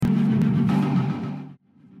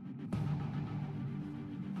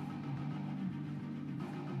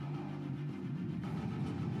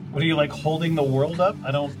What are you, like, holding the world up?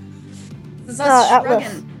 I don't... This is us Atlas.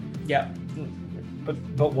 shrugging. Yeah.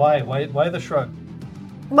 But why? Why the shrug?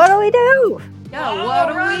 What do we do? Yeah,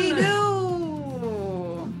 what do we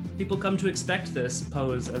do? People come to expect this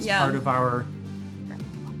pose as Yeah. part of our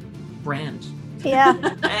brand. Yeah.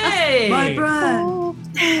 Hey! My brand. Oh,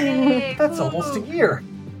 That's almost a year.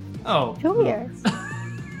 Oh. 2 years.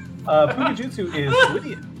 Pukajutsu is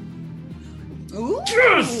Lydia. Ooh.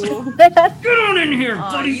 Yes! Get on in here, Aw,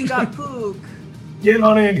 buddy! you got pook. Get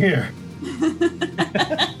on in here.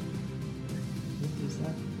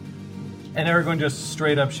 And Aragorn just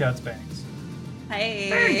straight up shouts bangs.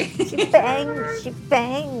 Hey. She bangs. She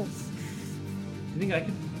bangs. You think I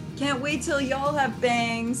could? Can't wait till y'all have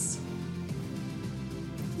bangs.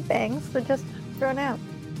 Bangs, but just thrown out.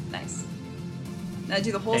 Nice. Now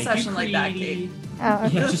do the whole Thank session you, like that, Creedy. Kate. Oh,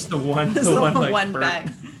 okay. Yeah, just the one. Just the the one, like, one burp.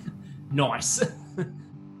 bag. Nice.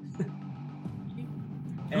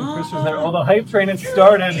 And Christopher's there. Oh, the hype train has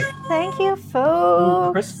started. Thank you, Ooh,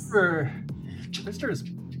 folks. Christopher is...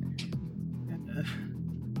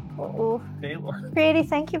 Oh. Baylor. Creaty,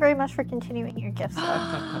 thank you very much for continuing your gifts.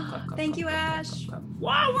 Thank you, Ash.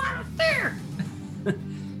 Wow, we're out there.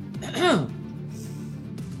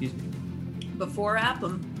 Excuse me. Before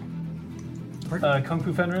Appam. Kung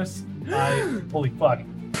Fu Fenris. Holy fuck.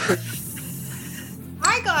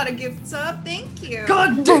 I got a gift sub. Thank you.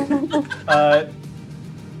 God damn.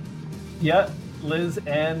 Yeah, Liz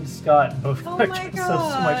and Scott both Oh put my gifts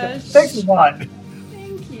subs to my chat. gosh. Thanks a lot.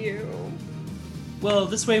 Thank you. Well,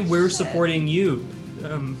 this way we're supporting you.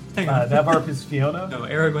 Hang on. Navarp is Fiona. No,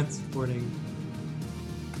 Aragorn's supporting.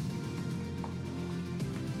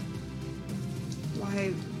 Why?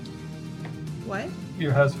 What?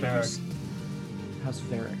 Your house, Varric. House of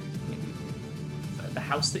Varric. The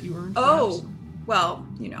house that you earned? Oh, well,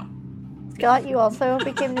 you know. Scott, you also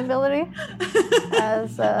became nobility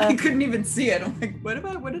as I couldn't even see it. I'm like,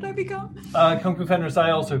 what did I become? Kung Fu Fenris,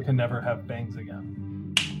 I also can never have bangs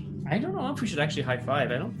again. I don't know if we should actually high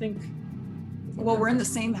five. I don't think. Well, we're in the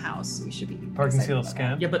same house. We should be. Parking excited seal about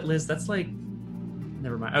scan. Yeah, but Liz, that's like.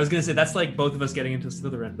 Never mind. I was gonna say that's like both of us getting into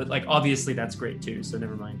Slytherin, but like obviously that's great too. So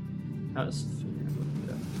never mind. House.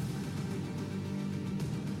 that.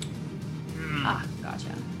 Ah, gotcha.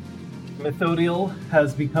 Methodiel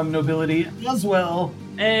has become nobility as well.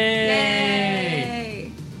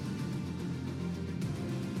 Hey!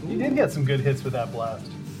 Yay! You did get some good hits with that blast.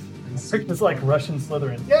 It was like Russian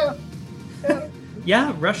Slytherin. Yeah.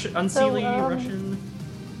 Yeah, Russian, unsealing So, Russian.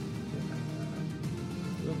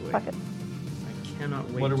 Oh boy. fuck it. I cannot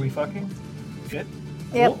wait. What are we fucking? It?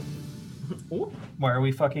 Yep. Oh, Why are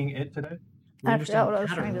we fucking it today? we I understand forgot what I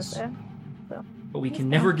was trying to patterns, say. but we can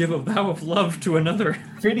never give a vow of love to another.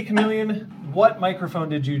 3D Chameleon, what microphone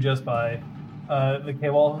did you just buy? The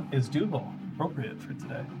K-Wall is Dougal. Appropriate for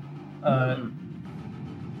today.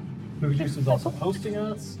 Juice is also hosting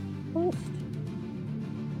us. Oof.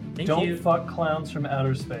 Thank Don't you. fuck clowns from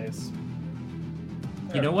outer space.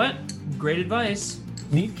 You know what? Great advice.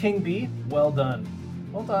 Meet King B. Well done.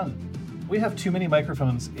 Well done. We have too many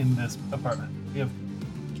microphones in this apartment. We have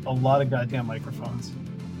a lot of goddamn microphones.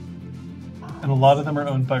 And a lot of them are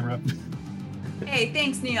owned by Rope. Hey,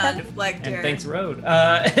 thanks, Neon Deflector. And thanks, Road.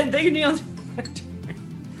 And thank you, Neon.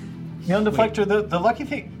 Neon Deflector, the lucky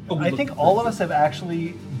thing, Oh, we I look think all of us have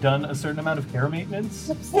actually done a certain amount of hair maintenance.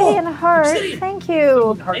 Obsidian heart, Obsidian. thank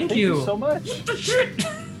you. Heart, Thank you. so much.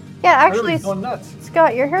 Yeah, actually, Everybody's going nuts.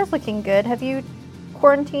 Scott, your hair's looking good. Have you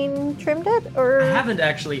quarantine trimmed it, or I haven't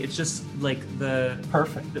actually. It's just like the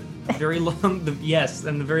Perfect. very long, yes,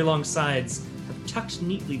 and the very long sides have tucked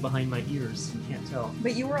neatly behind my ears. You can't tell.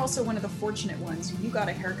 But you were also one of the fortunate ones. You got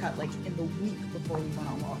a haircut like in the week before we went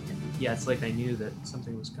on lockdown. Yeah, it's like I knew that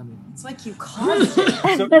something was coming. It's like you caused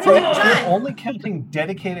it. So if you're only counting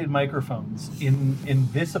dedicated microphones in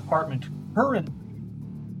this apartment currently,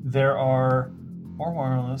 there are 4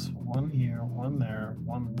 wireless, 1 here, 1 there,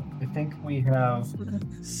 1. I think we have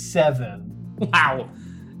 7. Wow. Um,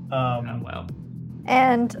 Oh, wow.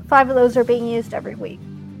 and 5 of those are being used every week.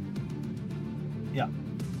 Yeah.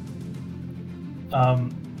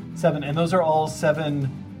 7, and those are all 7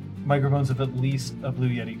 microphones of at least a Blue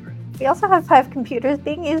Yeti grade. We also have 5 computers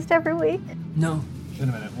being used every week. No. Wait a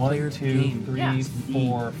minute. 1, Player 2, game. 3, Yeah.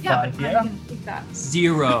 4, Yeah, 5. but Yeah. I'm gonna take that.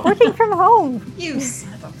 0. Working from home. You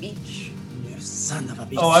son of a bitch. You son of a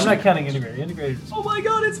bitch. Oh, I'm not counting integrated. Integrated. Oh my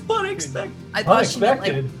god, it's unexpected. I thought she meant like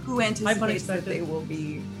Unexpected. who anticipates that unexpected. they will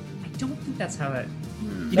be. I don't think that's how that. You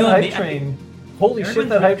You know, that what, hype train. Holy shit, Everyone's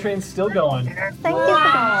that hype train's still going. Thank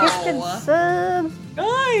Wow. you for the gifted subs.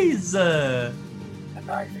 guys.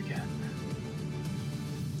 Alive again.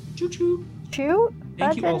 Choo choo. Shoot.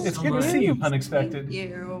 Thank you all Button. It's so good to much. see you, Thank unexpected.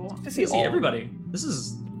 you. To See all- everybody.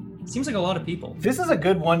 Seems like a lot of people. This is a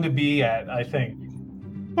good one to be at, I think.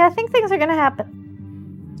 Yeah, I think things are gonna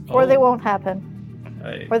happen. Or they won't happen.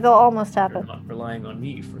 Or they'll almost You're happen. not relying on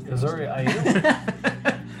me for things. Azuri, I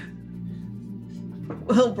am.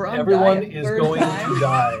 Will Braun Everyone die a is third going time? to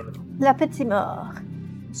die. La petite mort.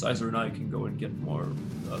 Sizer and I can go and get more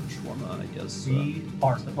shawarma, I guess. We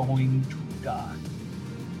are going to die.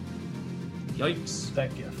 Yikes.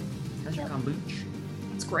 That gift. How's your kombucha?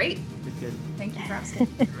 It's great. Good. Thank you for asking.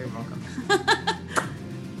 You're very welcome.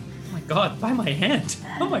 Oh my god, by my hand.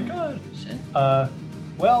 Oh my god. Shit.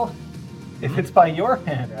 Well, if it's by your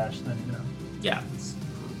hand, Ash, then you know Yeah, it's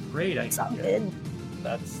great. I Good.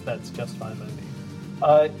 that's just fine by me.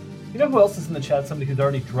 You know who else is in the chat? Somebody who's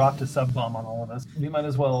already dropped a sub bomb on all of us. We might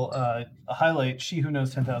as well highlight She Who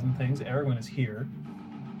Knows 10,000 Things. Erwin is here.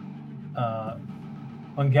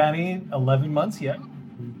 Ongani, 11 months yet.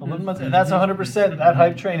 11 months, and that's 100%. That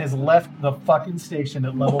hype train has left the fucking station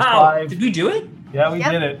at level 5. Did we do it? Yeah, we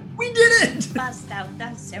Yep. did it. We did it! Bust out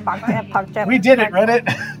the We did it, Reddit.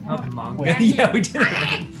 Oh, manga. Yeah, we did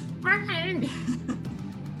it.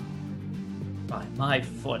 By my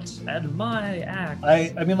foot and my axe.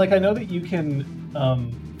 I mean, like, I know that you can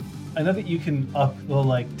up the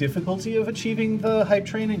like difficulty of achieving the hype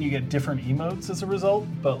train, and you get different emotes as a result.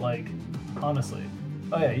 But like, honestly,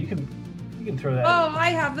 oh yeah, you can throw that. Oh, I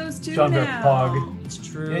have those too Genre now. Pog. It's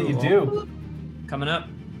true. Yeah, you do. Coming up.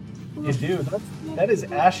 You do. That is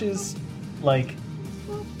Ash's like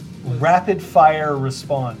rapid fire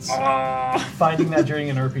response. Finding that during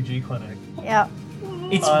an RPG clinic. Yeah.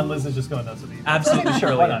 It's Liz is just going nuts with you. absolutely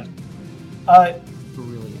Sure, why not? brilliant.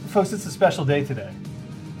 Brilliant. Folks, it's a special day today.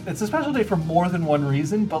 It's a special day for more than one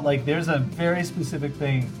reason, but like there's a very specific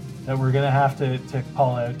thing that we're gonna have to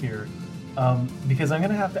call out here, because I'm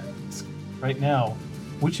gonna have to ask right now,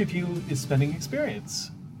 which of you is spending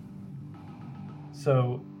experience?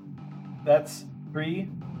 So that's 3,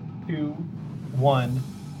 2, 1,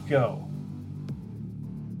 go.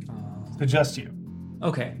 So just you.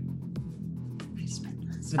 Okay.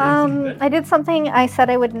 Is it anything good? I did something I said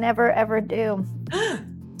I would never ever do.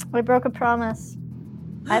 I broke a promise.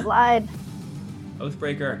 I lied.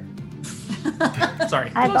 Oathbreaker.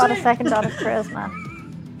 Sorry. I bought a Dotane! second dot of charisma.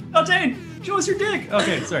 Dotane, show us your dick.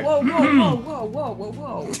 Okay, sorry. Whoa, whoa, whoa, whoa, whoa,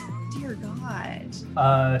 whoa, whoa. Dear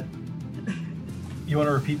God. You want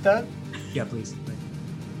to repeat that? Yeah, please.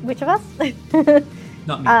 Which of us?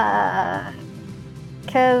 Not me.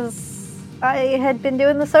 Because I had been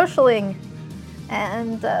doing the socialing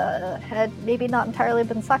and had maybe not entirely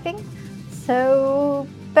been sucking. So,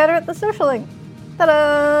 better at the socialing.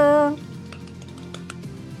 Ta-da!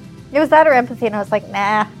 It was that or empathy, and I was like,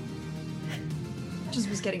 nah. Just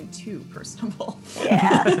was getting too personable.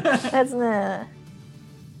 Yeah, that's nah.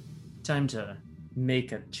 Time to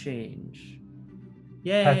make a change.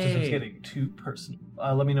 Yay! Patches is getting too personal.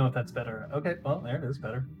 Let me know if that's better. Okay, well, there it is,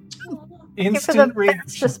 better. Thank you for the Instant best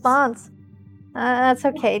reaction. response. That's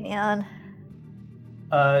okay, Neon.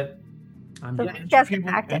 I'm So- yeah. You guys can Entropy,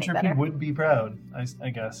 act any Entropy better. would be proud, I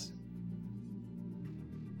guess.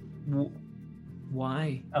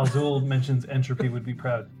 Why? Alzul mentions Entropy would be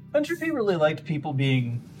proud. Entropy really liked people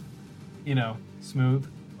being, smooth.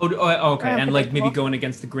 Oh, okay. And like maybe Unpredictable. going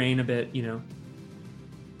against the grain a bit, you know.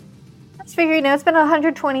 I was figuring, it's been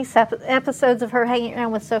 120 episodes of her hanging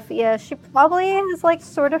around with Sophia. She probably has, like,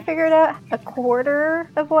 sort of figured out a quarter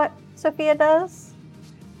of what Sophia does.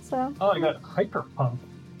 So, Oh, I got Hyperpunk.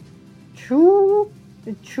 choo.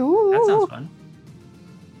 That sounds fun.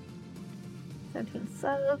 17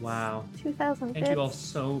 subs. Wow. 2,000 Thank you all bits.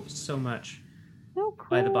 so much. So cool.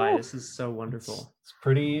 By the by, this is so wonderful. It's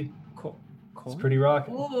pretty. Cool. It's pretty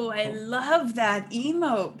rocking. Oh, I love that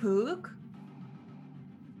emote, Pook.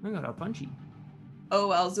 I got a punchy. Oh,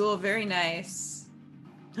 Alzul, very nice.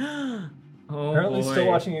 Oh, Apparently, boy. still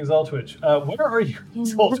watching Exalt Twitch. Where are you,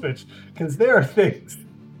 Exalt Twitch? Because there are things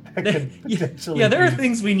that can potentially. Yeah, there are be-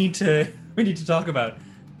 things we need to talk about.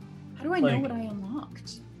 How do I know Like- what I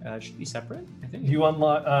unlocked? Should be separate, I think. You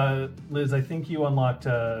unlock, Liz. I think you unlocked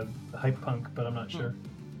Hypepunk, but I'm not sure.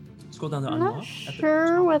 Scroll down to I'm unlock. not at the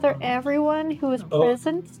sure top. whether everyone who was Oh.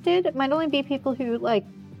 present did. It might only be people who, like,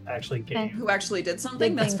 Actually, game. Who actually did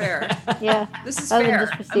something? Big That's thing. fair. yeah. This is Other than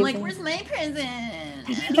fair. just I'm like, receiving. where's my present?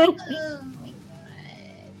 Oh my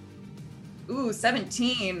God. Ooh,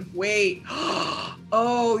 17. Wait.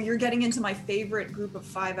 Oh, you're getting into my favorite group of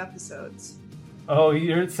 5 episodes. Oh,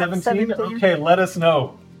 you're at 17? 17. Okay, let us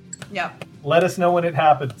know. Yeah. Let us know when it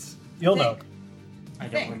happens. You'll know. I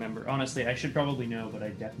don't Thing. remember. Honestly, I should probably know, but I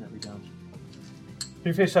definitely don't.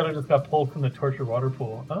 Three-Face Shadow just got pulled from the torture water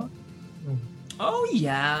pool. Oh? Oh,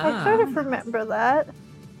 yeah. I sort of remember that.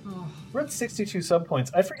 We're at 62 sub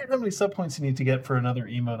points. I forget how many sub points you need to get for another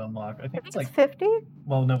emote unlock. I think it's like 50?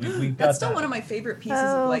 well, no, we've got That's still that. one of my favorite pieces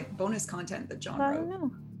Oh. of like bonus content that John I don't wrote.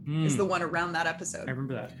 know. Is the Mm, one around that I episode.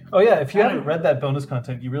 remember that. Oh yeah, if you haven't read that bonus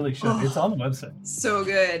content, you really should. Oh. It's on the website. So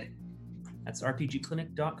good. That's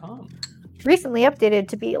rpgclinic.com. Recently updated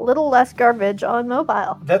to be a little less garbage on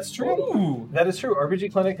mobile. That's true. Ooh. That is true.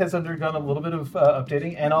 RPG Clinic has undergone a little bit of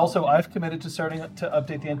updating, and also I've committed to starting to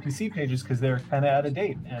update the NPC pages because they're kind of out of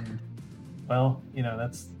date. And well, you know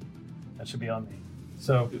that should be on me.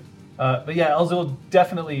 So, but yeah, Elza,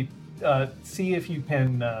 definitely see if you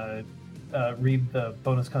can read the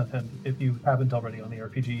bonus content if you haven't already on the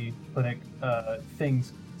RPG Clinic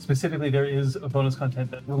things. Specifically, there is a bonus content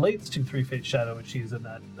that relates to Three Fates Shadow, which she's in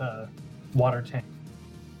that water tank.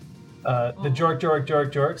 The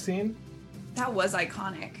Jork scene. That was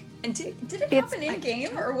iconic. And did it It's- happen in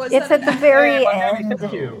game or was It's that at the an- very Mangani, end.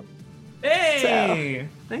 thank you. Hey!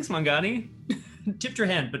 Thanks, Mangani. Tipped your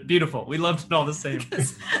hand, but beautiful. We loved it all the same.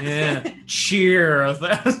 Yeah. Cheer.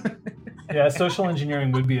 Yeah, social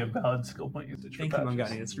engineering would be a valid skill point usage. Thank for you,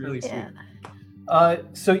 patches. Mangani. It's really sweet. Yeah.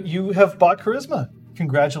 So you have bought charisma.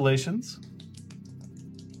 Congratulations.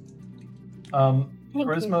 Thank you.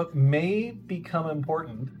 Charisma may become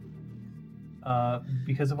important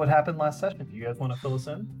because of what happened last session. Do you guys want to fill us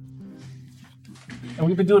in? And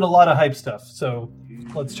we've been doing a lot of hype stuff, so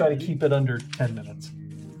let's try to keep it under 10 minutes.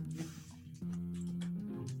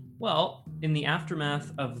 Well, in the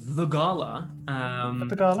aftermath of the gala,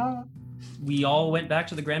 we all went back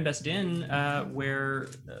to the Grand Best Inn, where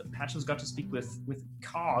Patches got to speak with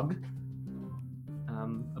Cog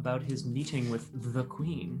about his meeting with the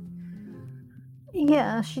Queen.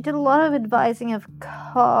 Yeah, she did a lot of advising of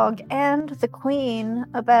Cog and the Queen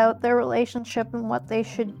about their relationship and what they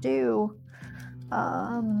should do.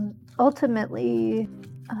 Ultimately,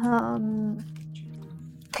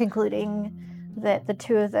 concluding that the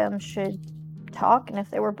two of them should talk, and if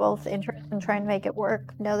they were both interested in trying to make it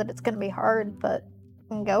work, know that it's going to be hard, but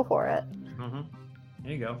go for it. Mm-hmm.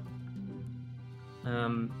 There you go.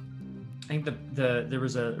 I think there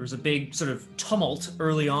was a big sort of tumult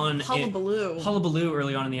early on. Hullabaloo.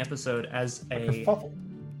 Early on in the episode as a Kerfuffle.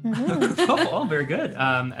 Mhm. oh, very good.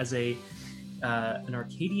 As an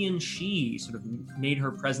Arcadian she sort of made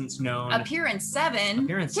her presence known. Appearance 7.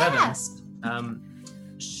 Appearance Yes. 7.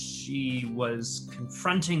 She was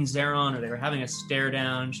confronting Zeron, or they were having a stare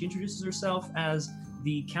down. She introduces herself as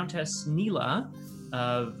the Countess Neela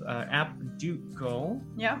of Apducal.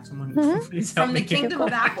 Yeah. Someone Mhm. please help From the me. Kingdom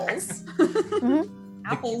of Apples. Mhm.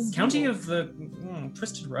 Apples. County of the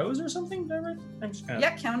Twisted Rose or something? Did I write? I'm just gonna...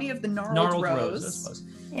 Yeah, County of the Gnarled, Gnarled Rose. Rose, I suppose.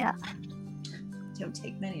 Yeah. Don't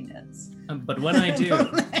take many notes. But when I do,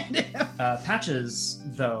 I do. Patches,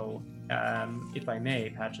 though, if I may,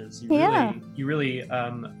 Patches, Yeah. you really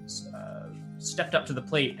stepped up to the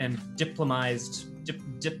plate and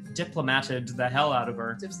diplomated the hell out of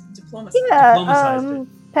her. Diplomacy. Yeah,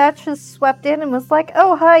 Diplomatized Patches swept in and was like,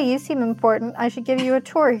 "Oh, hi, you seem important. I should give you a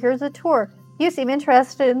tour. Here's a tour. You seem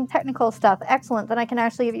interested in technical stuff. Excellent. Then I can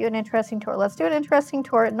actually give you an interesting tour. Let's do an interesting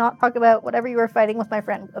tour and not talk about whatever you were fighting with my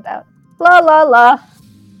friend about. La la la."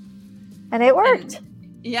 And it worked.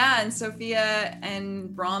 Yeah, and Sophia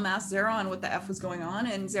and Brahm asked Zeron what the F was going on,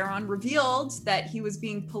 and Zeron revealed that he was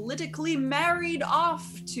being politically married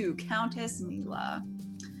off to Countess Neela.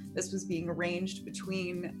 This was being arranged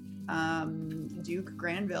between Duke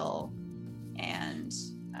Granville and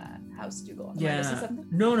House Dougal. Am I missing something?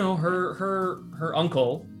 No. Her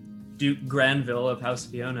uncle, Duke Granville of House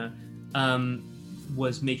Fiona,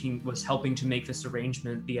 was helping to make this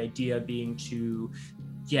arrangement. The idea being to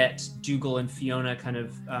get Dougal and Fiona kind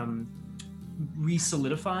of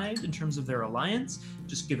re-solidified in terms of their alliance,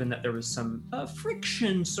 just given that there was some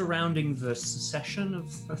friction surrounding the secession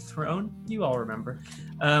of the throne. You all remember.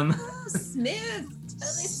 Smith.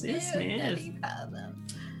 Smith.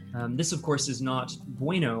 This, of course, is not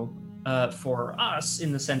bueno for us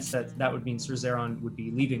in the sense that would mean Sir Zeron would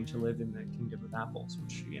be leaving to live in the Kingdom of Apples,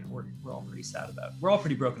 which we're all pretty sad about. We're all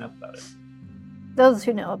pretty broken up about it. Those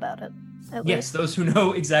who know about it. At Yes, least. those who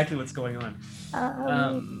know exactly what's going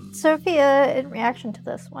on. Sophia, in reaction to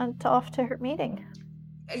this, went off to her meeting.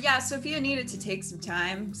 Yeah, Sophia needed to take some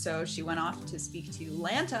time, so she went off to speak to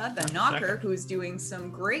Lanta, the Knocker, who is doing some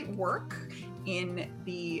great work in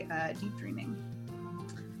the Deep Dreaming.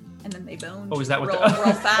 And then they boned. Oh, is that what real, the-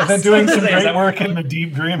 real fast. And then doing some Is great that- work in the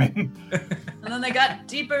deep dreaming. And then they got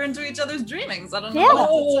deeper into each other's dreamings. I don't know. Yeah.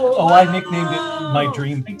 Oh, I nicknamed it my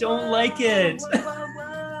dream. I don't like it.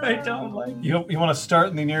 I don't like it. You want to start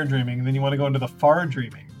in the near dreaming, and then you want to go into the far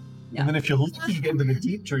dreaming. And then if you're lucky, you get into the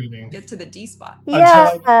deep dreaming. Get to the D spot.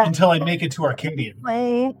 Until I make it to Arcadian.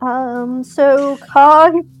 So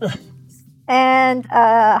Cog and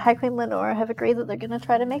High Queen Lenore have agreed that they're going to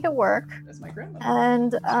try to make it work. That's my grandmother.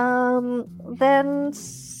 And then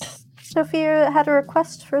Sophia had a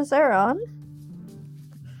request for Zeron,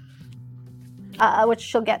 which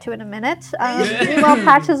she'll get to in a minute. Meanwhile,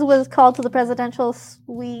 Patches was called to the presidential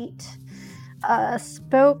suite,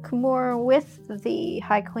 spoke more with the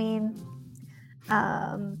High Queen,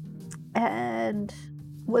 and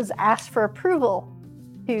was asked for approval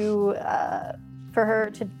for her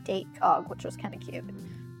to date Cog, which was kind of cute.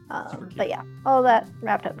 But yeah, all that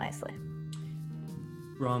wrapped up nicely.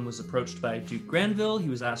 Brom was approached by Duke Granville. He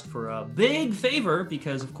was asked for a big favor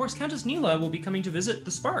because, of course, Countess Neela will be coming to visit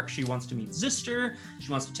the Spark. She wants to meet Zister.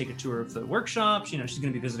 She wants to take a tour of the workshop. She's going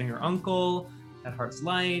to be visiting her uncle at Heart's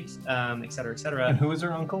Light, et cetera, et cetera. And who is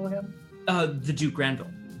her uncle again? The Duke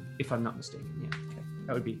Granville, if I'm not mistaken. Yeah, okay.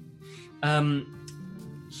 That would be.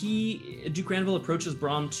 Duke Granville approaches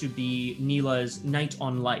Brom to be Neela's Knight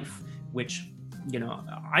on Life, which,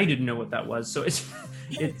 I didn't know what that was. So it's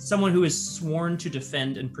someone who is sworn to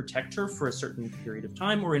defend and protect her for a certain period of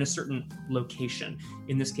time or in a certain location.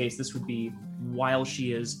 In this case, this would be while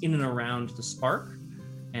she is in and around the Spark,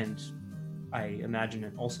 and I imagine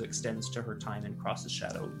it also extends to her time in Cross's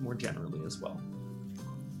Shadow more generally as well.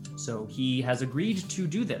 So he has agreed to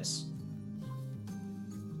do this,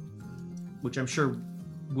 which I'm sure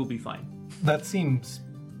will be fine. That seems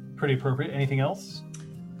pretty appropriate. Anything else?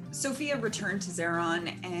 Sophia returned to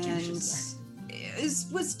Zeron and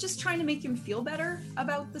was just trying to make him feel better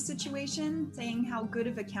about the situation, saying how good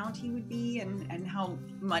of a count he would be and how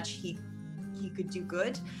much he could do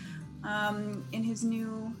good in his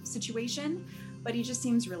new situation. But he just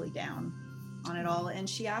seems really down on it all. And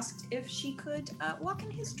she asked if she could walk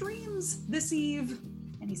in his dreams this eve.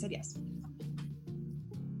 And he said yes.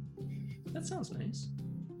 That sounds nice.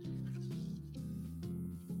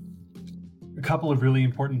 A couple of really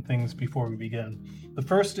important things before we begin. The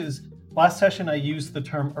first is, last session I used the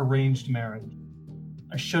term arranged marriage.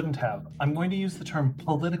 I shouldn't have. I'm going to use the term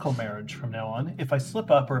political marriage from now on. If I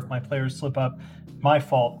slip up or if my players slip up, my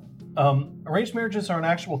fault. Arranged marriages are an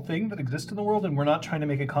actual thing that exists in the world, and we're not trying to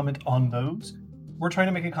make a comment on those. We're trying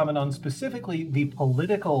to make a comment on specifically the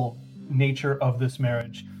political nature of this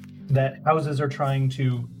marriage that houses are trying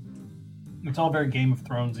to... It's all very Game of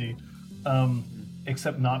Thronesy,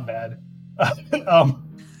 except not bad.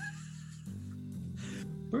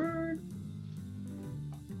 Bird.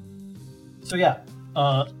 So yeah,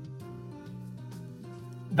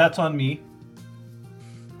 that's on me.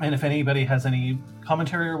 And if anybody has any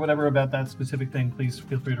commentary or whatever about that specific thing, please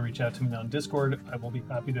feel free to reach out to me on Discord. I will be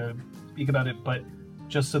happy to speak about it, but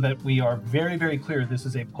just so that we are very, very clear, this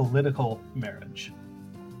is a political marriage.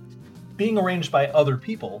 Being arranged by other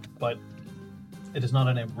people, but it is not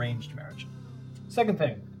an arranged marriage. Second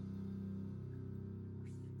thing.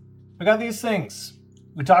 I got these things.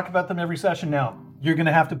 We talk about them every session now. You're going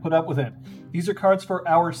to have to put up with it. These are cards for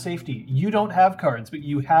our safety. You don't have cards, but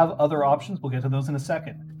you have other options. We'll get to those in a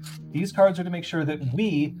second. These cards are to make sure that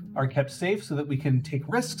we are kept safe so that we can take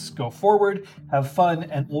risks, go forward, have fun,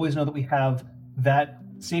 and always know that we have that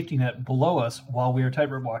safety net below us while we are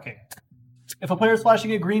tightrope walking. If a player is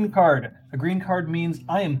flashing a green card means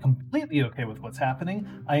I am completely okay with what's happening.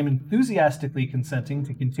 I am enthusiastically consenting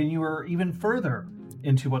to continue or even further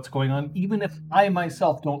into what's going on, even if I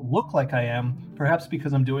myself don't look like I am, perhaps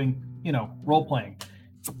because I'm doing, role-playing.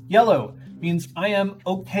 Yellow means I am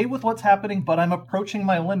okay with what's happening, but I'm approaching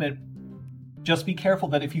my limit. Just be careful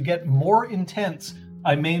that if you get more intense,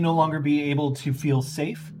 I may no longer be able to feel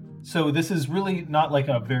safe. So this is really not like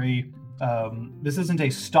a very... this isn't a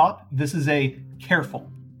stop, this is a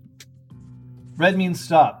careful. Red means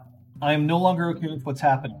stop. I am no longer okay with what's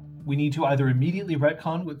happening. We need to either immediately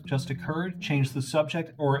retcon what just occurred, change the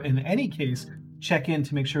subject, or in any case, check in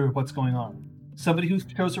to make sure of what's going on. Somebody who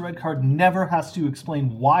chose a red card never has to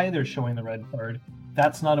explain why they're showing the red card.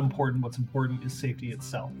 That's not important. What's important is safety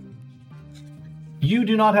itself. You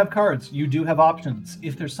do not have cards. You do have options.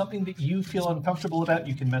 If there's something that you feel uncomfortable about,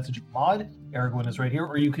 you can message Maud. Aragorn is right here,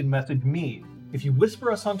 or you can message me. If you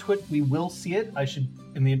whisper us on Twitch, we will see it. I should,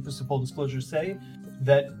 in the interest of full disclosure, say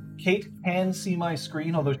that Kate can see my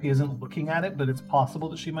screen, although she isn't looking at it, but it's possible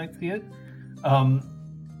that she might see it.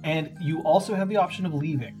 And you also have the option of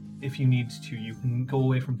leaving if you need to. You can go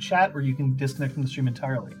away from chat, or you can disconnect from the stream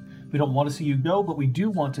entirely. We don't want to see you go, but we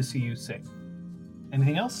do want to see you safe.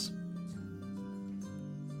 Anything else?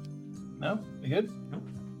 No? We good? Nope.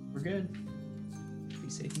 We're good. Be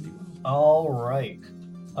safe and be well. All right.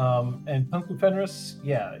 And Kung Fu Fenris,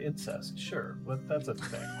 yeah, incest, sure, but that's a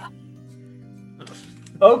thing.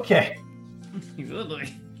 Okay.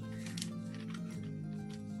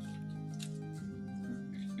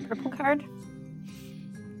 Purple card.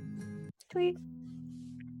 Tweet.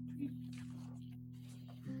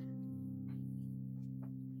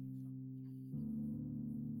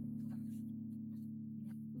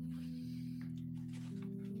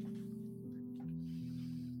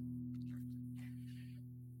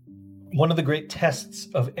 One of the great tests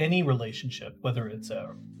of any relationship, whether it's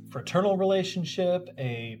a fraternal relationship,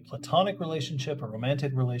 a platonic relationship, a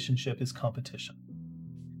romantic relationship, is competition.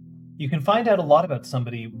 You can find out a lot about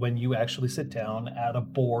somebody when you actually sit down at a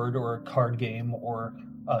board or a card game or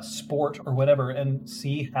a sport or whatever and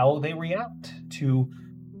see how they react to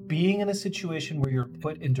being in a situation where you're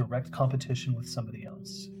put in direct competition with somebody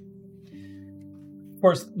else. Of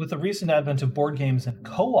course, with the recent advent of board games and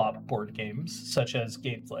co-op board games, such as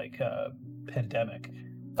games like Pandemic,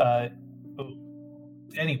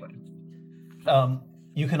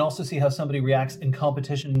 you can also see how somebody reacts in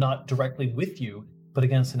competition not directly with you, but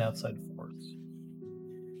against an outside force.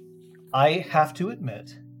 I have to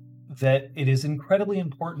admit that it is incredibly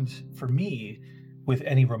important for me, with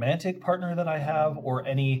any romantic partner that I have or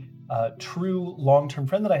any true long-term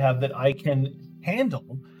friend that I have, that I can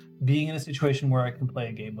handle being in a situation where I can play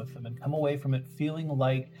a game with them and come away from it feeling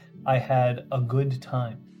like I had a good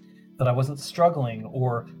time, that I wasn't struggling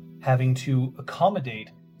or having to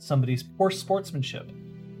accommodate somebody's poor sportsmanship.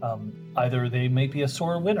 Either they may be a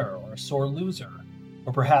sore winner or a sore loser,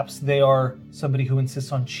 or perhaps they are somebody who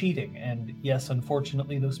insists on cheating, and yes,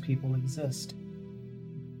 unfortunately, those people exist.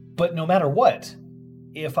 But no matter what,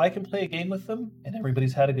 if I can play a game with them and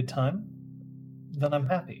everybody's had a good time, then I'm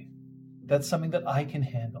happy. That's something that I can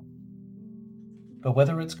handle. But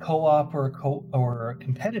whether it's co-op or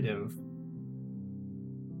competitive,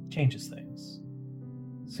 changes things.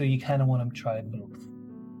 So you kind of want to try both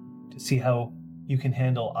to see how you can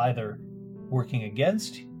handle either working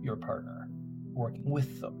against your partner, working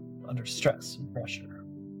with them under stress and pressure.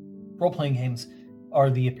 Role-playing games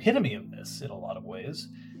are the epitome of this in a lot of ways.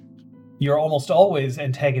 You're almost always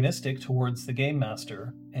antagonistic towards the game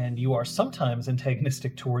master, and you are sometimes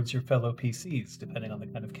antagonistic towards your fellow PCs, depending on the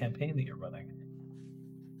kind of campaign that you're running.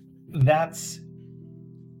 That's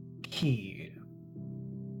key.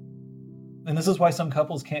 And this is why some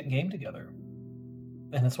couples can't game together.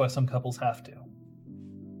 And that's why some couples have to.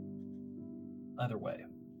 Either way.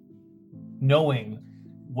 Knowing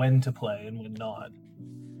when to play and when not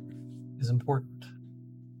is important.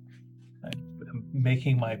 I'm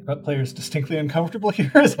making my players distinctly uncomfortable here.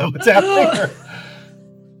 Is that what's happening?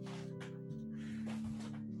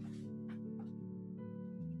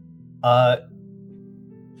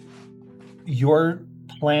 Your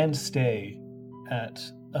planned stay at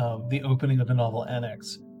the opening of the novel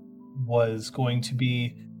Annex was going to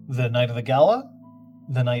be the night of the gala,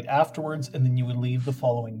 the night afterwards, and then you would leave the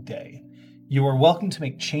following day. You are welcome to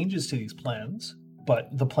make changes to these plans, but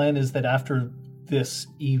the plan is that after this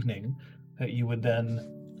evening, that you would then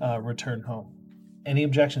return home. Any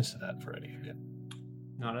objections to that, Freddie?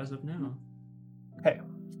 Not as of now. Okay.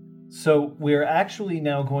 So we're actually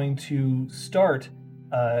now going to start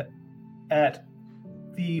at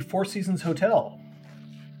the Four Seasons Hotel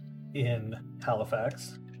in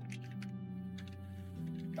Halifax.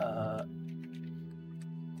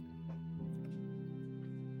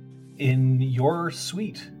 In your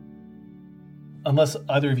suite. Unless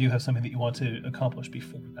either of you have something that you want to accomplish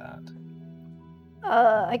before that.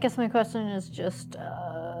 I guess my question is just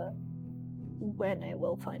when I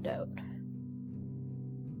will find out.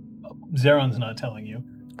 Zeron's not telling you.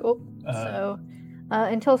 Cool. So,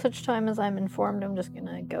 until such time as I'm informed, I'm just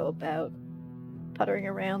gonna go about puttering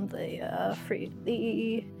around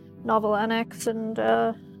the novel annex and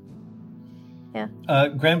yeah.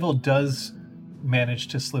 Granville does manage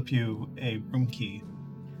to slip you a room key.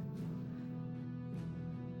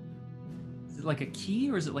 Is it like a key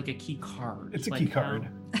or is it like a key card? It's a key card.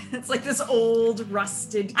 It's like this old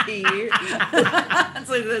rusted key. It's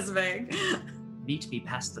like this big. Need to be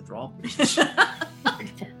past the drawbridge.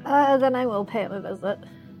 Then I will pay him a visit.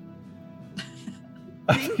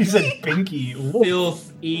 He said binky.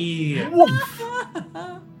 Filthy.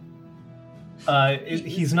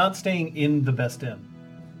 He's not staying in the Best Inn.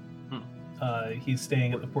 He's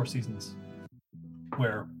staying at the Four Seasons,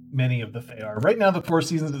 where many of the Fae are. Right now, the Four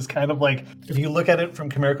Seasons is kind of like, if you look at it from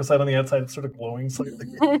Chimerical side on the outside, it's sort of glowing slightly.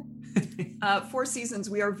 Four Seasons,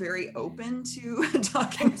 we are very open to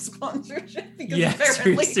talking sponsorship because Yeah,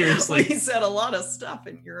 apparently seriously. we said a lot of stuff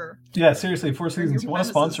in your... Yeah, seriously, Four Seasons, you want to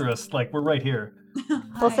sponsor us? Like, we're right here.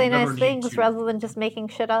 We'll say Never nice need things to. rather than just making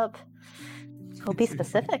shit up. We'll be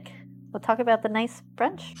specific. We'll talk about the nice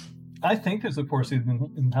brunch. I think there's a Four Seasons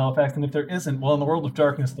in Halifax, and if there isn't, well, in the World of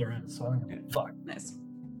Darkness there is. So I don't give a fuck. Nice.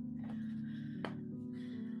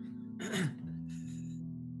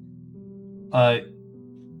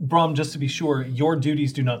 Brom, just to be sure, your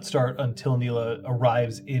duties do not start until Neela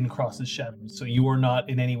arrives in Cross's shadows. So you are not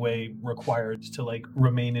in any way required to like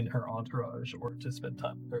remain in her entourage or to spend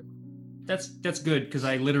time with her. That's good because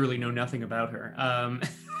I literally know nothing about her.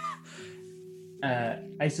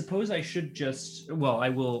 I suppose I should just. Well, I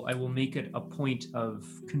will make it a point of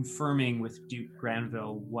confirming with Duke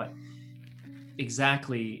Granville what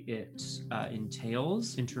exactly it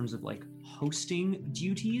entails in terms of like hosting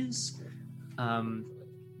duties.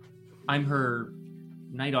 I'm her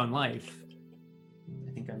Knight on Life.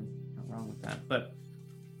 I think I'm not wrong with that, but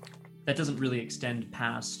that doesn't really extend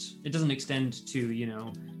past. It doesn't extend to, you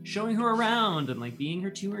know, showing her around and like being her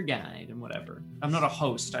tour guide and whatever. I'm not a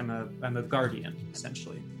host. I'm a guardian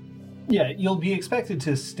essentially. Yeah, you'll be expected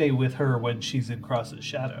to stay with her when she's in Cross's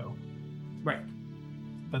shadow, Right.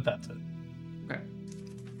 but that's it. Okay.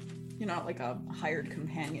 You're not like a hired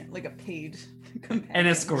companion, like a paid companion. An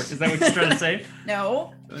escort. Is that what you're trying to say?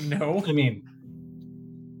 No. No. I mean,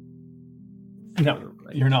 no,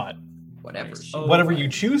 you're not. Whatever. Oh, Whatever right. you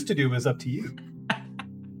choose to do is up to you.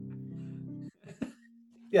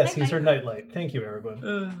 Yes, he's her nightlight. Thank you,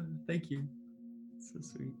 everyone. Thank you. So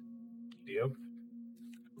sweet. Yep.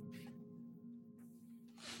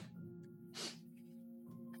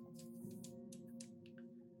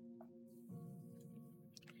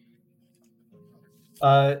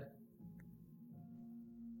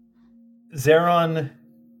 Zeron,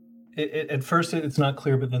 at first it's not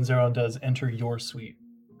clear, but then Zeron does enter your suite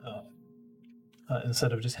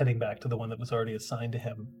instead of just heading back to the one that was already assigned to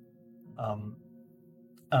him.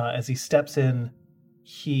 As he steps in,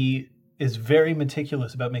 he is very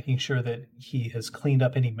meticulous about making sure that he has cleaned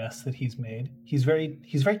up any mess that he's made. He's very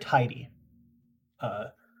tidy.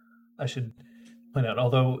 I should point out,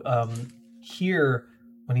 although here,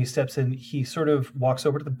 when he steps in, he sort of walks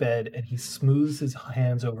over to the bed and he smooths his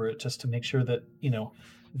hands over it just to make sure that, you know,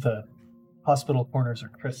 the hospital corners are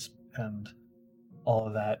crisp and all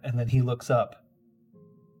of that. And then he looks up.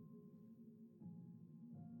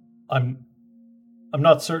 I'm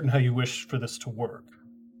not certain how you wish for this to work.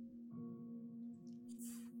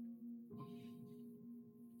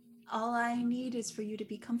 All I need is for you to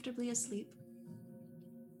be comfortably asleep.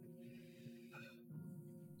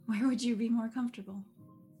 Where would you be more comfortable?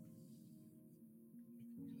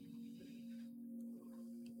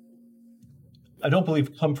 I don't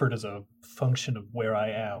believe comfort is a function of where I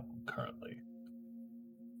am currently.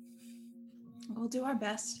 We'll do our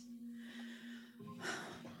best.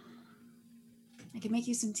 I can make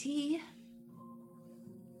you some tea.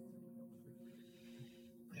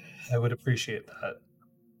 I would appreciate that.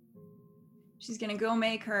 She's gonna go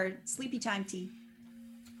make her sleepy time tea.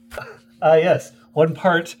 Yes. 1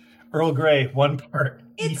 part Earl Grey, 1 part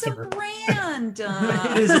It's ether. a brand.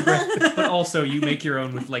 It is a brand, but also you make your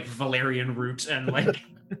own with like valerian root and like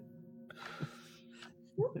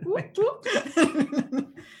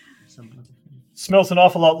some other thing. Smells an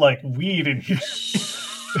awful lot like weed in here.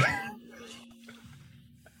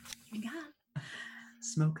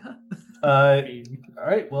 Smoke up. All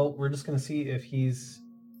right. Well, we're just gonna see if he's.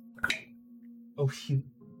 Oh, he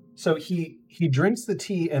drinks the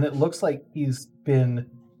tea, and it looks like he's been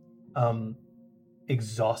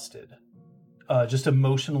exhausted, just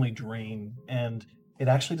emotionally drained, and it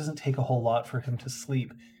actually doesn't take a whole lot for him to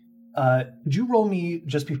sleep. Could you roll me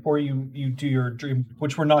just before you do your dream,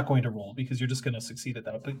 which we're not going to roll because you're just going to succeed at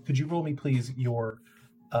that. But could you roll me, please, your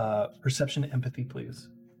perception empathy, please?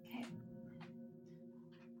 Okay.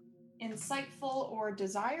 Insightful or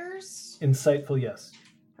desires? Insightful, yes.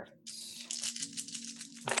 Perfect.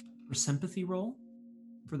 For sympathy roll,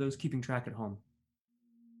 for those keeping track at home.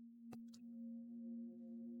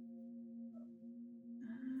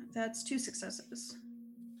 That's 2 successes.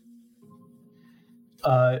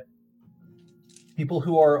 People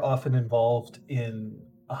who are often involved in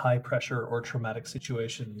high pressure or traumatic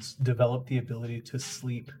situations develop the ability to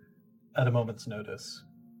sleep at a moment's notice.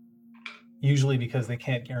 Usually because they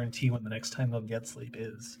can't guarantee when the next time they'll get sleep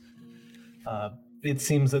is. It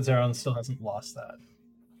seems that Zeron still hasn't lost that.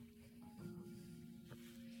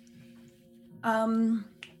 I'm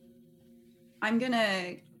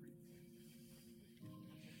gonna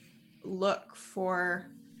look for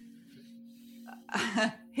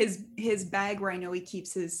his bag where I know he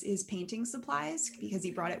keeps his painting supplies because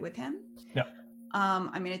he brought it with him. Yeah.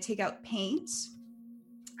 I'm gonna take out paint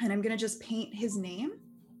and I'm gonna just paint his name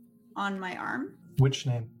on my arm Which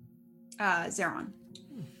name? Zeron.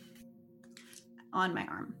 On my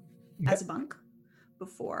arm as a bunk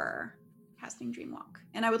before casting Dreamwalk.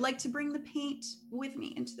 And I would like to bring the paint with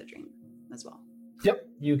me into the dream as well. Yep,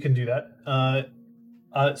 you can do that.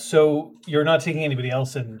 So you're not taking anybody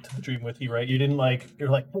else into the dream with you, right? You didn't you're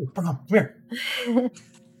like, oh, Brom, come here.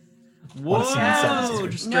 Whoa!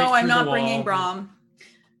 No, I'm not bringing Brom.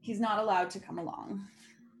 He's not allowed to come along.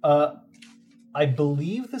 I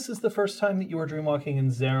believe this is the first time that you are dreamwalking in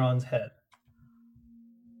Zeron's head.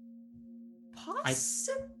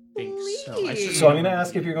 Possibly. Think so. So I'm going to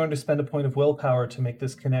ask if you're going to spend a point of willpower to make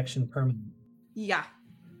this connection permanent. Yeah.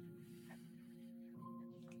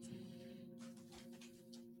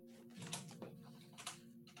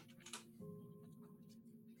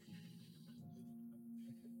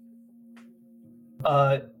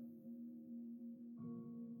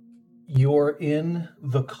 You're in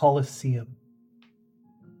the Colosseum.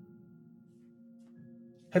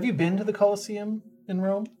 Have you been to the Colosseum in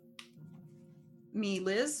Rome? Me,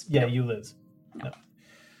 Liz? Yeah, you, Liz. No.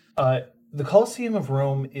 The Colosseum of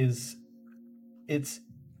Rome it's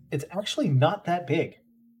actually not that big.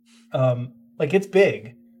 It's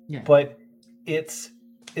big, but its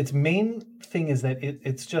main thing is that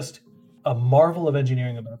it's just a marvel of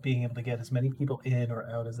engineering about being able to get as many people in or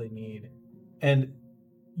out as they need. And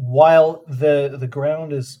while the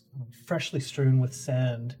ground is freshly strewn with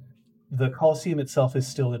sand, the Colosseum itself is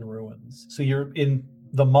still in ruins. So you're in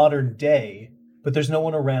the modern day, but there's no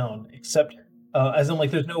one around except,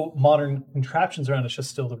 there's no modern contraptions around. It's just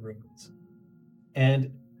still the ruins.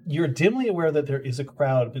 And you're dimly aware that there is a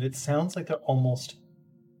crowd, but it sounds like they're almost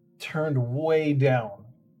turned way down.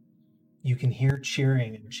 You can hear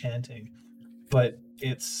cheering and chanting, but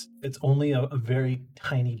it's only a very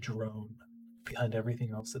tiny drone behind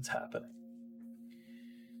everything else that's happening.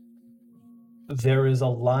 There is a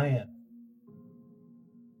lion.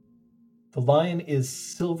 The lion is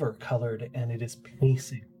silver-colored, and it is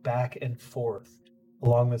pacing back and forth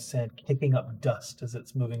along the sand, kicking up dust as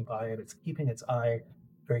it's moving by, and it's keeping its eye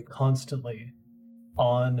very constantly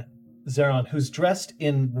on Zeron, who's dressed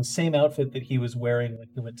in the same outfit that he was wearing when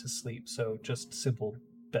he went to sleep, so just simple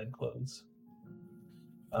bedclothes.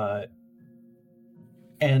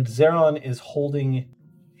 And Zeron is holding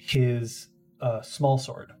his small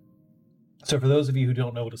sword. So for those of you who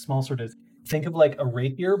don't know what a small sword is, think of like a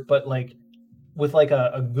rapier, but with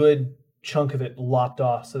a good chunk of it lopped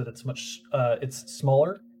off so that it's it's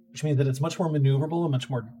smaller, which means that it's much more maneuverable and much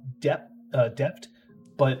more depth,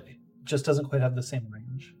 but just doesn't quite have the same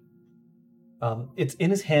range. It's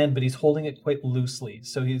in his hand, but he's holding it quite loosely.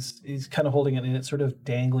 So he's kind of holding it, and it's sort of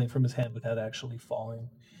dangling from his hand without actually falling.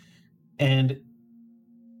 And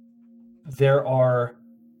there are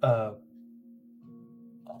a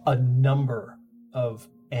number of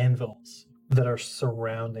anvils that are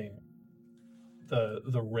surrounding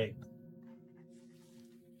the ring.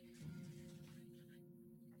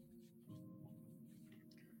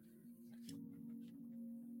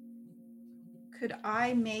 Could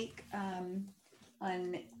I make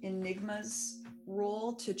an Enigma's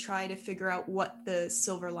roll to try to figure out what the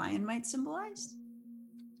silver lion might symbolize?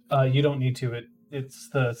 You don't need to. It's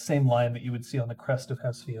the same lion that you would see on the crest of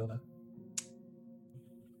House Fiona.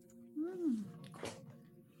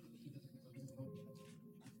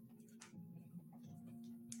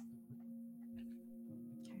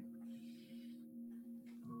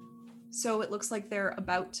 So it looks like they're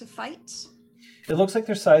about to fight. It looks like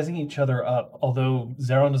they're sizing each other up, although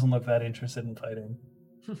Zeron doesn't look that interested in fighting.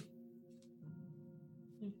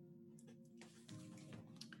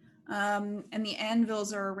 And the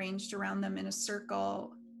anvils are arranged around them in a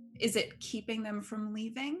circle. Is it keeping them from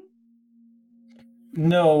leaving?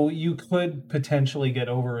 No, you could potentially get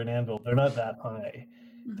over an anvil. They're not that high.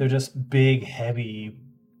 Mm-hmm. They're just big, heavy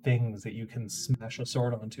things that you can smash a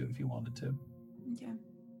sword onto if you wanted to. Okay.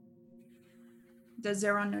 Does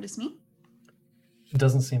Zeron notice me? It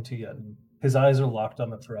doesn't seem to yet. His eyes are locked on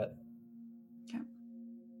the threat. Okay.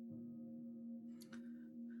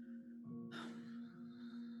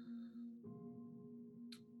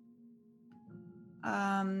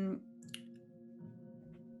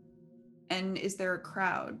 And is there a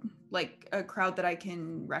crowd? Like a crowd that I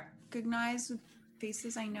can recognize with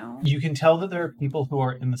faces I know? You can tell that there are people who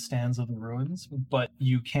are in the stands of the ruins, but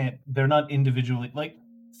they're not individually,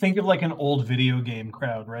 think of like an old video game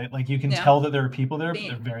crowd, right? Like you can tell that there are people there, but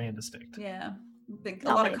they're very indistinct. Yeah. A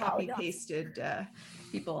lot of copy-pasted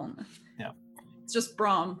people. Yeah. It's just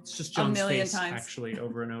Brom. It's just John's a million face, times. actually,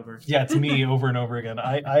 over and over. Yeah, it's me over and over again.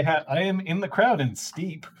 I am in the crowd in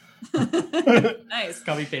Steep. Nice.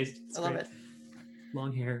 Copy paste. I love it.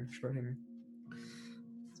 Long hair, short hair.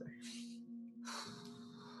 Sorry.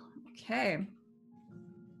 Okay.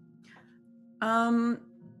 All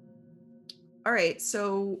right,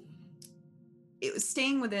 so it was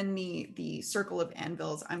staying within the circle of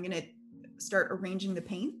anvils. I'm gonna start arranging the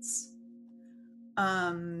paints.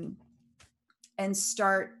 And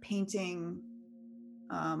start painting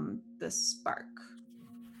the spark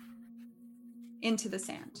into the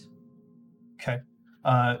sand. Okay.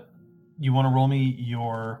 You want to roll me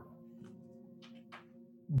your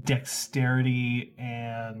dexterity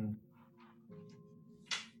and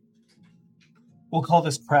we'll call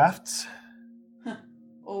this crafts.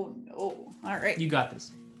 Oh no. All right. You got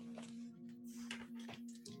this.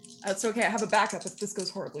 That's okay. I have a backup if this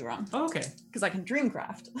goes horribly wrong. Oh, okay. Because I can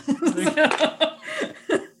dreamcraft.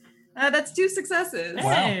 That's 2 successes. Wow.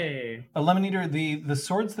 Hey. Lemon-Eater, the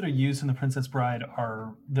swords that are used in the Princess Bride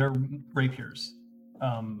they're rapiers.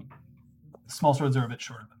 Small swords are a bit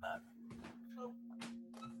shorter than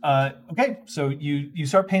that. Okay, so you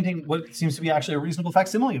start painting what seems to be actually a reasonable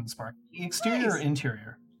facsimile of the spark. The exterior or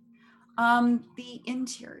interior? The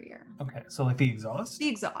interior. Okay, so like the exhaust? The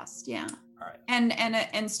exhaust, yeah. All right.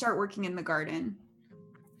 And start working in the garden.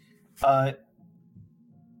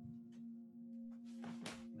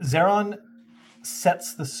 Zeron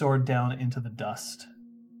sets the sword down into the dust,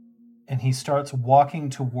 and he starts walking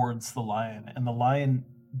towards the lion, and the lion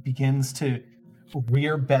begins to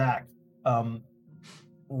rear back,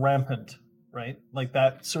 rampant, right? Like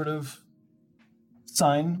that sort of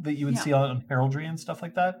sign that you would see on heraldry and stuff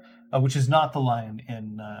like that, which is not the lion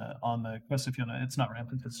in on the Quest of Fiona. It's not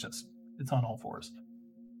rampant. It's on all fours,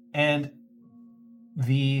 and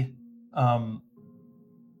the Zeron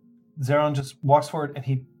just walks forward and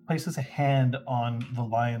he places a hand on the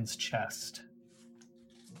lion's chest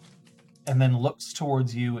and then looks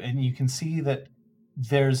towards you, and you can see that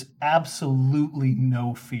there's absolutely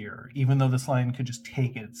no fear, even though this lion could just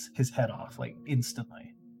take his head off like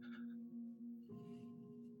instantly.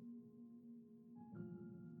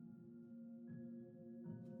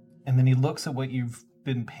 And then he looks at what you've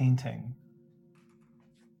been painting.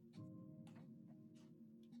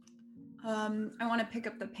 I want to pick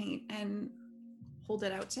up the paint and hold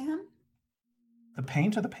it out to him. The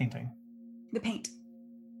paint or the painting? The paint.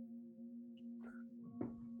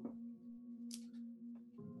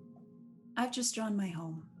 I've just drawn my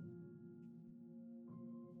home.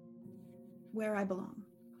 Where I belong.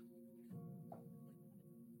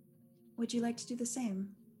 Would you like to do the same?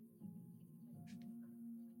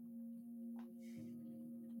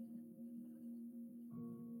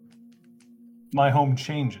 My home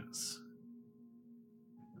changes.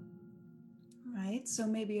 Right, so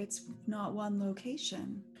maybe it's not one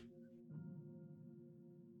location.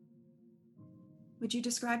 Would you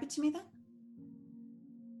describe it to me then?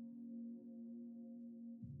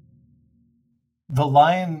 The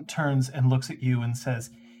lion turns and looks at you and says,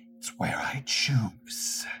 "It's where I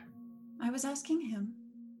choose." I was asking him.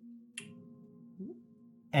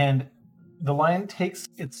 And the lion takes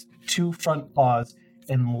its 2 front paws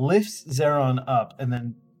and lifts Zeron up and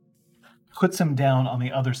then puts him down on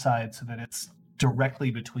the other side so that it's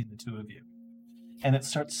directly between the 2 of you. And it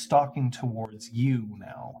starts stalking towards you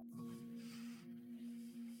now.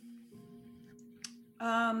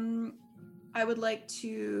 I would like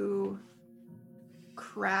to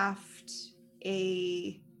craft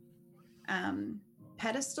a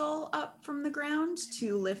pedestal up from the ground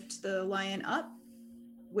to lift the lion up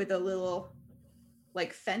with a little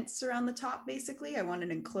like fence around the top. Basically, I want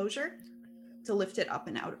an enclosure to lift it up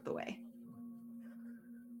and out of the way.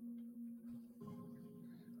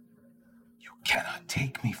 You cannot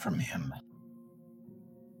take me from him.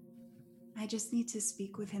 I just need to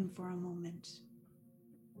speak with him for a moment.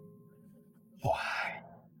 Why?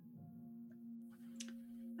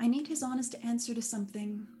 I need his honest answer to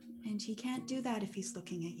something, and he can't do that if he's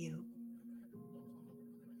looking at you.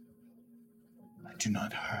 I do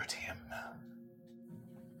not hurt him.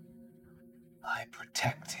 I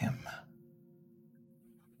protect him.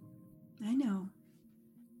 I know.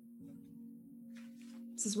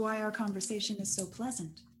 This is why our conversation is so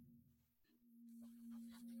pleasant.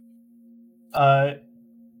 The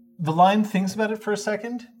lion thinks about it for a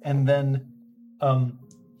second, and then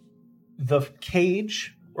the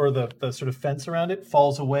cage or the sort of fence around it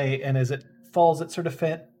falls away, and as it falls, it sort of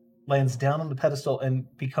lands down on the pedestal and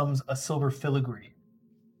becomes a silver filigree.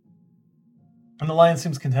 And the lion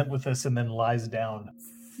seems content with this and then lies down.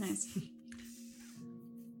 Nice.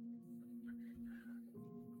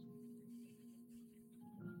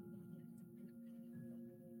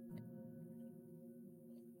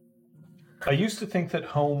 I used to think that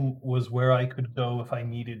home was where I could go if I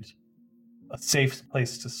needed a safe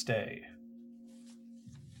place to stay.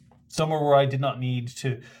 Somewhere where I did not need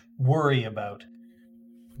to worry about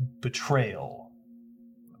betrayal,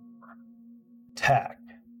 attack,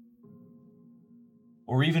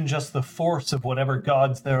 or even just the force of whatever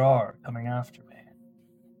gods there are coming after me.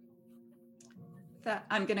 That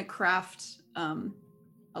I'm gonna craft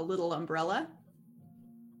a little umbrella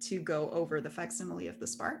to go over the facsimile of the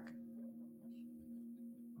spark.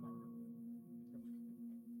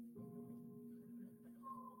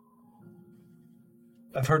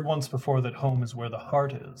 I've heard once before that home is where the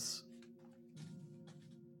heart is.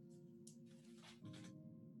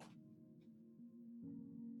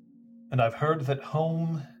 And I've heard that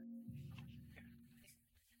home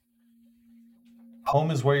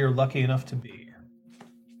is where you're lucky enough to be.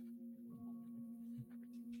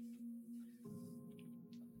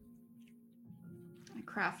 I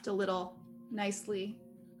craft a little nicely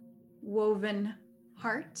woven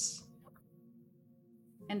heart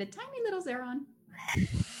and a tiny little Zeron.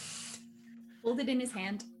 Hold it in his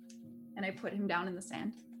hand, and I put him down in the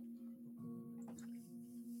sand.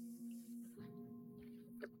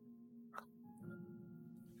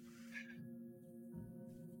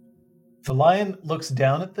 The lion looks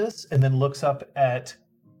down at this and then looks up at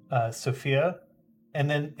Sophia. And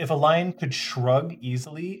then if a lion could shrug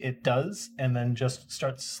easily, it does, and then just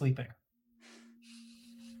starts sleeping.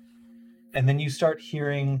 And then you start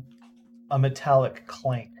hearing a metallic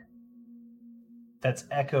clank that's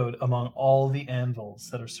echoed among all the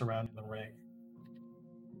anvils that are surrounding the ring.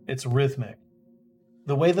 It's rhythmic.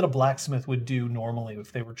 The way that a blacksmith would do normally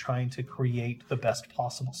if they were trying to create the best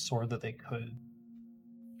possible sword that they could.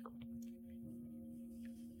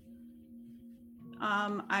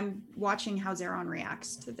 I'm watching how Zeron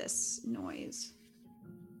reacts to this noise.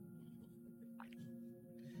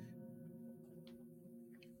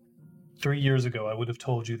 Three years ago, I would have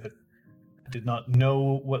told you that I did not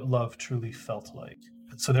know what love truly felt like.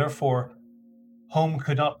 And so therefore, home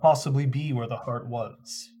could not possibly be where the heart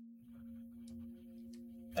was.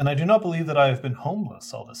 And I do not believe that I have been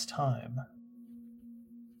homeless all this time.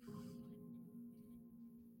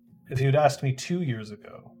 If you had asked me 2 years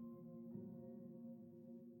ago,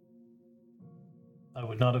 I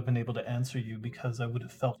would not have been able to answer you because I would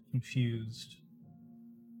have felt confused.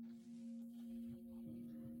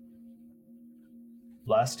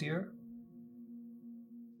 Last year?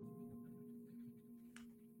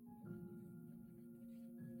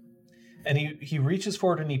 And he reaches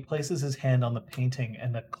forward and he places his hand on the painting,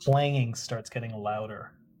 and the clanging starts getting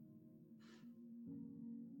louder.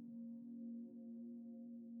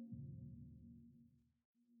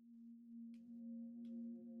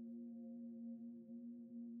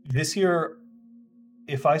 This year,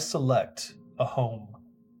 if I select a home,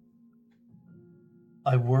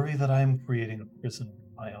 I worry that I am creating a prison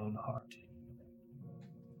in my own heart.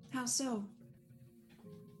 How so?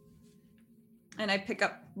 And I pick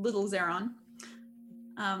up little Zeron.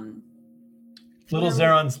 Little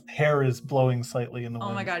Zeron's hair is blowing slightly in the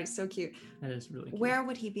wind. Oh my god, he's so cute. That is really cute. Where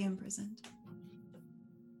would he be imprisoned?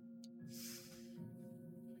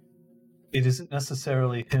 It isn't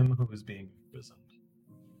necessarily him who is being imprisoned,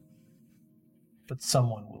 but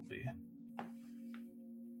someone will be.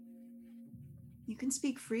 You can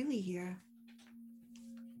speak freely here.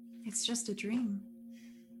 It's just a dream.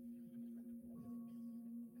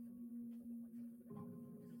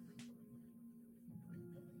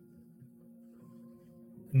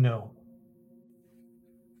 No.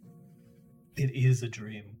 It is a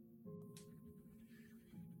dream.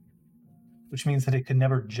 Which means that it can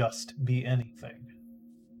never just be anything.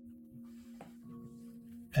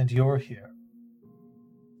 And you're here.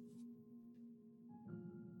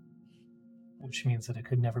 Which means that it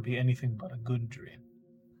could never be anything but a good dream.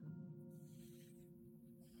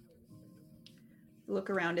 Look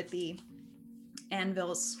around at the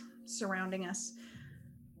anvils surrounding us.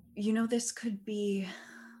 You know, this could be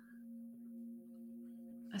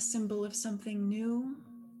a symbol of something new,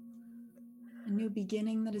 a new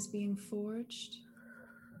beginning that is being forged.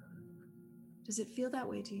 Does it feel that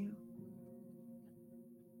way to you?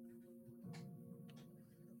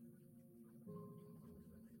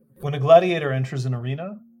 When a gladiator enters an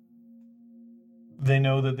arena, they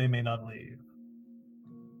know that they may not leave.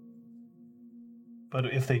 But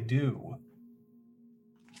if they do,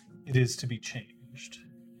 it is to be changed.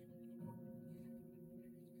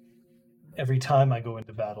 Every time I go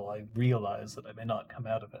into battle, I realize that I may not come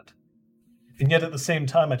out of it. And yet at the same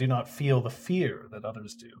time, I do not feel the fear that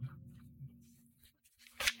others do.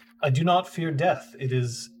 I do not fear death. It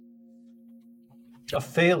is a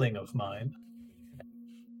failing of mine.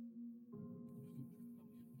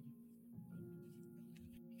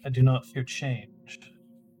 I do not fear change.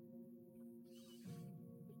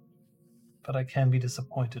 but I can be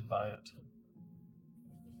disappointed by it.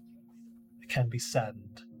 I can be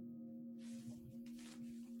saddened.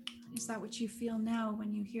 Is that what you feel now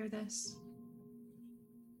when you hear this?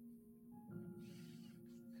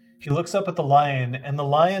 He looks up at the lion, and the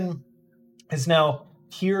lion is now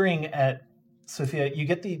peering at Sophia. You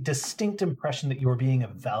get the distinct impression that you are being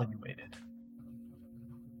evaluated.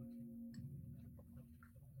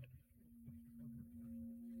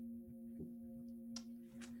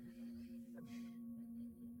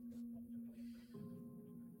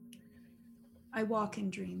 I walk in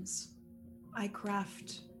dreams. I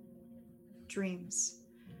craft dreams.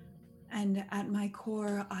 And at my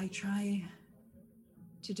core, I try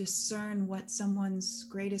to discern what someone's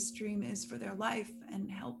greatest dream is for their life and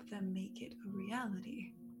help them make it a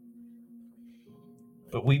reality.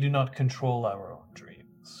 But we do not control our own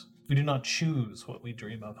dreams. We do not choose what we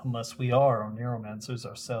dream of unless we are neuromancers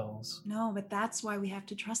ourselves. No, but that's why we have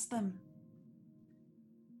to trust them.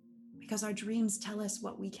 Because our dreams tell us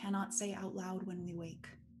what we cannot say out loud when we wake.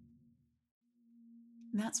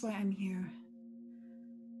 And that's why I'm here.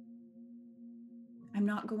 I'm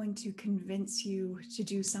not going to convince you to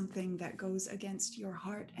do something that goes against your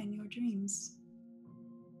heart and your dreams.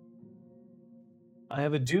 I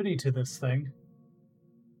have a duty to this thing.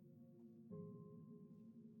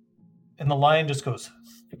 And the lion just goes...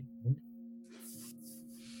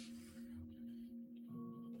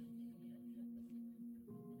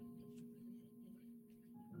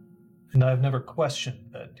 And I've never questioned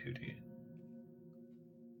that duty.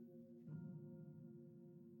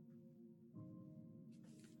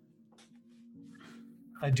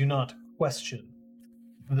 I do not question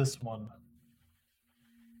this one,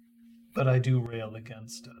 but I do rail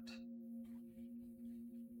against it.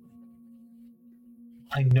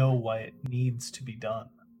 I know why it needs to be done,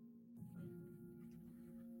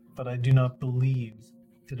 but I do not believe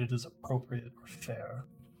that it is appropriate or fair.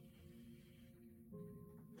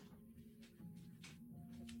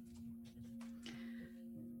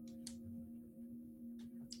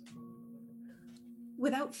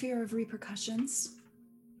 Without fear of repercussions,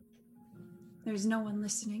 there's no one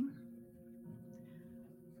listening.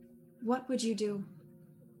 What would you do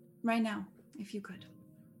right now, if you could?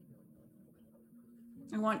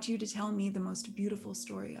 I want you to tell me the most beautiful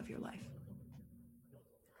story of your life.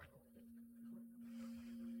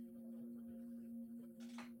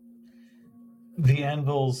 The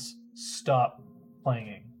anvils stop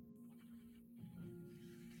playing.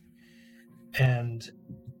 And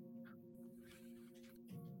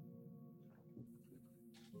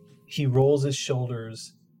he rolls his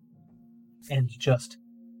shoulders and just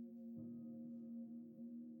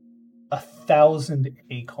 1,000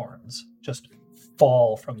 acorns just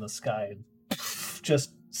fall from the sky and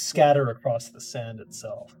just scatter across the sand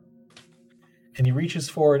itself. And he reaches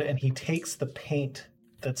forward and he takes the paint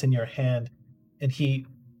that's in your hand and he,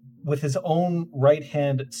 with his own right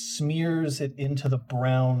hand, smears it into the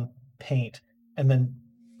brown paint and then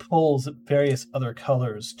pulls various other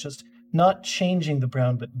colors, just not changing the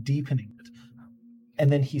brown, but deepening it.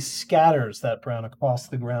 And then he scatters that brown across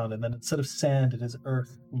the ground, and then instead of sand, it is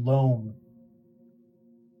earth, loam.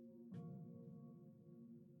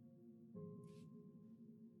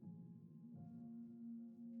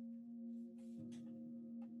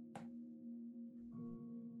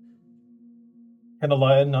 Can a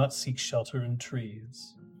lion not seek shelter in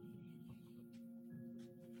trees?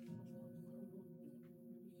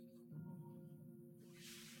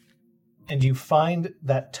 And you find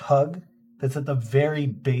that tug that's at the very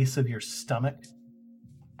base of your stomach,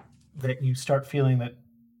 that you start feeling that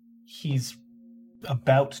he's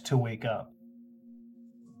about to wake up.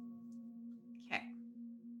 Okay.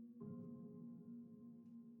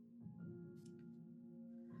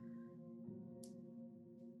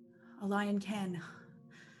 A lion can.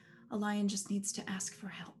 A lion just needs to ask for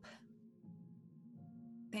help.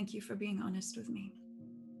 Thank you for being honest with me.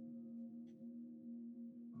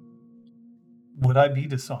 Would I be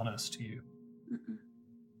dishonest to you? Mm-mm.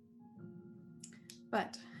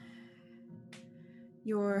 But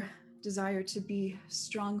your desire to be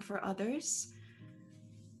strong for others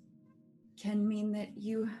can mean that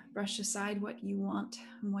you brush aside what you want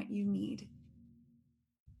and what you need.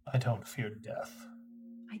 I don't fear death.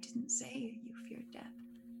 I didn't say you feared death.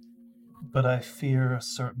 But I fear a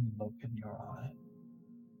certain look in your eye.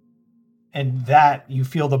 And that, you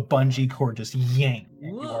feel the bungee cord just yank,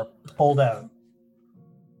 and you are pulled out.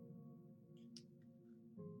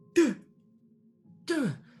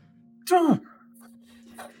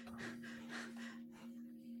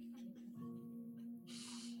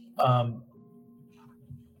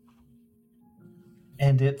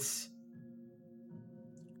 And it's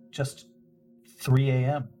just 3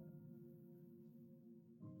 a.m.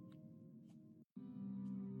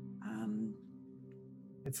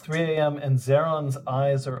 It's 3 a.m. and Zeron's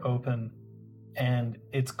eyes are open, and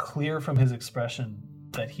it's clear from his expression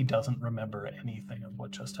that he doesn't remember anything of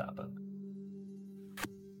what just happened.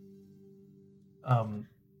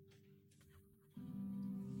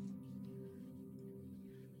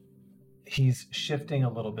 He's shifting a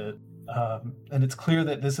little bit, and it's clear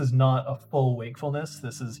that this is not a full wakefulness.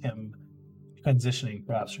 This is him transitioning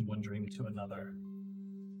perhaps from one dream to another.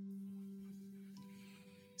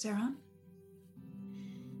 Zeron?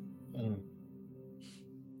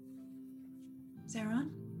 Zeron?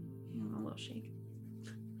 A little shake.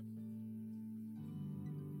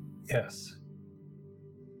 Yes.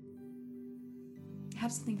 I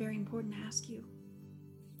have something very important to ask you.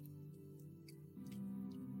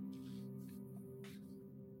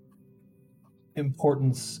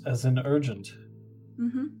 Importance as in urgent.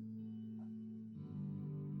 Mm-hmm.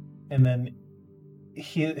 And then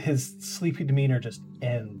his sleepy demeanor just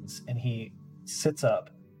ends, and he sits up.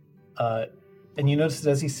 And you notice that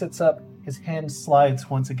as he sits up, his hand slides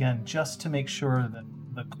once again, just to make sure that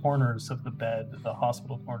the corners of the bed, the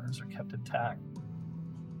hospital corners, are kept intact.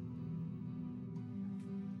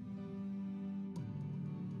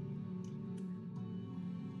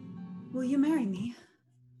 Will you marry me?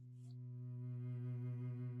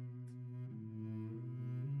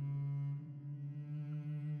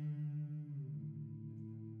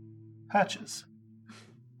 Patches.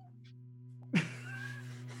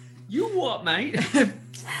 You what, mate?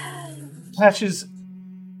 Patches,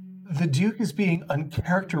 the Duke is being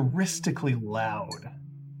uncharacteristically loud.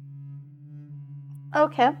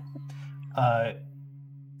 Okay.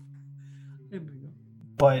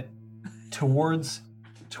 But towards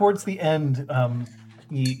the end,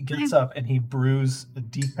 he gets up and he brews a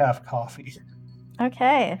decaf coffee.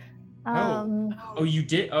 Okay. Oh, you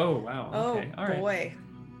did? Oh, wow. Okay. All right. Boy.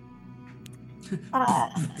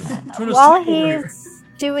 While he's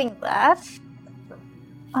doing that,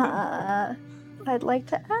 I'd like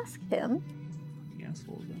to ask him.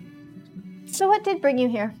 So what did bring you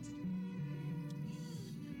here?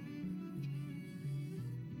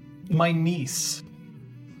 My niece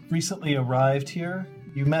recently arrived here.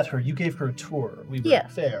 You met her. You gave her a tour. We were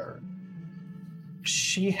there.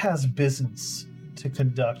 She has business to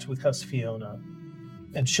conduct with House Fiona,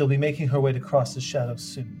 and she'll be making her way to Cross the Shadows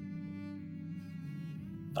soon.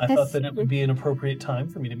 I thought that it would be an appropriate time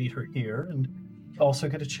for me to meet her here and also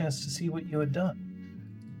get a chance to see what you had done.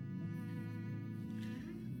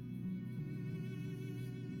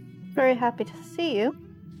 Very happy to see you.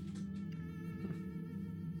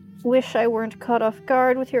 Wish I weren't caught off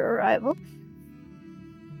guard with your arrival.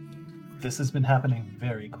 This has been happening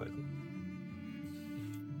very quickly.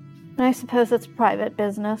 I suppose it's private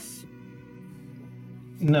business.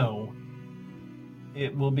 No.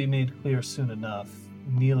 It will be made clear soon enough.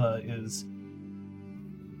 Neela is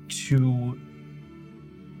to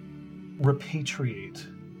repatriate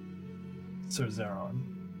Sir Zeron.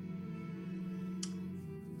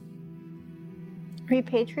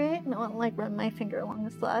 Repatriate? No one run my finger along the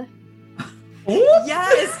slide.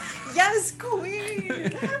 Yes, queen.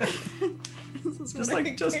 This is what I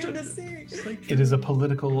came to see. It is a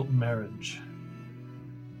political marriage.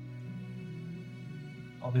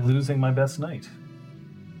 I'll be losing my best knight.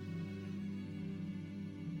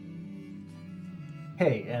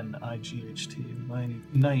 K-N-I-G-H-T. My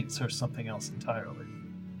knights are something else entirely.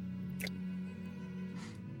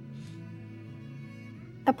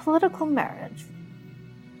 A political marriage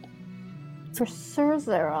for Sir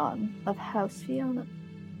Zeron of House Fiona.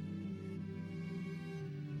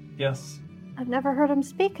 Yes. I've never heard him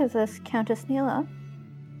speak of this, Countess Neela.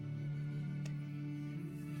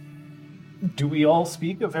 Do we all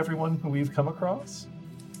speak of everyone who we've come across?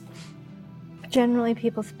 Generally,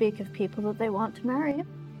 people speak of people that they want to marry,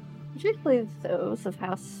 particularly those of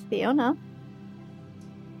House Fiona.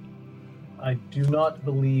 I do not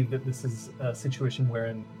believe that this is a situation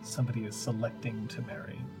wherein somebody is selecting to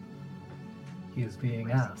marry. He is being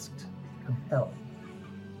asked, compelled.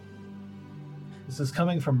 This is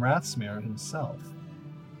coming from Rathsmere himself.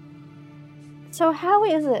 So how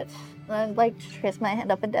is it? I'd like to trace my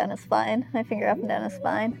hand up and down his spine, my finger up and down his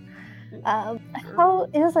spine. How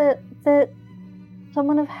is it that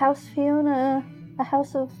someone of House Fiona, a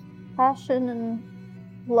house of passion and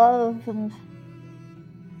love and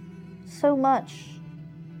so much,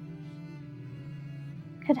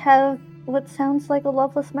 could have what sounds like a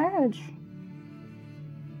loveless marriage?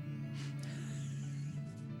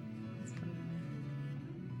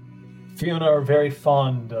 Fiona are very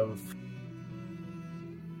fond of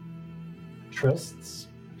trysts.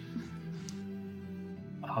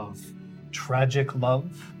 of tragic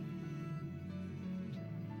love,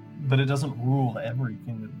 but it doesn't rule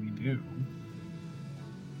everything that we do.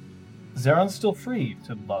 Zeron's still free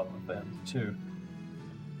to love and to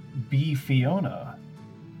be Fiona,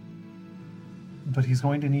 but he's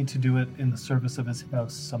going to need to do it in the service of his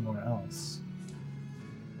house somewhere else.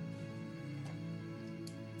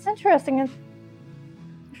 It's interesting. I've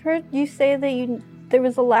heard you say that there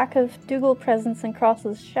was a lack of Dougal presence in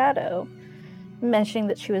Cross's shadow, mentioning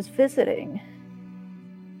that she was visiting.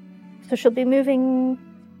 So she'll be moving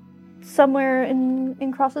somewhere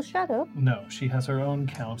in Cross's shadow? No, she has her own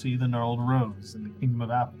county, the Gnarled Rose, in the Kingdom of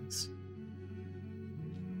Apples.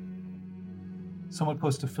 Somewhat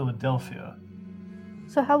close to Philadelphia.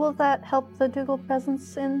 So how will that help the Dougal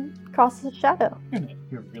presence in Cross's shadow? You're not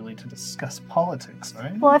here really to discuss politics,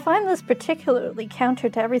 right? Well, I find this particularly counter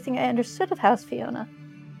to everything I understood of House Fiona.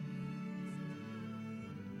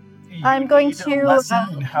 I'm going You need a to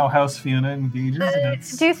lesson in how House Fiona engages in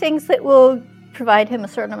its... do things that will provide him a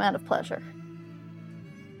certain amount of pleasure.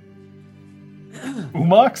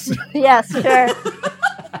 Umox? Yes, sure.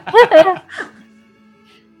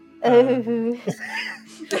 Oh.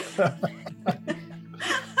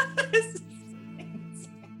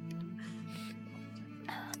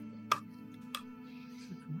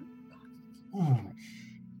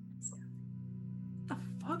 The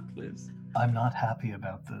fuck, Liz? I'm not happy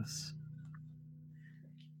about this.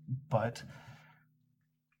 But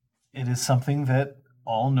it is something that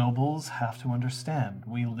all nobles have to understand.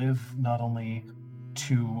 We live not only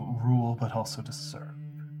to rule, but also to serve.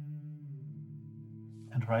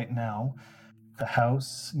 And right now, the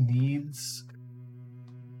house needs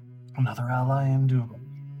another ally in Dougal.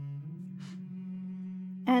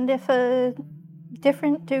 And if a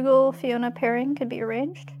different Dougal-Fiona pairing could be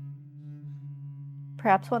arranged?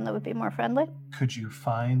 Perhaps one that would be more friendly? Could you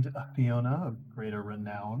find a Fiona of greater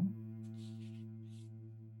renown?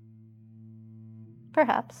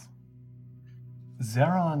 Perhaps.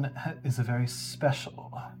 Zeron is a very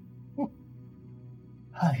special...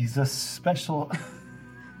 He's a special...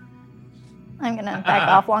 I'm gonna back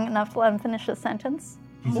off long enough to let him finish his sentence.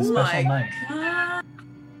 He's a Oh special my knight. God.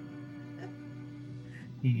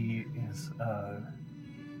 He is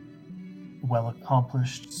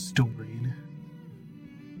well-accomplished, storied,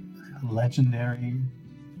 legendary.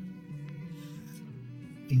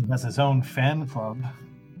 He has his own fan club.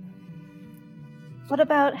 What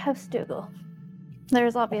about House Dougal?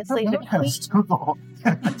 There's obviously the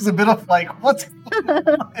It's a bit of like, what's going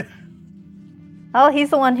on? Oh, he's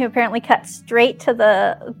the one who apparently cut straight to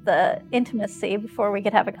the intimacy before we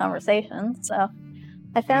could have a conversation. So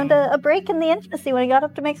I found a break in the intimacy when he got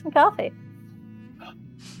up to make some coffee.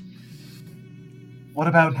 What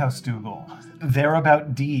about House Dougal? They're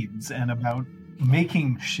about deeds and about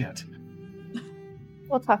making shit.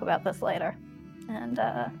 We'll talk about this later. And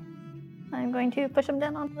I'm going to push him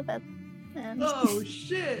down onto the bed. And Oh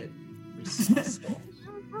shit.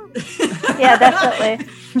 yeah, definitely.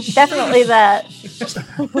 Definitely that.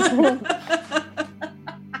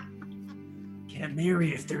 Can't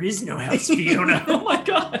marry if there is no House Fiona. Oh my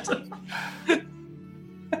god.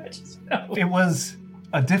 I just know. It was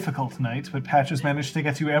a difficult night, but Patches managed to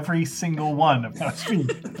get to every single one of House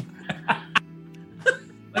Fiona.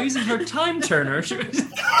 By using her time turner, she was,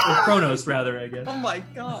 or Chronos rather, I guess. Oh my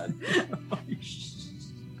god.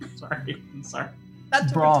 Sorry, I'm sorry. That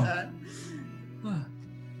took Brom. a turn.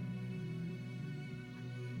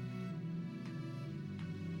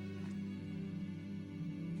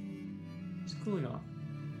 Just cooling off.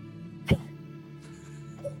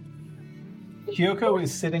 Kyoko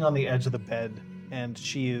is sitting on the edge of the bed, and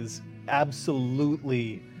she is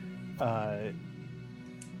absolutely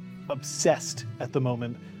obsessed at the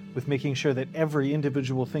moment with making sure that every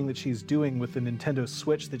individual thing that she's doing with the Nintendo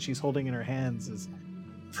Switch that she's holding in her hands is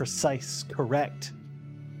precise, correct.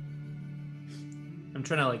 I'm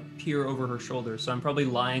trying to like peer over her shoulder, so I'm probably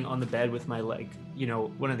lying on the bed with my leg, you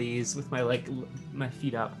know, one of these with my like my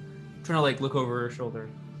feet up. I'm trying to like look over her shoulder.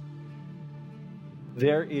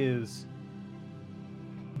 There is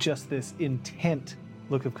just this intent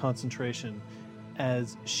look of concentration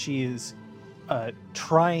as she is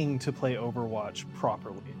trying to play Overwatch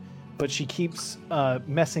properly. But she keeps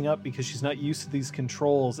messing up because she's not used to these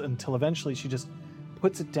controls until eventually she just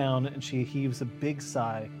puts it down and she heaves a big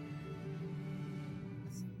sigh.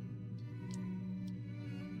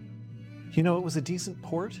 You know, it was a decent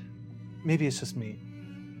port. Maybe it's just me.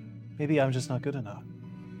 Maybe I'm just not good enough.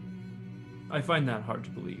 I find that hard to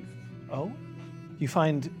believe. Oh? You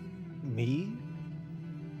find me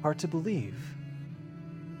hard to believe?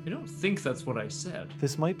 I don't think that's what I said.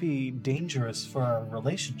 This might be dangerous for our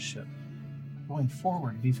relationship. going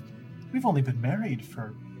forward. We've only been married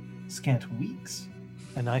for scant weeks.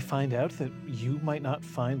 And I find out that you might not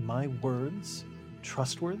find my words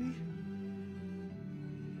trustworthy?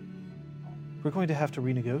 We're going to have to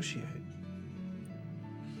renegotiate.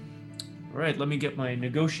 All right, let me get my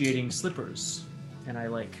negotiating slippers. And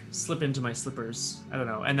I, slip into my slippers. I don't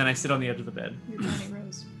know. And then I sit on the edge of the bed. You're Johnny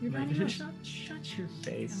Rose. You're Johnny Rose. Shut your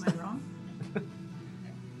face. Am I wrong?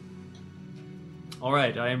 All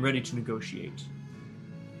right, I am ready to negotiate.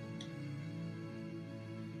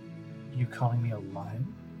 You calling me a liar?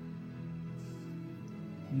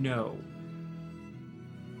 No.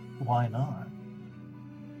 Why not?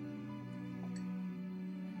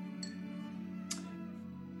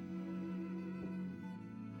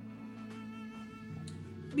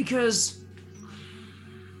 Because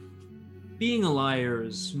being a liar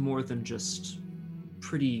is more than just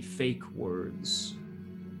pretty fake words,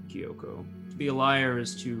 Kyoko. To be a liar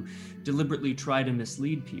is to deliberately try to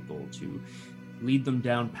mislead people, to lead them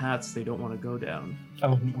down paths they don't want to go down. I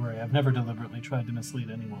wouldn't worry. I've never deliberately tried to mislead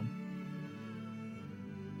anyone.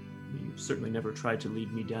 You've certainly never tried to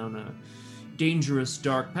lead me down a dangerous,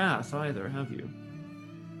 dark path either, have you?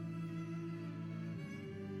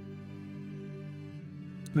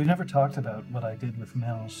 We've never talked about what I did with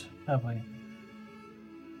Melge, have we?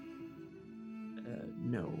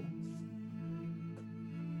 No.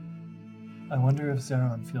 I wonder if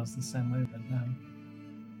Zeron feels the same way right now.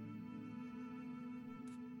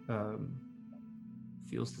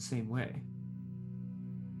 Feels the same way.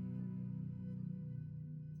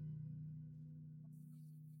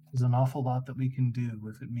 There's an awful lot that we can do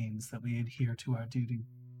if it means that we adhere to our duty.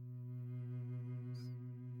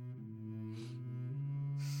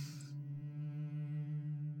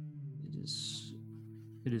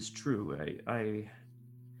 It is true.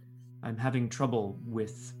 I'm having trouble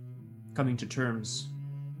with coming to terms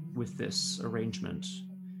with this arrangement,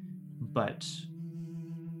 but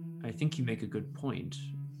I think you make a good point.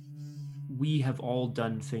 We have all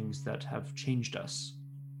done things that have changed us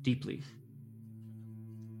deeply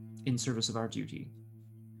in service of our duty,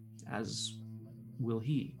 as will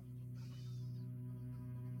he.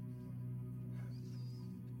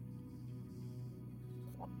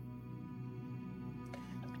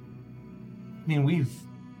 I mean,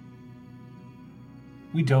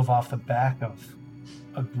 we dove off the back of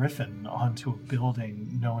a griffin onto a building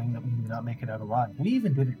knowing that we would not make it out alive. We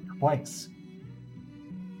even did it twice.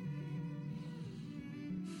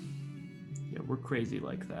 Yeah, we're crazy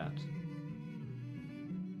like that.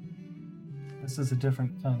 This is a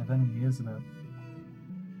different kind of enemy, isn't it?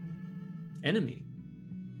 Enemy?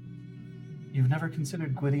 You've never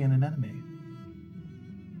considered Gwydion an enemy.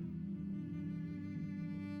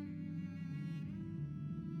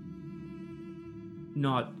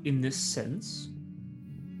 Not in this sense.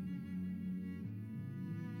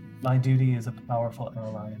 My duty is a powerful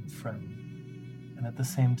ally and friend, and at the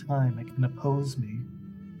same time, it can oppose me.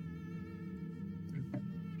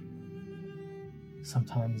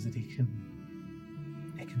 Sometimes it can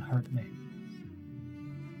hurt me.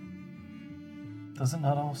 Does it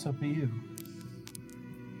not also be you?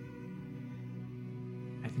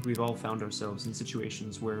 I think we've all found ourselves in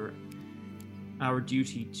situations where our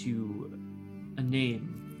duty to a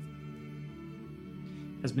name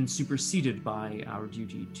has been superseded by our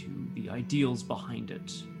duty to the ideals behind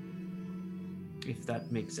it, if that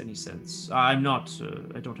makes any sense. I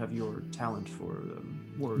don't have your talent for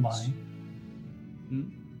words. Lying?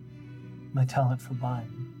 My talent for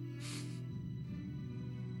lying.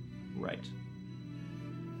 Right.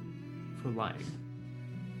 For lying.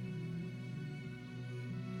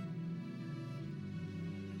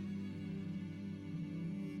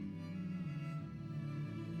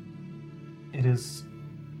 It is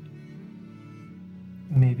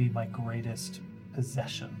maybe my greatest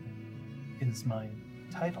possession is my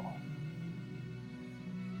title.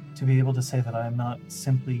 To be able to say that I am not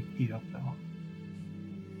simply Kyoko,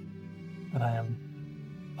 but I am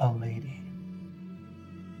a lady.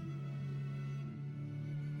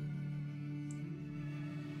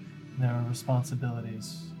 There are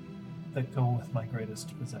responsibilities that go with my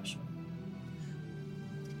greatest possession.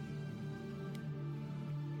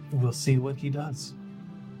 We'll see what he does.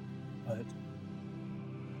 But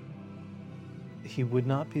he would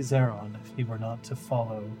not be Zeron if he were not to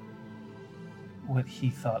follow what he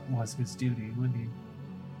thought was his duty, would he?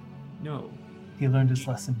 No. He learned his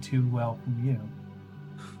lesson too well from you.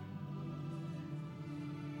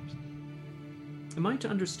 Am I to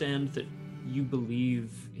understand that you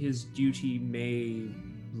believe his duty may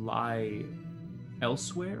lie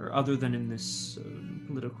elsewhere other than in this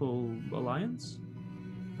political alliance?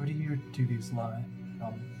 Where do your duties lie,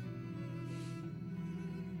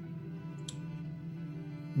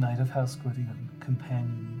 Knight of House Gwydion,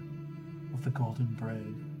 companion of the Golden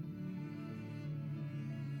Braid,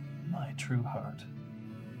 my true heart.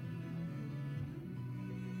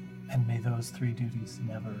 And may those 3 duties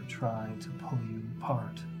never try to pull you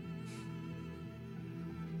apart.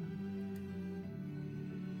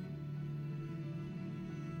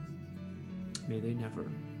 May they never.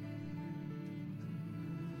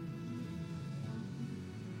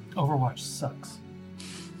 Overwatch sucks.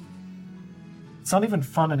 It's not even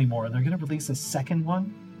fun anymore. They're going to release a second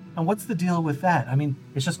one? And what's the deal with that? I mean,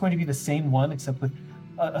 it's just going to be the same one except with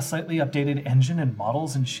a slightly updated engine and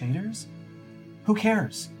models and shaders? Who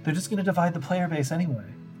cares? They're just going to divide the player base anyway.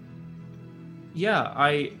 Yeah,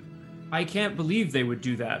 I can't believe they would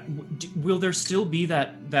do that. Will there still be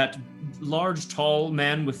that large, tall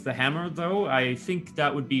man with the hammer, though? I think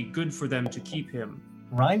that would be good for them to keep him.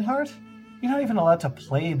 Reinhardt? You're not even allowed to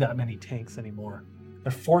play that many tanks anymore.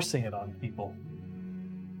 They're forcing it on people.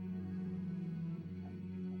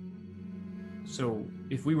 So,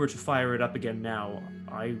 if we were to fire it up again now,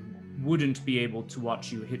 I wouldn't be able to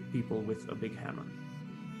watch you hit people with a big hammer.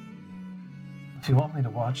 If you want to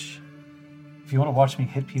watch me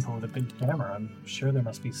hit people with a big hammer, I'm sure there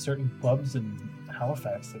must be certain clubs in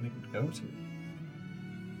Halifax that we could go to.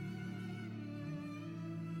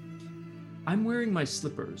 I'm wearing my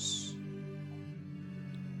slippers.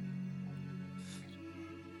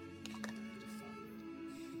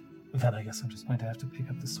 Then I guess I'm just going to have to pick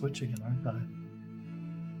up the Switch again, aren't I?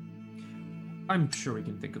 I'm sure we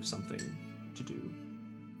can think of something to do.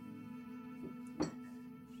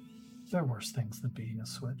 There are worse things than being a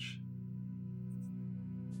Switch.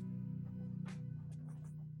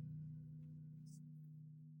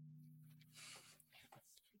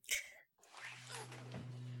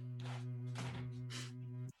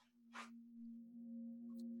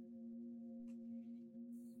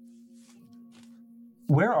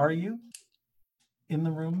 Where are you in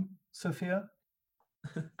the room, Sophia?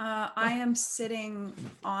 I am sitting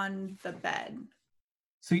on the bed.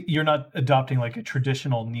 So you're not adopting like a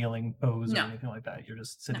traditional kneeling pose or No. anything like that. You're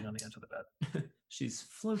just sitting on the edge of the bed. She's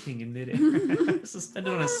floating in midair,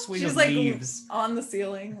 suspended on a swing She's of like leaves. on the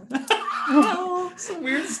ceiling. Some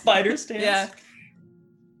weird spider stance. Yeah.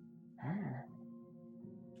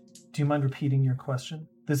 Do you mind repeating your question?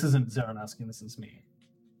 This isn't Zaron asking, this is me.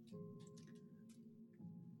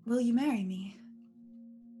 Will you marry me?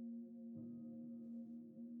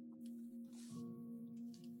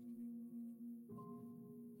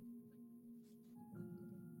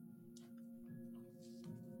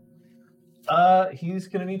 He's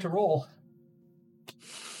gonna need to roll.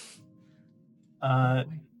 Boy.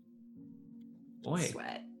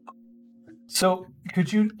 Sweat. So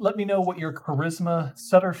could you let me know what your charisma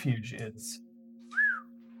subterfuge is?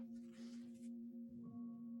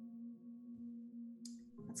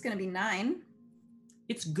 It's gonna be 9.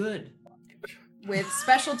 It's good. With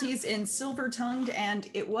specialties in silver tongued and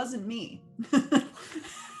it wasn't me.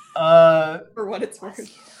 For what it's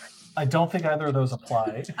worth. I don't think either of those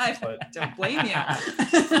apply. I but don't blame you.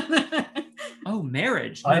 Oh,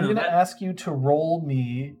 marriage. I'm going to ask you to roll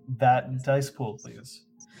me that dice pool, please.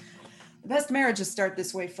 The best marriages start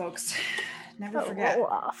this way, folks. Never forget. Roll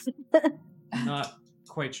off. Not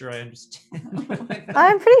quite sure I understand.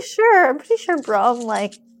 I'm pretty sure Brom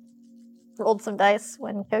rolled some dice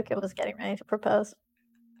when Coco was getting ready to propose.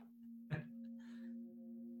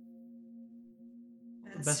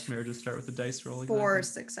 The best marriages start with the dice roll. 4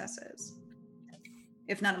 exactly. successes.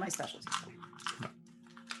 If none of my specialties.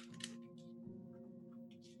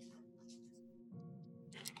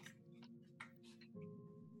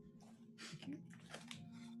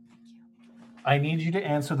 I need you to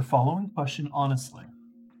answer the following question honestly.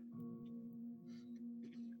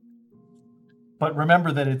 But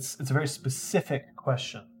remember that it's a very specific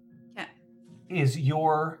question. Okay. Is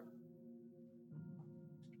your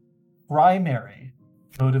primary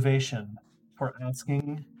motivation for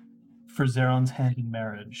asking for Zaron's hand in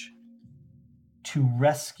marriage to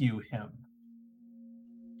rescue him?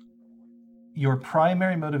 Your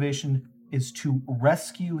primary motivation is to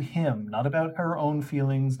rescue him, not about her own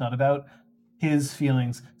feelings, not about his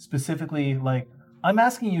feelings, specifically like, I'm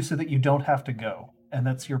asking you so that you don't have to go. And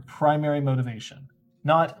that's your primary motivation.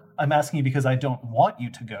 Not, I'm asking you because I don't want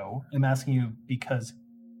you to go. I'm asking you because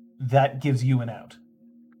that gives you an out.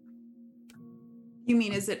 You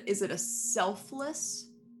mean is it a selfless?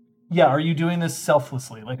 Yeah, are you doing this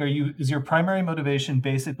selflessly? Like, is your primary motivation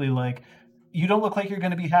basically like, you don't look like you're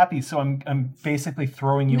going to be happy, so I'm basically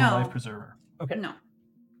throwing you a No. life preserver? Okay. No.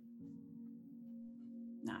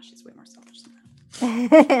 Nah, she's way more selfish than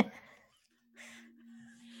that.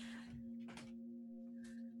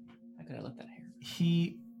 How could I let that hair?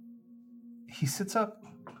 He he sits up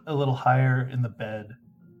a little higher in the bed,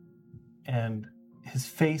 and his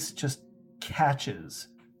face just catches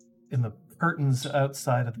in the curtains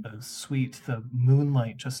outside of the suite. The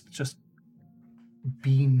moonlight just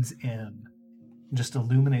beams in, just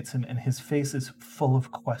illuminates him, and his face is full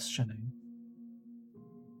of questioning.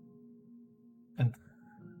 And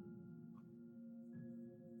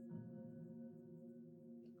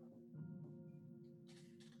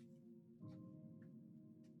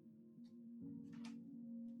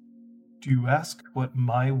do you ask what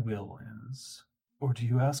my will is, or do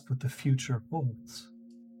you ask what the future holds?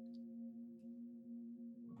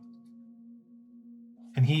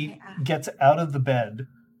 And he gets out of the bed,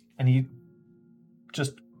 and he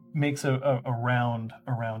just makes a round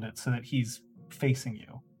around it so that he's facing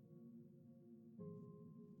you.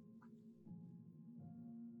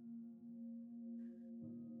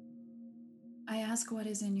 I ask what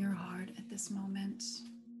is in your heart at this moment.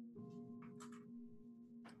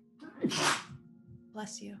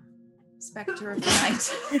 Bless you, Spectre of the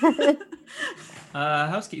Night.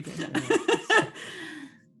 Housekeeping.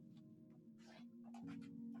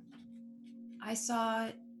 I saw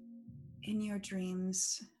in your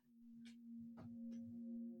dreams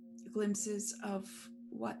glimpses of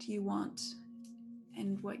what you want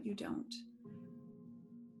and what you don't.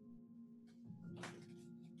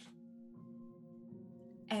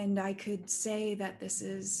 And I could say that this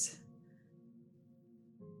is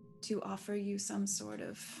to offer you some sort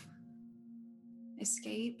of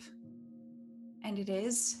escape. And it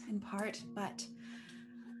is, in part, but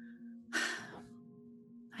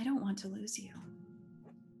I don't want to lose you.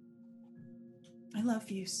 I love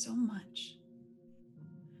you so much.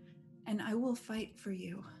 And I will fight for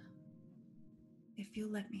you if you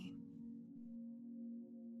let me.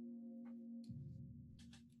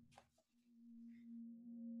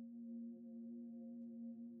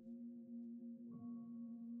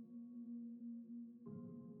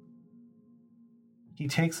 He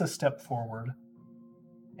takes a step forward,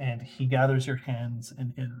 and he gathers your hands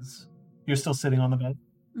in his. You're still sitting on the bed?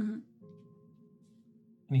 Mm-hmm.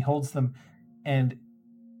 And he holds them, and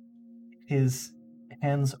his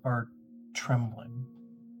hands are trembling.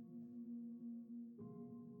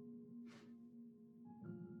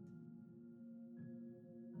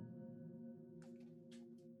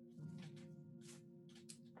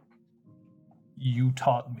 You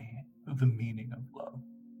taught me the meaning of love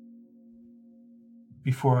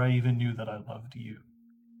before I even knew that I loved you.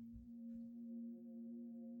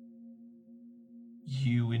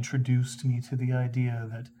 You introduced me to the idea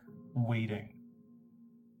that waiting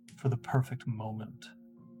for the perfect moment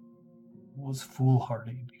was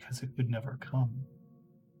foolhardy because it would never come.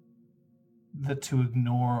 That to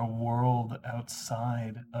ignore a world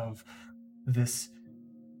outside of this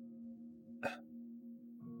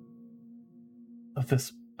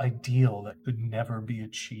ideal that could never be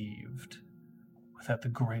achieved without the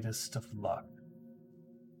greatest of luck.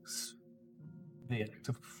 The act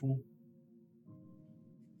of a fool.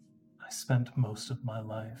 I spent most of my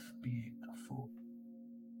life being a fool.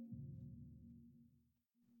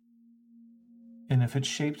 And if it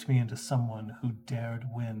shaped me into someone who dared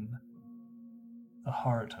win the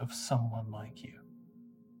heart of someone like you,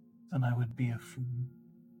 then I would be a fool.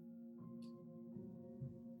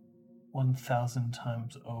 1,000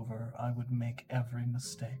 times over, I would make every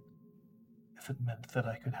mistake if it meant that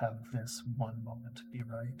I could have this one moment be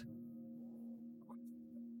right.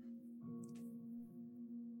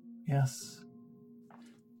 Yes.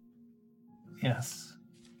 Yes.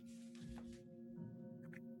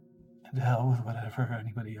 And hell with whatever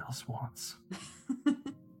anybody else wants.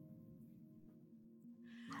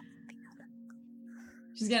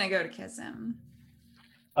 She's gonna go to kiss him.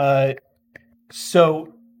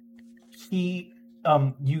 So he,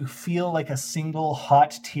 you feel like a single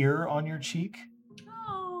hot tear on your cheek.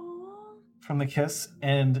 Aww. From the kiss,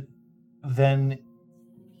 and then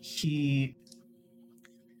he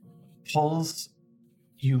pulls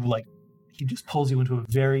you, like, he just pulls you into a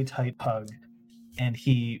very tight hug, and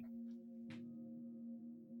he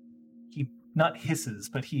not hisses,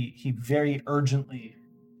 but he very urgently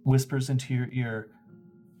whispers into your ear,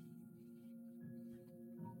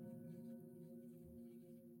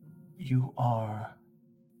 "You are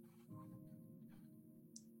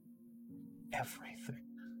everything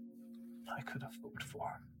I could have hoped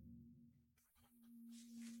for."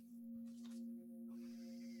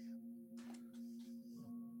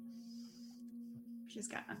 She's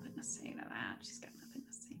got nothing to say to that. She's got nothing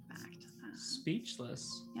to say back to that.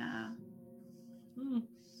 Speechless. Yeah. Hmm.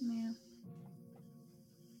 Yeah.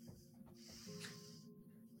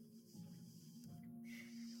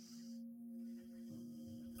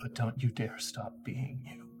 But don't you dare stop being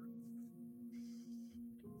you.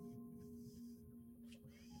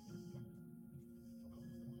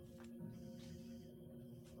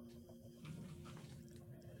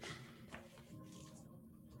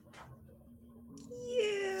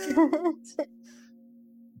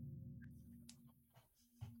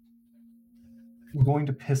 I'm going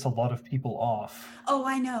to piss a lot of people off. Oh,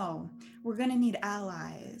 I know. We're gonna need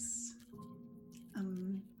allies.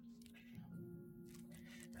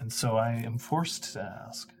 And so I am forced to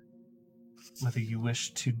ask whether you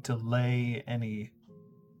wish to delay any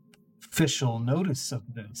official notice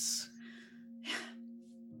of this.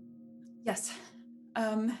 Yes.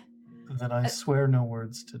 Then I swear no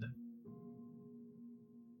words today.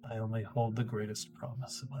 I only hold the greatest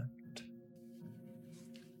promise of my heart.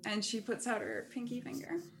 And she puts out her pinky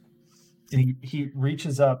finger. And he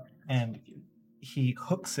reaches up and he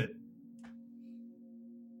hooks it.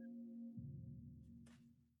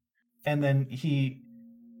 And then he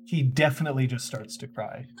definitely just starts to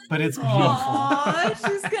cry. But it's beautiful. Aww,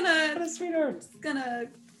 she's gonna What a sweetheart. gonna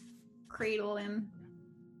cradle him.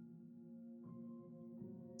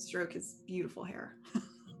 Stroke his beautiful hair.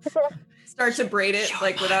 Start to braid it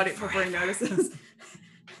like without it before he notices.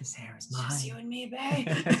 His hair is It's just you mine. and me, babe.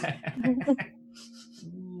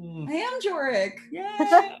 I am Jorik. Yeah.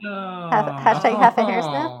 Hashtag half a hair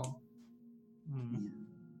snap.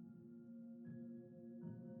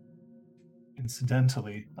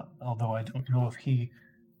 Incidentally, although I don't know if he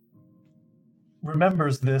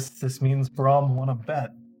remembers this means Brahm won a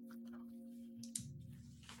bet.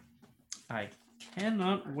 I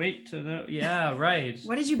cannot wait to know. Yeah, right.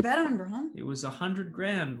 What did you bet on, Brahm? It was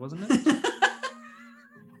 $100,000, wasn't it?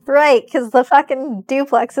 Right, because the fucking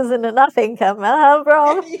duplex isn't enough income, huh,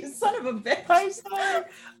 bro? You son of a bitch. I'm sorry.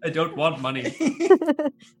 I don't want money.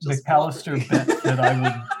 Just McAllister bet that I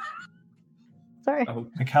would. Sorry. Oh,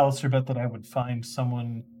 McAllister bet that I would find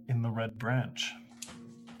someone in the Red Branch.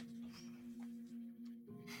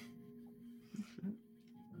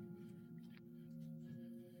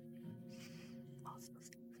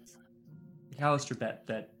 McAllister bet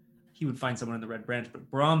that he would find someone in the Red Branch, but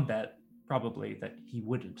Brahm bet probably that he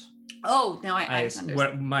wouldn't. Oh, now I understand.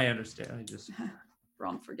 What my understanding. I just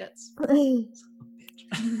Brahm forgets. I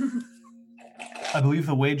believe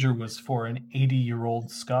the wager was for an 80-year-old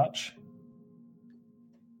Scotch.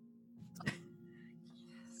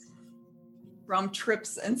 Brahm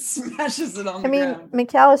trips and smashes it on I the mean, ground.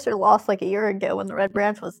 McAllister lost like a year ago when the Red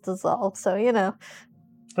Branch was dissolved, so you know.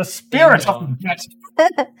 The spirit Ding of the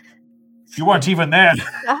bet. You weren't even there.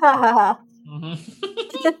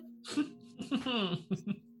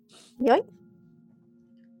 Yoink.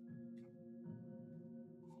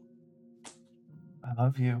 I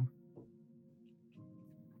love you.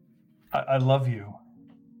 I love you.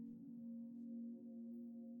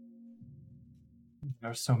 There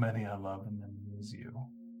are so many I love, and then there's you.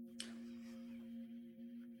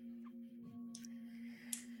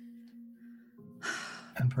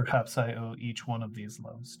 And perhaps I owe each one of these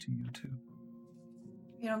loves to you too.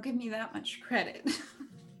 You don't give me that much credit.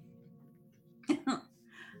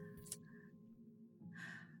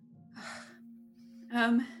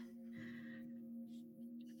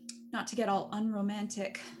 Not to get all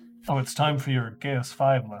unromantic. Oh, it's time for your Gaius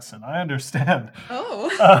 5 lesson. I understand.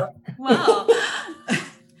 Oh, wow.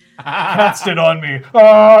 Cast it on me.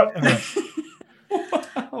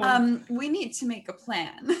 We need to make a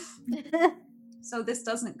plan. So this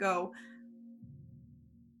doesn't go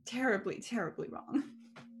terribly, terribly wrong.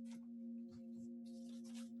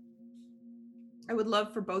 I would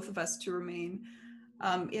love for both of us to remain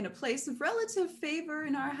in a place of relative favor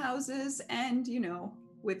in our houses and, you know,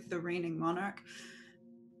 with the reigning monarch.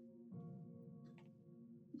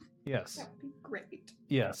 Yes. That would be great.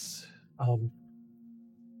 Yes.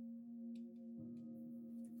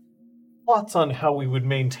 Thoughts on how we would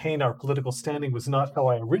maintain our political standing was not how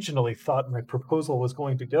I originally thought my proposal was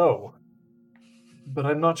going to go. But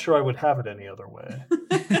I'm not sure I would have it any other way.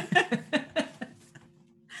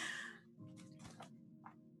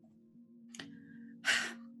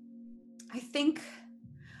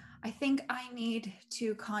 I think I need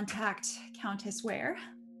to contact Countess Ware.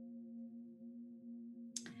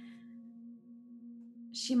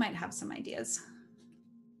 She might have some ideas.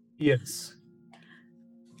 Yes.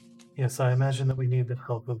 Yes, I imagine that we need the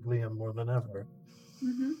help of Liam more than ever.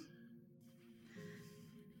 Mm-hmm.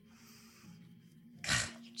 God,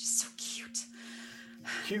 you're just so cute.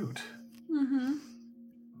 Cute. Mm-hmm.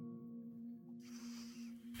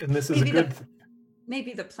 And this is Maybe a good...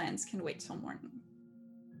 Maybe the plans can wait till morning.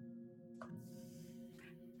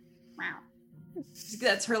 Wow.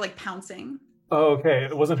 That's her like pouncing. Oh, okay.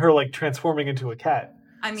 It wasn't her like transforming into a cat.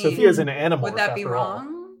 I mean, Sophia's an animorph. would that be after all.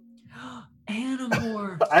 wrong?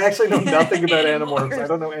 Animorphs. I actually know nothing about Animorphs. animorphs. I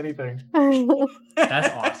don't know anything. That's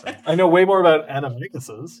awesome. I know way more about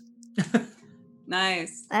animaguses.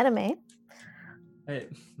 Nice. Anime. Yeah,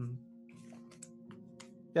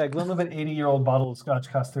 Glenlivet 80-year-old bottle of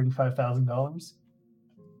scotch costs $35,000.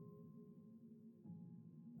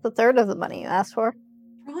 The third of the money you asked for.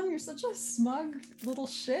 Ron, you're such a smug little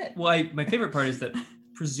shit. Well, my favorite part is that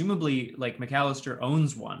presumably, like, McAllister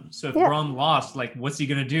owns one. So if Yeah. Brom lost, like, what's he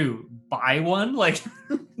gonna do? Buy one? Like,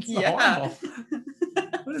 it's Yeah. horrible.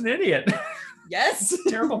 What an idiot! Yes.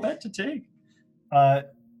 Terrible bet to take.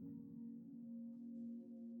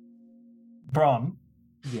 Brom,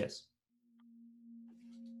 Yes.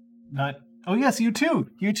 not. Oh yes, you too.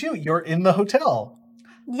 You too. You're in the hotel.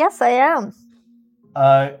 Yes, I am.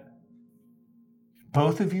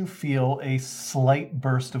 Both of you feel a slight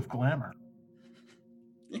burst of glamour.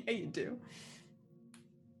 Yeah, you do.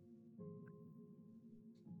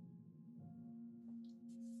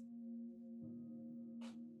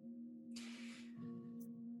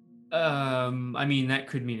 I mean, that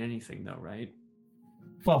could mean anything, though, right?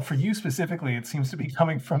 Well, for you specifically, it seems to be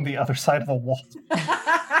coming from the other side of the wall.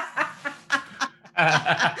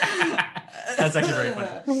 That's actually very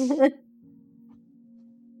funny.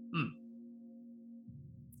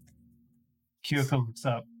 Kyoko looks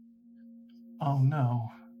up. Oh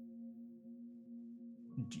no.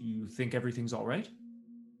 Do you think everything's all right?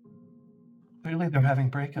 Clearly they're having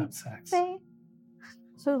breakup sex. Hey,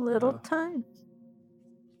 so little Oh. time.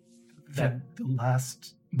 The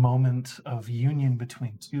last moment of union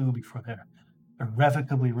between two before they're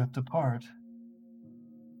irrevocably ripped apart.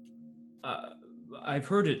 I've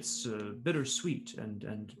heard it's bittersweet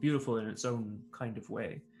and beautiful in its own kind of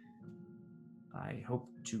way. I hope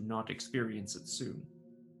to not experience it soon.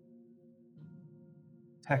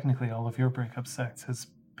 Technically, all of your breakup sex has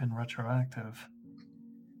been retroactive.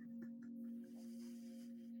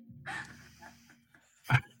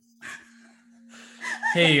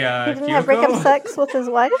 Hey, He didn't have breakup Kyoko? sex with his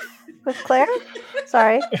wife? With Claire?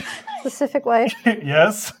 Sorry. Specific wife.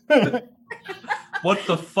 Yes? What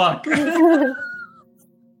the fuck?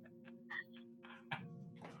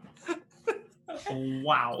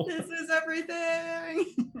 Wow. This is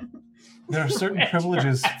everything. There are certain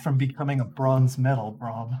privileges from becoming a bronze medal,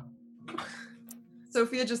 Brom.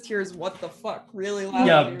 Sophia just hears "what the fuck" really loud.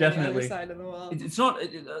 Yeah, on the definitely. other side of the wall. It's not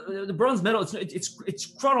the bronze medal. It's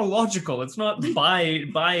chronological. It's not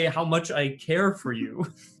by how much I care for you.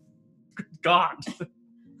 Good God.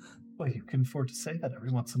 Well, you can afford to say that every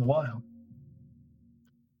once in a while.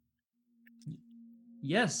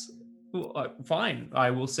 Yes. Well, fine. I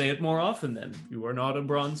will say it more often then. You are not a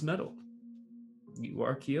bronze medal. You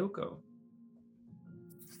are Kyoko.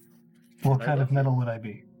 What I kind love of medal would I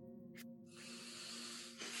be?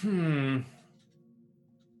 And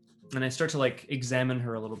I start to like examine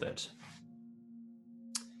her a little bit.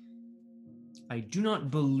 I do not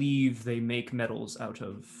believe they make medals out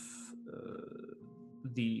of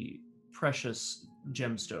the precious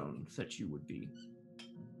gemstone that you would be.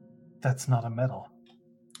 That's not a medal.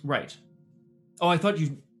 Right. Oh, I thought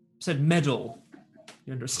you said medal.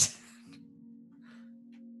 You understand?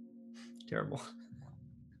 Terrible.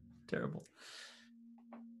 Terrible.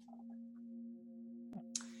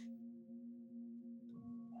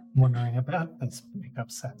 Wondering about this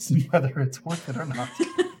breakup sex and whether it's worth it or not.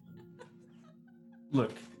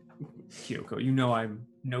 Look, Kyoko, you know I'm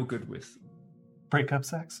no good with Breakup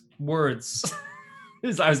sex? words.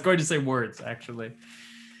 I was going to say words, actually.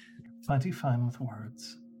 Plenty fine with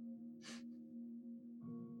words.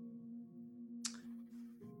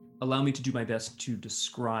 Allow me to do my best to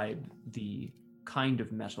describe the kind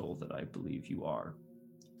of metal that I believe you are.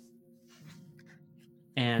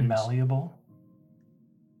 And Malleable.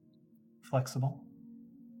 Flexible.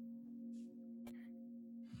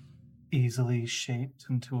 Easily shaped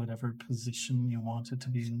into whatever position you want it to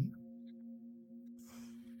be in.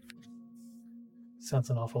 Sounds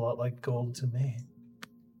an awful lot like gold to me.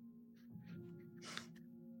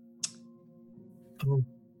 Oh,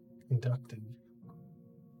 conductive.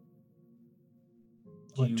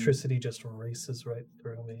 Do you- Electricity just races right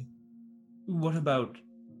through me. what about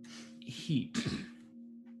heat? I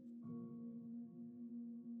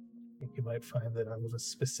think you might find that I have a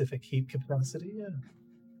specific heat capacity. Yeah.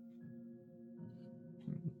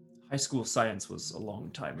 High school science was a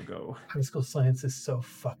long time ago. High school science is so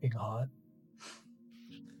fucking hot.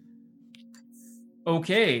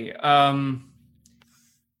 Okay, what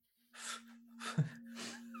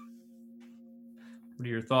are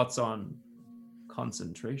your thoughts on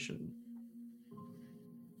concentration?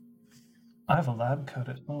 I have a lab coat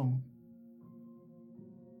at home.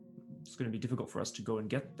 going to be difficult for us to go and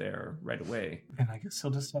get there right away. And I guess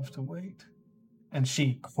he'll just have to wait. And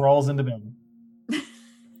she crawls into bed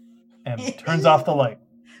and turns off the light.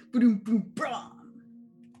 Boom, boom, brum.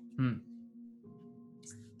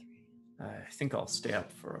 I think I'll stay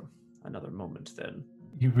up for another moment then.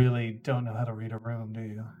 You really don't know how to read a room, do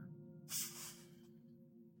you?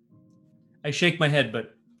 I shake my head,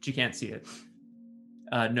 but she can't see it.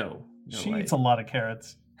 No. She eats a lot of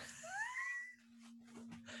carrots.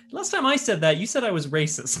 Last time I said that, you said I was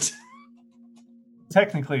racist.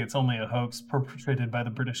 Technically, it's only a hoax perpetrated by the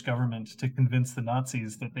British government to convince the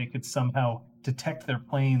Nazis that they could somehow detect their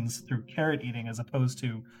planes through carrot eating as opposed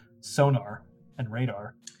to sonar and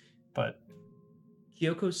radar. But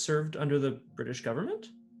Kyoko served under the British government?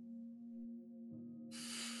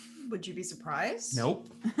 Would you be surprised? Nope.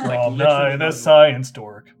 Brom, the science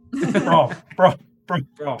dork. Brom.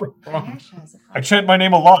 I chant my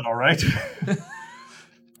name a lot, all right?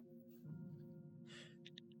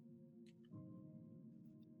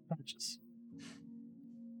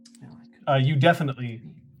 You definitely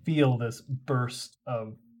feel this burst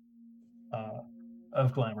of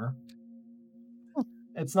glamour.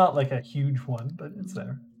 It's not like a huge one, but it's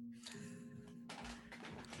there.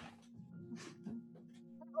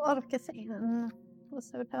 A lot of kissing in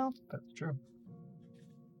this hotel. That's true.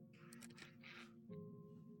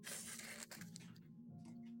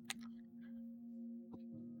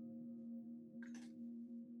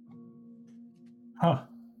 Huh.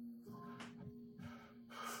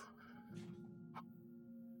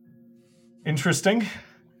 Interesting.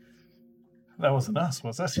 That wasn't us,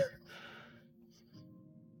 was it?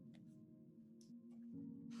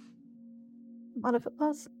 What if it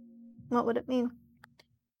was? What would it mean?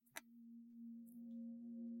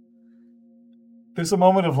 There's a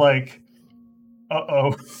moment of like,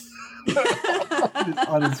 uh-oh.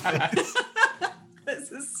 on his face.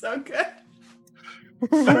 This is so good.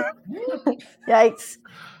 Yikes.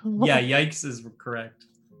 Yeah, yikes is correct.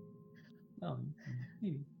 Oh,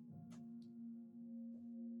 maybe.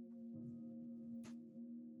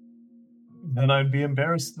 Then I'd be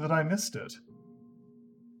embarrassed that I missed it.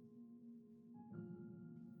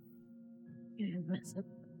 You didn't miss it.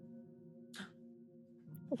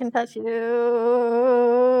 I can touch you.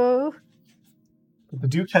 But the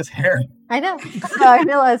Duke has hair. I know. So I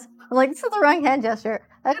realized, I'm like, this is the wrong hand gesture.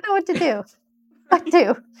 I don't know what to do. What to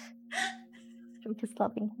do? Duke is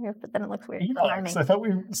loving here, but then it looks weird. Alex, I thought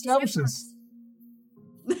we established this.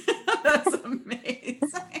 That's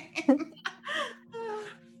amazing.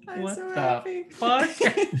 I'm What so the happy. fuck?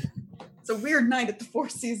 It's a weird night at the Four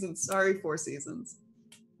Seasons. Sorry, Four Seasons.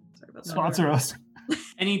 Sorry about that. Sponsor us.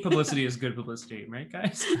 Any publicity is good publicity, right,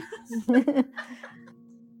 guys? We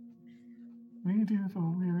do the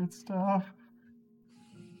weird stuff.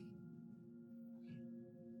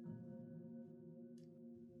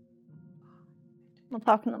 We'll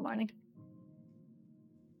talk in the morning.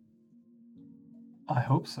 I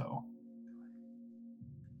hope so.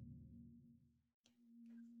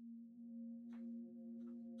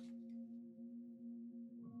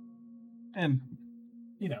 And,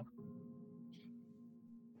 you know,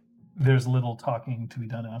 there's little talking to be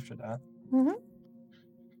done after that. Mm-hmm.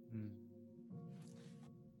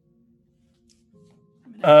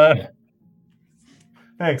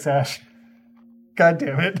 Thanks, Ash. God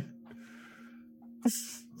damn it.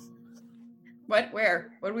 What?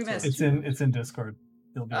 Where? What did we miss? It's in Discord.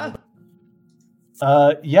 You'll be able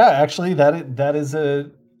Oh. to... Yeah, actually, that is a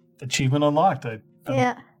achievement unlocked. I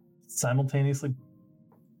simultaneously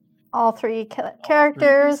All three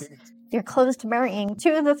characters. You're close to marrying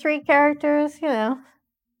 2 of the 3 characters. You know,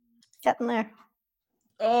 getting there.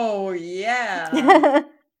 Oh, yeah.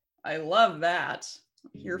 I love that.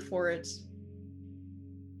 I'm here for it.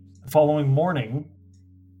 The following morning.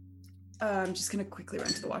 I'm just going to quickly run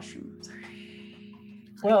to the washroom. Sorry.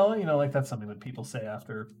 Well, you know, like that's something that people say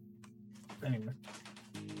after. Anyway.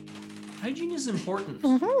 Hygiene is important.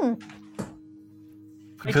 Mm-hmm.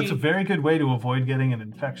 That's a very good way to avoid getting an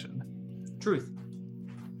infection. Truth.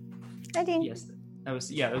 Hygiene. Yes, that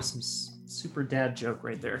was some super dad joke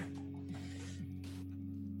right there.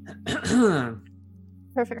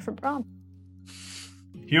 Perfect for Brom.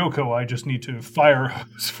 Kyoko, I just need to fire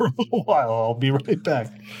hose for a little while. I'll be right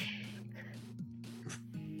back.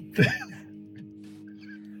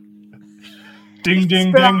 Ding,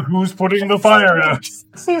 ding, ding. Who's putting the fire out?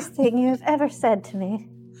 Sexiest thing you have ever said to me.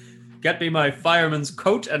 Get me my fireman's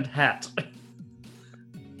coat and hat.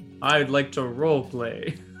 I'd like to role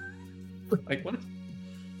play. Like what?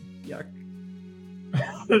 Yuck.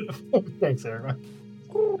 Thanks, Eric.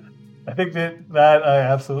 I think that I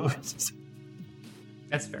absolutely.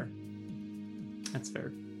 That's fair. That's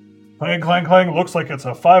fair. Clang, clang, clang. Looks like it's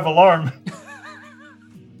a 5 alarm.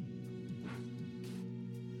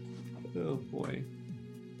 Oh boy.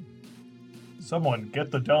 Someone get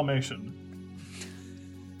the Dalmatian.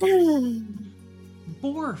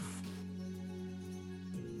 Borf.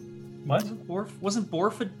 What? Wasn't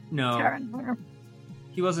Borf a... No. Karen.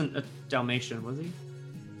 He wasn't a Dalmatian, was he?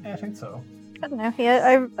 Yeah, I think so. I don't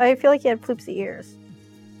know. I feel like he had floopsy ears.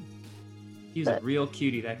 He was a real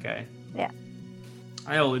cutie, that guy. Yeah.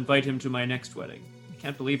 I'll invite him to my next wedding. I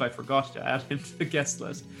can't believe I forgot to add him to the guest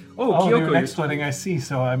list. Oh, Kyoko, your next you're- wedding I see,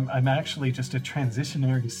 so I'm actually just a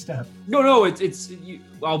transitionary step. No,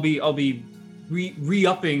 I'll be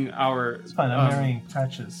re-upping our... It's fine, I'm marrying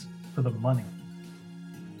Patches for the money.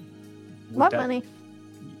 What that- money?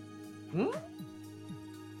 Hmm?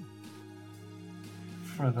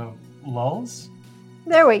 For the lulz?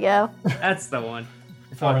 There we go. That's the one.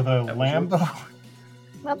 I For thought the that was yours. Lambo?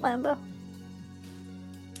 Not Lambo.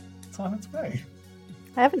 It's on its way.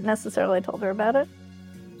 I haven't necessarily told her about it.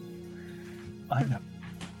 I know.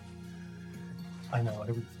 I know.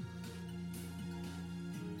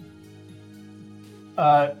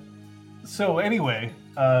 So anyway,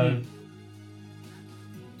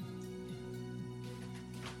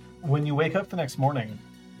 when you wake up the next morning,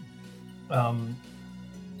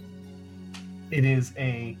 it is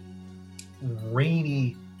a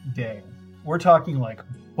rainy day. We're talking like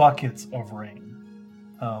buckets of rain.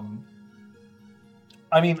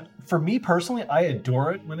 I mean, for me personally, I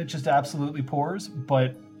adore it when it just absolutely pours,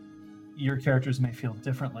 but your characters may feel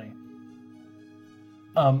differently.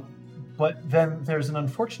 But then there's an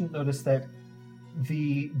unfortunate notice that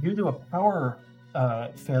due to a power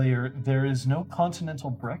failure, there is no continental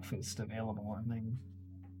breakfast available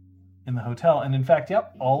in the hotel. And in fact,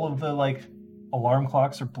 yep, all of the like alarm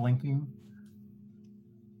clocks are blinking.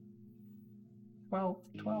 12.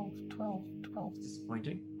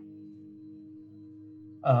 Disappointing.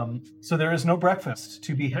 So there is no breakfast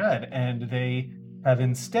to be had, and they have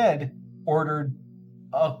instead ordered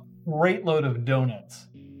a great load of donuts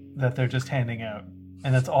that they're just handing out,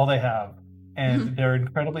 and that's all they have. And they're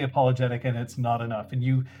incredibly apologetic, and it's not enough. And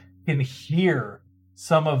you can hear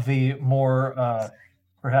some of the more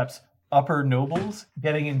perhaps upper nobles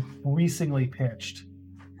getting increasingly pitched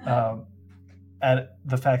at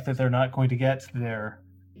the fact that they're not going to get their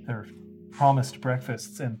promised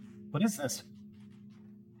breakfasts. And what is this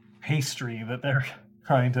pastry that they're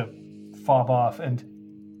trying to fob off? And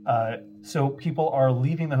so people are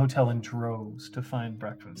leaving the hotel in droves to find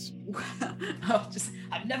breakfast.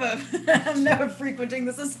 I'm never frequenting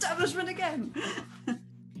this establishment again.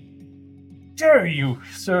 Dare you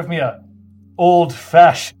serve me a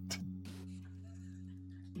old-fashioned,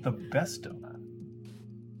 the best donut?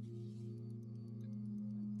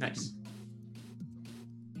 Nice.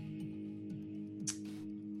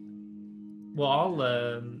 Well,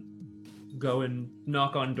 I'll go and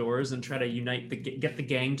knock on doors and try to get the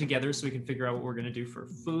gang together so we can figure out what we're going to do for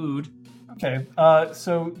food. Okay,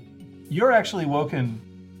 so you're actually woken,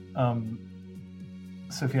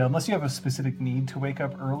 Sophia, unless you have a specific need to wake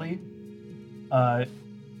up early.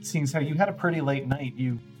 Seeing as how you had a pretty late night,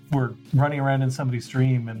 you were running around in somebody's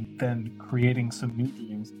dream and then creating some new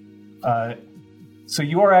dreams. So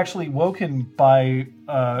you are actually woken by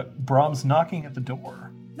Brahms knocking at the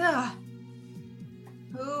door. Ah.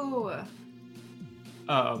 Who?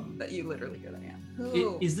 That you literally hear that, yeah.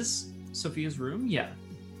 Who? Is this Sophia's room? Yeah.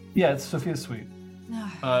 Yeah, it's Sophia's suite.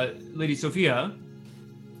 Lady Sophia.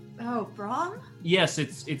 Oh, Brahm? Yes,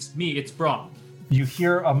 it's me. It's Brahm. You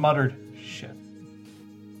hear a muttered shit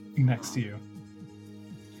next to you.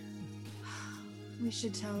 We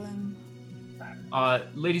should tell him.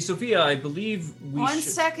 Lady Sophia, I believe we One should...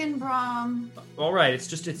 second, Brahm. All right,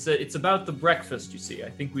 it's about the breakfast, you see. I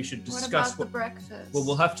think we should discuss what about the breakfast? Well,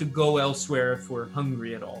 we'll have to go elsewhere if we're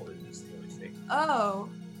hungry at all, is the only thing. Oh.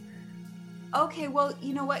 Okay, well,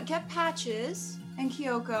 you know what? Get Patches and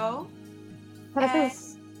Kyoko.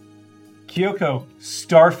 Patches. Kyoko,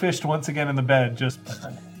 starfished once again in the bed, just...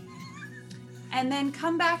 And then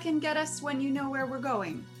come back and get us when you know where we're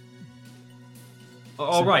going.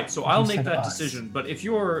 All right, so I'll make said that us. decision. But if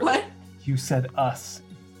you're... What? You said us.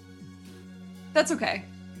 That's okay.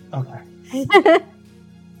 Okay.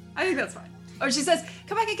 I think that's fine. Oh, she says,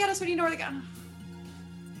 come back and get us when you know where to go.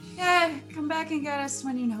 Yeah, come back and get us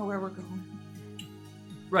when you know where we're going.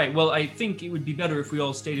 Right, well, I think it would be better if we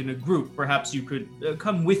all stayed in a group. Perhaps you could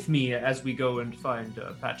come with me as we go and find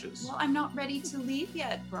Patches. Well, I'm not ready to leave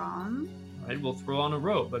yet, Brahm. All right, we'll throw on a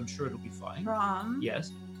robe. I'm sure it'll be fine. Brahm,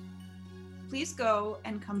 Yes? please go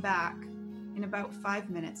and come back in about 5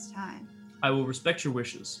 minutes' time. I will respect your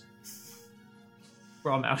wishes.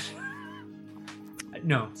 Brahm out.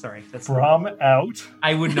 No, sorry. That's Brom out.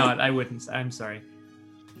 I wouldn't. I'm sorry.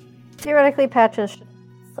 Theoretically, Patches should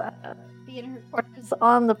be in her quarters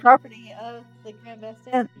on the property of the Grand West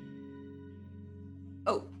Inn.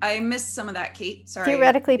 Oh, I missed some of that, Kate. Sorry.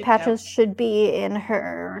 Theoretically, Did you have- Patches should be in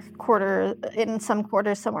her in some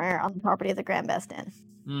quarters somewhere on the property of the Grand West Inn.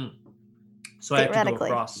 So I have to go Theoretically.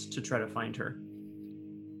 across to try to find her.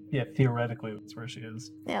 Yeah, theoretically, that's where she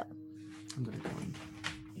is. Yeah. I'm gonna go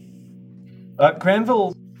in.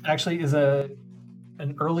 Granville actually is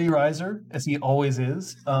an early riser, as he always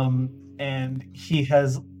is, and he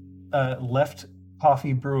has left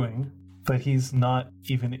coffee brewing, but he's not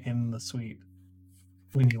even in the suite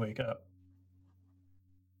when you wake up.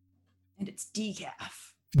 And it's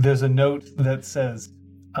decaf. There's a note that says,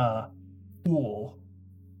 "Fool,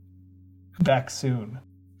 back soon."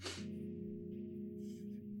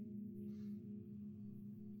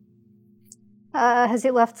 Has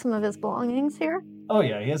he left some of his belongings here? Oh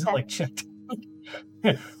yeah, he hasn't checked.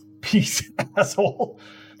 Peace, asshole.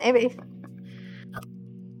 Maybe.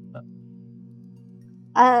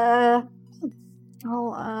 I'll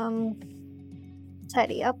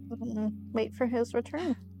tidy up and wait for his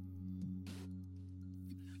return.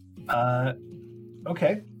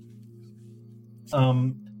 Okay.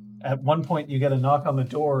 At one point, you get a knock on the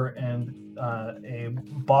door, and a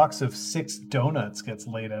box of 6 donuts gets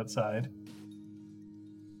laid outside.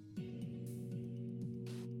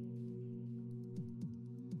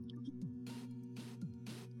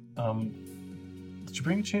 Did you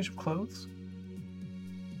bring a change of clothes?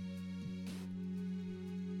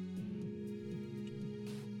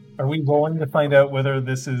 Are we rolling to find out whether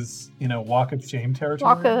this is, Walk of Shame territory?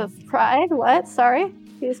 Walk of Pride? What? Sorry?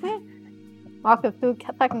 Excuse me? Walk of who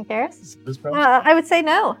fucking cares? I would say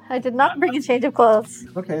no. I did not bring a change of clothes.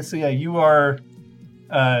 Okay, so yeah, you are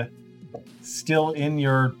still in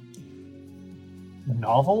your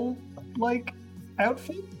novel-like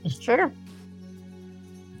outfit? Sure.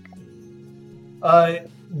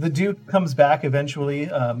 The Duke comes back eventually.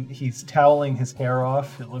 He's toweling his hair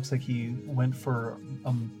off. It looks like he went for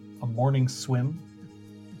a morning swim.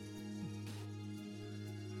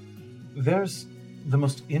 There's the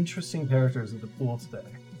most interesting characters at the pool today.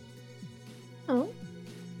 Oh?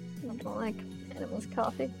 I don't like animals'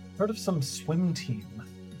 coffee. Heard of some swim team.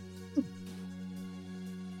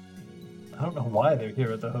 I don't know why they're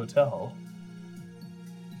here at the hotel.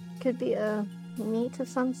 Could be a meet of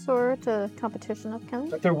some sort, a competition of kind.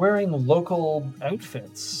 But they're wearing local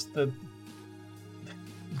outfits.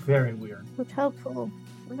 Very weird. Hotel pool.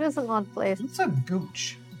 It is an odd place. What's a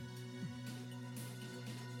gooch?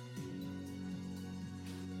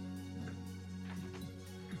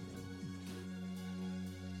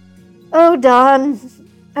 Oh, Don.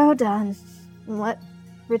 Oh, Don. What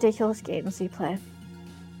ridiculous games you play.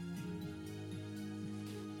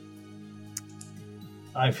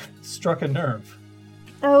 I've struck a nerve.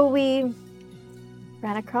 Oh, we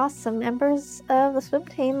ran across some members of the swim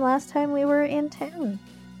team last time we were in town.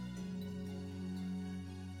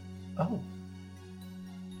 Oh.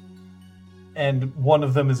 And one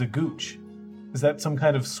of them is a gooch. Is that some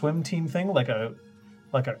kind of swim team thing? Like a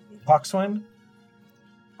coxswain?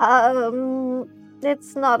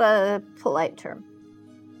 It's not a polite term.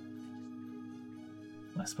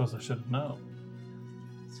 I suppose I should have known.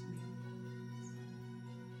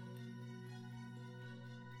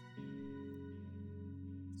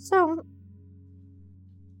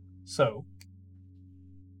 So,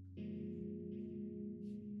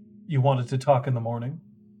 you wanted to talk in the morning?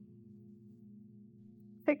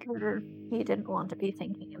 Figure you didn't want to be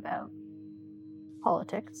thinking about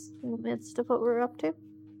politics in the midst of what we're up to.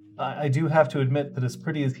 I do have to admit that as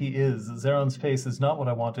pretty as he is, Zeron's face is not what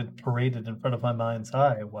I wanted paraded in front of my mind's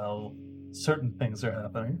eye while certain things are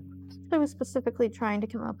happening. I was specifically trying to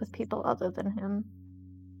come up with people other than him.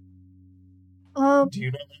 Do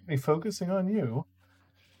you not like me focusing on you?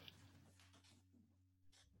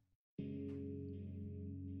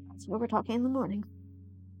 That's what we're talking in the morning.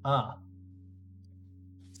 Ah.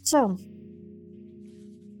 So,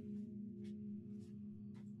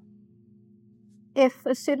 if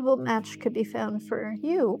a suitable match could be found for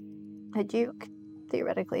you, a duke,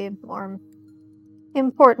 theoretically more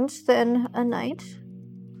important than a knight.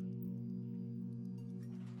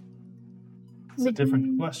 It's a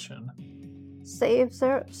different question. Save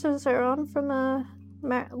Zeron from a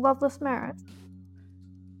loveless marriage.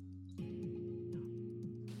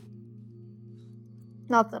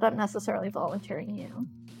 Not that I'm necessarily volunteering you.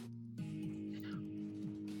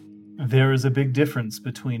 There is a big difference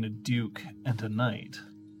between a duke and a knight.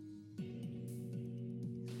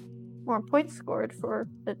 More points scored for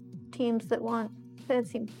the teams that want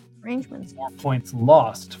fancy arrangements. More points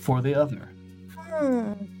lost for the other.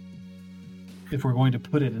 Hmm. If we're going to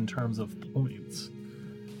put it in terms of points.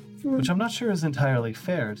 Which I'm not sure is entirely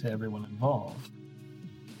fair to everyone involved.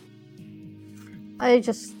 I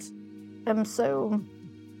just am so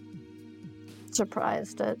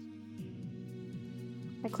surprised that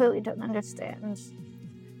I clearly don't understand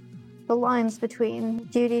the lines between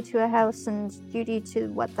duty to a house and duty to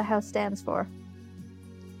what the house stands for.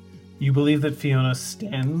 You believe that Fiona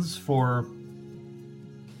stands for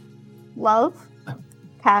Love,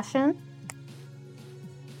 passion.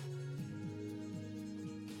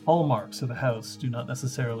 hallmarks of a house do not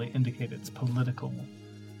necessarily indicate its political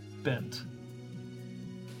bent.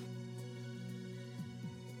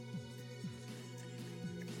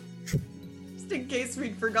 Just in case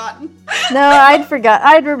we'd forgotten. No,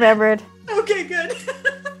 I'd remembered. Okay, good.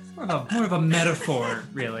 More of a metaphor,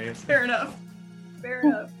 really. Fair enough. Fair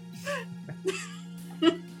enough.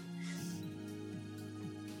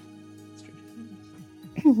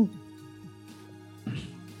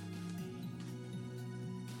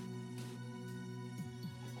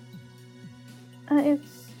 I've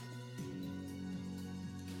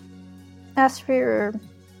asked for your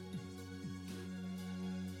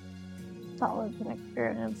knowledge and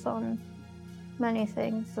experience on many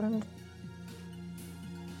things,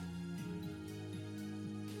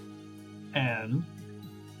 And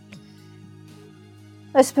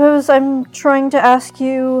I suppose I'm trying to ask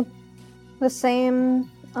you the same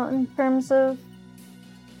in terms of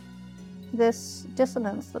this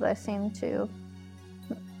dissonance that I seem to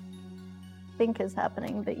think is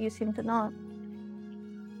happening, but you seem to not.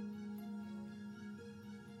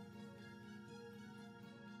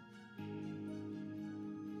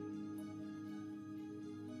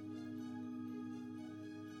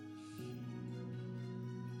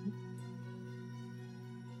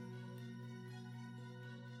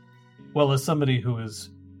 well, as somebody who has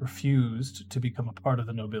refused to become a part of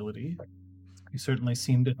the nobility, you certainly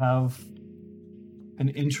seem to have an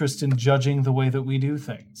interest in judging the way that we do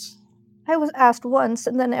things. I was asked once,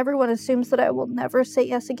 and then everyone assumes that I will never say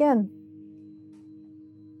yes again.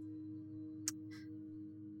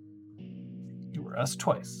 You were asked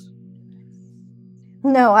twice.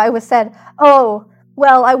 No, I was said, oh,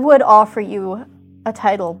 well, I would offer you a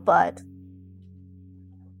title, but...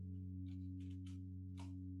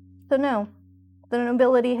 So no, the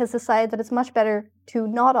nobility has decided that it's much better to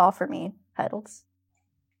not offer me titles.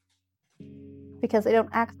 Because they don't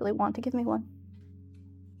actually want to give me one.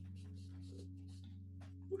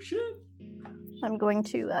 Oh, shit. I'm going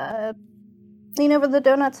to lean over the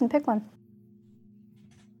donuts and pick one.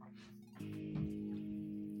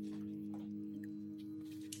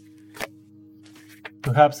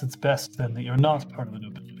 Perhaps it's best then that you're not part of the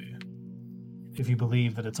nobility, if you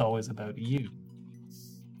believe that it's always about you.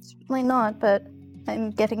 Certainly not, but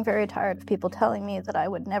I'm getting very tired of people telling me that I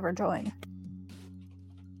would never join.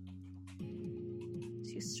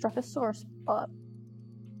 You struck a sore spot.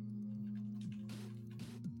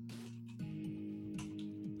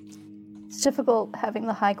 It's difficult having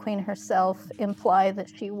the High Queen herself imply that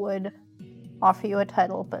she would offer you a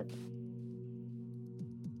title, but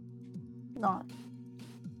not.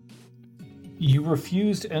 You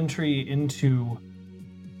refused entry into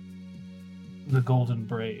the Golden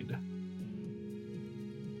Braid.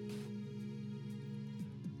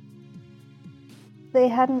 They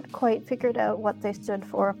hadn't quite figured out what they stood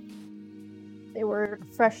for. They were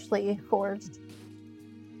freshly forged.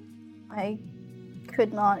 I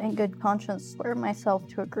could not, in good conscience, swear myself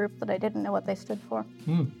to a group that I didn't know what they stood for.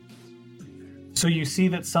 So you see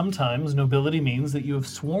that sometimes nobility means that you have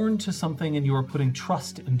sworn to something and you are putting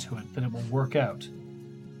trust into it, that it will work out.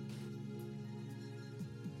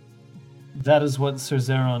 That is what Sir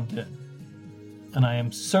Zeron did, and I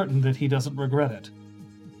am certain that he doesn't regret it.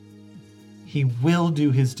 He will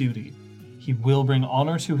do his duty. He will bring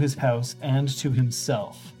honor to his house and to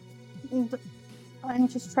himself. I'm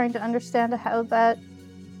just trying to understand how that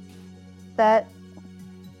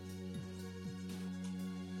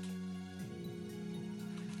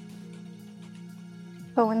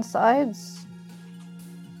coincides.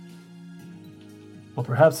 Well,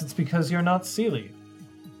 perhaps it's because you're not Seelie,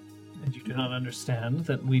 and you do not understand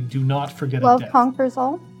that we do not forget Love a death. conquers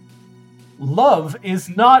all? Love is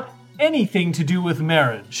not anything to do with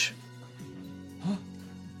marriage.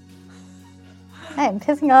 Hey, I'm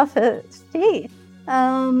pissing off at Steve.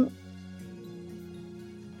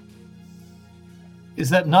 Is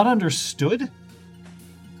that not understood?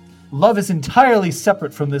 Love is entirely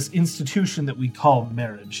separate from this institution that we call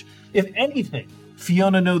marriage. If anything,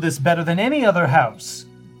 Fiona knows this better than any other house.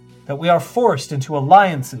 That we are forced into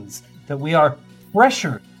alliances, that we are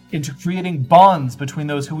pressure into creating bonds between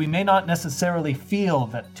those who we may not necessarily feel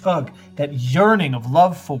that tug, that yearning of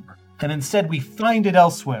love for, and instead we find it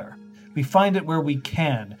elsewhere. We find it where we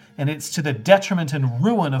can, and it's to the detriment and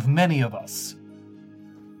ruin of many of us.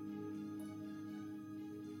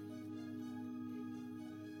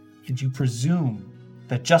 And you presume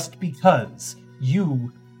that just because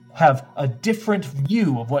you have a different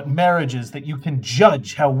view of what marriage is, that you can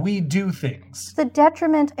judge how we do things. The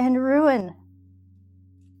detriment and ruin.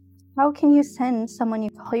 How can you send someone you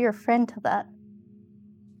call your friend to that?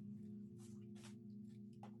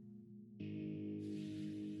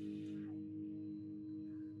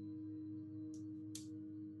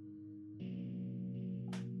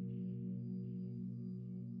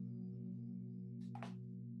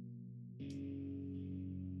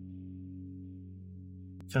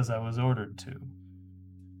 Because I was ordered to.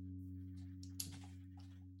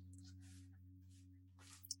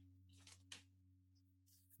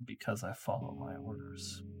 Because I follow my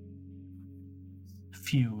orders.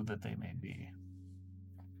 Few that they may be.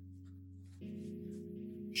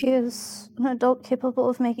 He is an adult capable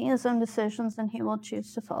of making his own decisions, and he will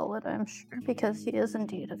choose to follow it, I'm sure, because he is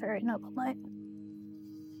indeed a very noble knight.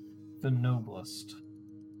 The noblest.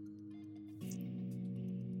 I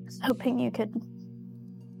was hoping you could,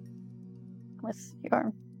 with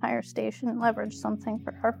your higher station, leverage something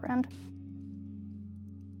for our friend.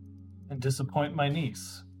 And disappoint my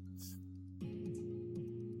niece.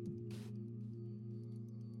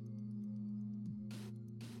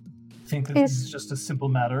 Think that this is just a simple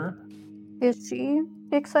matter? Is she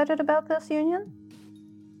excited about this union?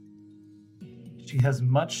 She has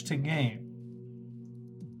much to gain.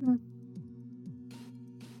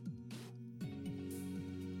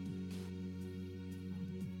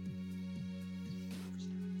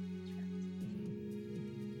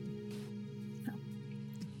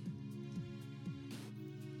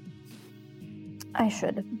 I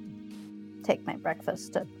should take my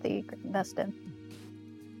breakfast at the Green Best Inn.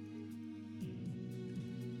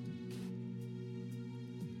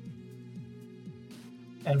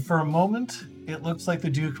 And for a moment, it looks like the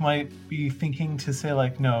Duke might be thinking to say,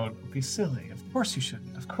 like, no, don't be silly. Of course you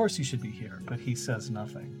shouldn't. Of course you should be here. But he says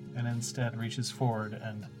nothing, and instead reaches forward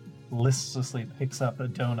and listlessly picks up a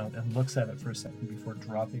donut and looks at it for a second before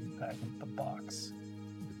dropping it back into the box.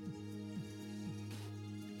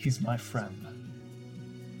 He's my friend.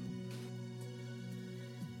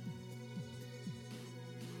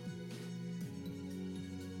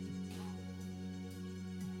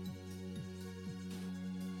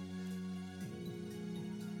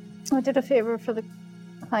 I did a favor for the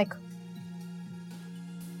hike.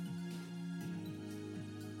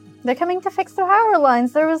 They're coming to fix the power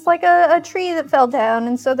lines. There was like a tree that fell down,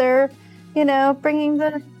 and so they're, bringing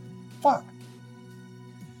the... Fuck.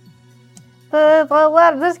 The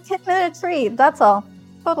ladder. There's a kid in a tree. That's all.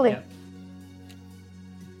 Totally. Yeah.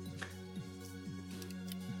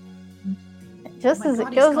 Just Oh my as God,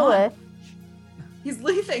 it he's goes gone. away. He's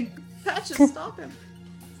leaving. Patches, stop him.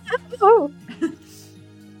 Oh.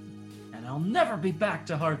 And I'll never be back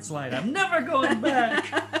to Heartslide. I'm never going back.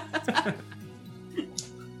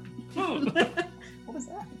 What was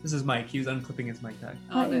that? This is Mike. He was unclipping his mic tag.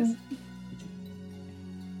 Oh, nice.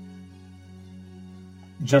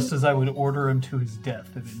 Just as I would order him to his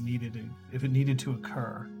death if it needed to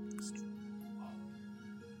occur.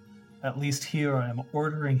 At least here I am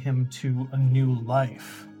ordering him to a new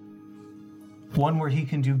life. One where he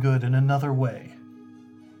can do good in another way.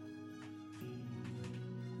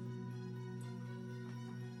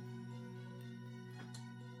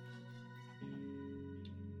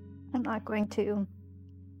 I'm not going to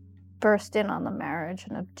burst in on the marriage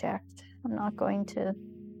and object. I'm not going to...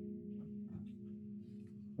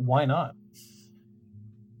 Why not?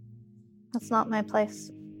 That's not my place.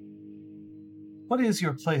 What is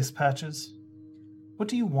your place, Patches? What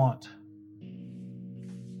do you want?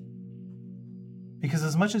 Because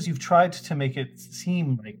as much as you've tried to make it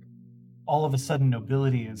seem like all of a sudden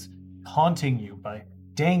nobility is haunting you by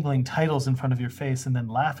dangling titles in front of your face and then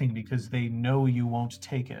laughing because they know you won't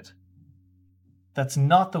take it, that's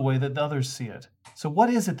not the way that the others see it. So what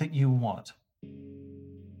is it that you want?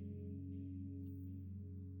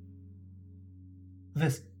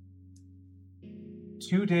 This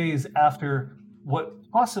 2 days after what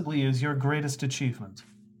possibly is your greatest achievement.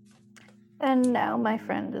 And now my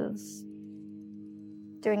friend is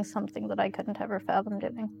doing something that I couldn't ever fathom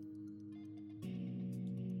doing.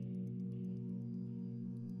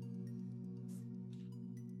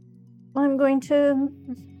 I'm going to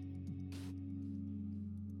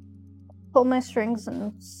pull my strings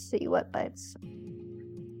and see what bites.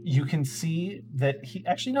 You can see that he...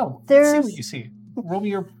 Actually, no. See There's- what you see. roll me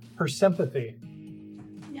your persympathy.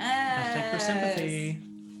 Yes. Hashtag for sympathy.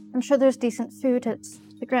 I'm sure there's decent food at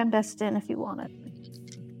the Grand Best Inn if you want it.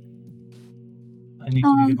 I need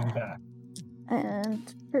to be giving back.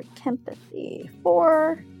 And for empathy,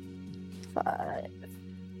 4, 5.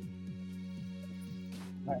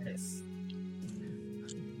 Nice.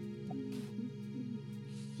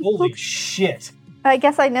 Holy shit! I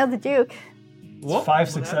guess I know the Duke. Whoa, 5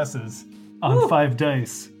 that- successes on Woo. 5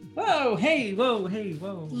 dice. Whoa, hey, whoa, hey,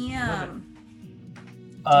 whoa. Yeah.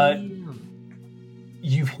 Damn.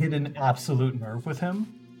 You've hit an absolute nerve with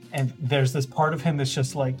him, and there's this part of him that's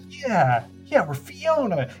just like, yeah, we're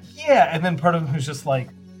Fiona, yeah, and then part of him who's just like,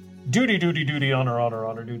 duty, honor, duty, honor.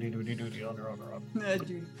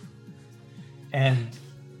 Dude. And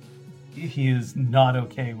he is not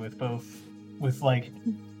okay with both, with like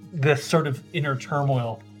this sort of inner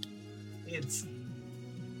turmoil. It's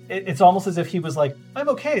almost as if he was like, I'm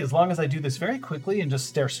okay as long as I do this very quickly and just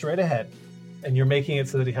stare straight ahead. And you're making it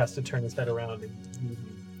so that he has to turn his head around. And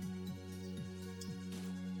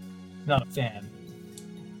not a fan.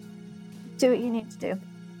 Do what you need to do.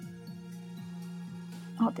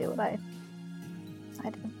 I'll do what I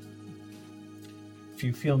do. If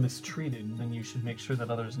you feel mistreated, then you should make sure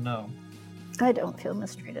that others know. I don't feel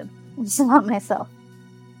mistreated. It's not myself.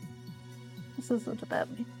 This isn't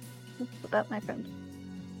about me. It's about my friend.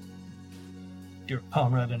 Your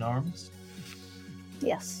comrade in arms.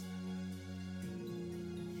 Yes.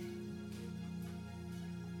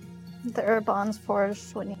 There are bonds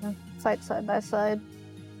forged when you fight side by side.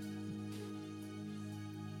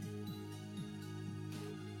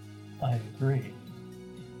 I agree.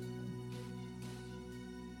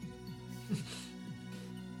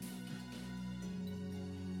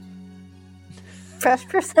 Fresh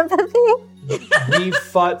for sympathy? We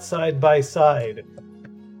fought side by side.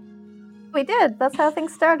 We did. That's how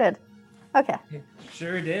things started. Okay.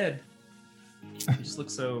 Sure did. You just look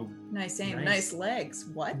so... Nice aim, Nice. nice legs.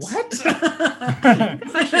 What? What?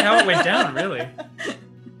 That's actually how it went down, really.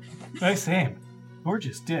 Nice aim.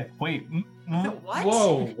 Gorgeous dick. Wait. What?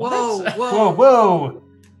 Whoa, Whoa, what? whoa, Whoa.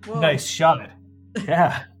 whoa. Nice shot.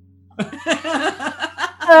 Yeah.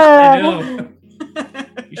 I know.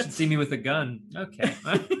 You should see me with a gun. Okay.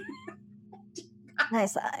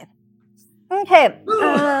 Nice eye. Okay.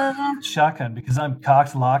 Shotgun, because I'm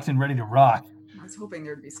cocked, locked, and ready to rock. I was hoping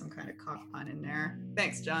there'd be some kind of cock pun in there.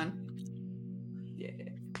 Thanks, John. Yeah.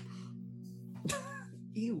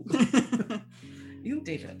 Ew. Ew,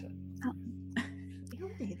 David. Ew,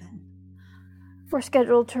 David. We're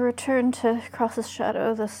scheduled to return to Cross's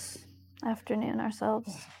Shadow this afternoon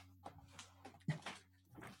ourselves.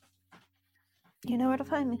 You know where to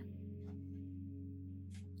find me.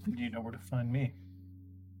 You know where to find me.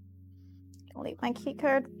 I'll leave my key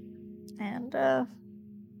card and So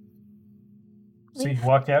you leave.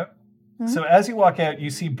 walk out. Mhm. So as you walk out, you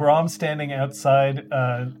see Brahm standing outside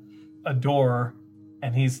a door,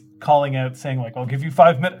 and he's calling out, saying like, "I'll give you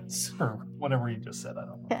 5 minutes," or whatever he just said. I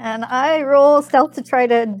don't know. And I roll stealth to try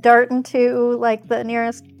to dart into like the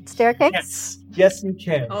nearest staircase. Yes, you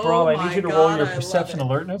can. Oh Brahm, I my need you to roll God, your I love perception it.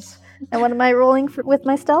 alertness. And what am I rolling with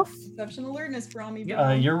my stealth? Perception alertness, Brahmi.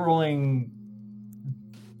 You're rolling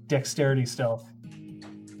dexterity stealth.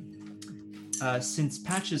 Since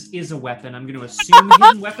Patches is a weapon, I'm going to assume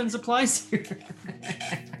hidden weapons applies here.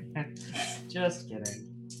 Just kidding.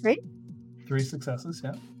 3 successes,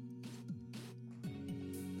 yeah.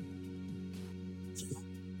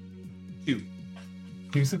 2.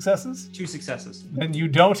 2 successes? 2 successes. Then you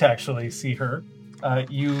don't actually see her.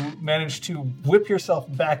 You manage to whip yourself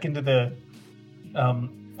back into the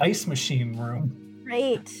ice machine room.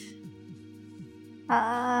 Great.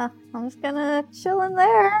 I'm just gonna chill in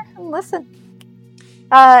there and listen.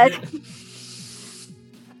 And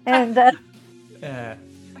not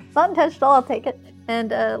intentional, I'll take it.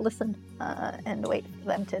 And listen and wait for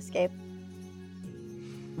them to escape.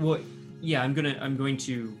 Well, yeah, I'm going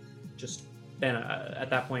to just then at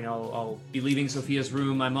that point I'll be leaving Sophia's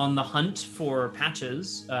room. I'm on the hunt for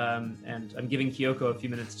Patches, and I'm giving Kyoko a few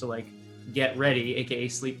minutes to like get ready, aka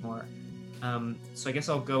sleep more. So I guess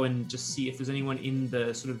I'll go and just see if there's anyone in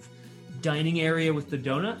the sort of dining area with the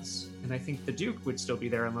donuts. And I think the Duke would still be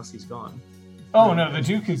there unless he's gone. Oh no, the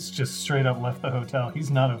Duke is just straight up left the hotel.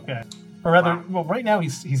 He's not okay. Or rather, well, right now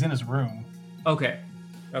he's in his room, Okay.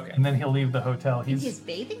 and then he'll leave the hotel. In his He's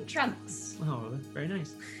bathing trunks. Oh, that's very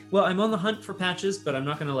nice. Well, I'm on the hunt for Patches, but I'm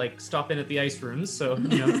not going to like stop in at the ice rooms. So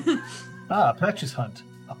you know, Patches hunt,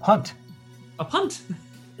 a punt, a punt.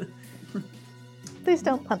 Please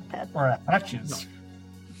don't punt that. or a hatches.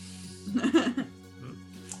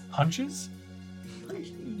 Hunches?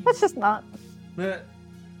 Let's just not.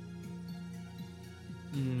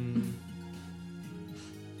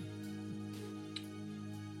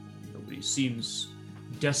 Nobody seems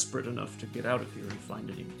desperate enough to get out of here and find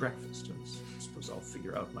any breakfast. I suppose I'll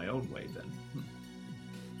figure out my own way then.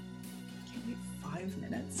 Can't wait 5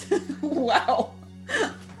 minutes. Wow.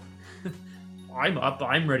 I'm up.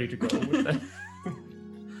 I'm ready to go with that.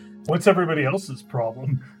 What's everybody else's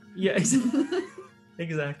problem? Yeah,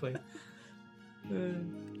 exactly.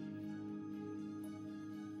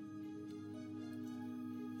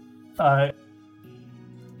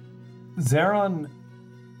 Zeron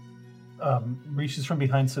reaches from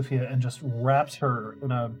behind Sophia and just wraps her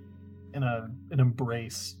in an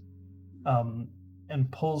embrace,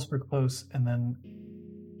 and pulls her close, and then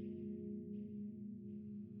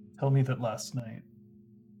tell me that last night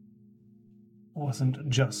wasn't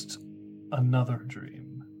just another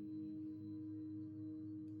dream.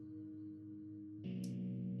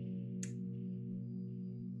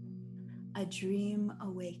 A dream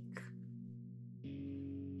awake.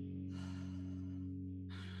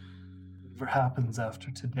 Whatever happens after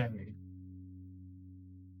today,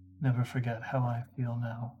 never forget how I feel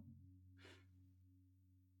now.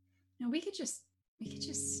 No, we could just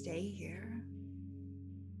stay here.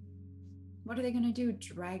 What are they gonna do?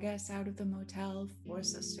 Drag us out of the motel,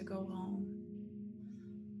 force us to go home?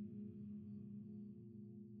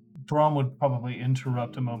 Brom would probably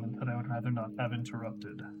interrupt a moment that I would rather not have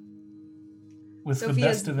interrupted. With Sophia's the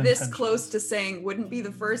best of this intentions. close to saying wouldn't be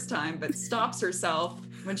the first time, but stops herself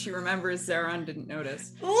when she remembers Zeron didn't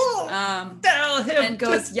notice. Tell him And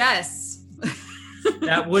goes, yes.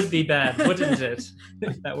 That would be bad, wouldn't it?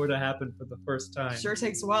 If that were to happen for the first time. Sure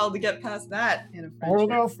takes a while to get past that in a For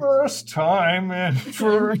friendship. the first time in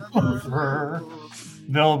forever,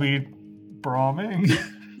 there'll be broming.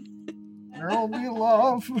 There'll be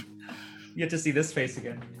love. You get to see this face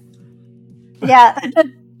again. Yeah.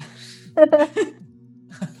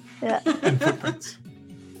 Yeah. And footprints.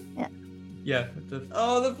 Yeah. The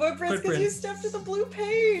Oh, the footprints because you Footprints. stepped to the blue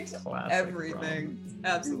paint. classic Everything.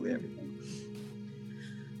 Absolutely everything.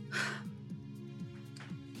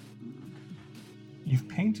 You've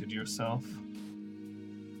painted yourself.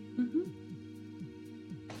 Mhm.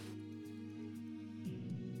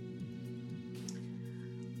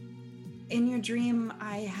 In your dream,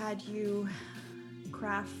 I had you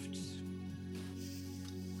craft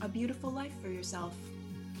a beautiful life for yourself.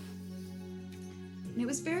 And it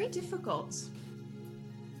was very difficult.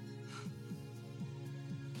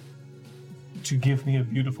 To give me a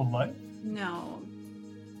beautiful life. No,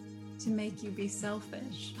 to make you be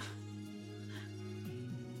selfish.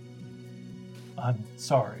 I'm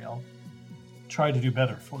sorry. I'll try to do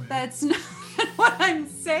better for you. That's not what I'm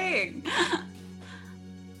saying.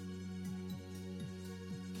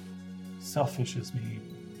 Selfish is me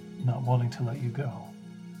not wanting to let you go.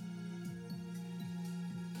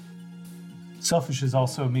 Selfish is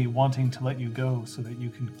also me wanting to let you go so that you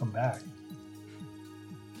can come back.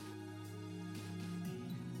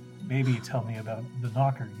 Maybe tell me about the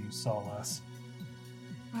knocker you saw last.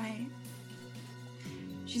 Right.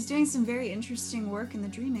 She's doing some very interesting work in the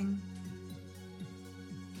dreaming.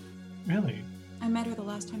 Really? I met her the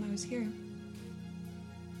last time I was here.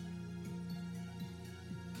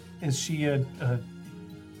 Is she a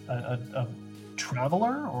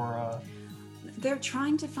traveler or a... They're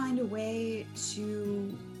trying to find a way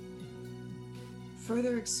to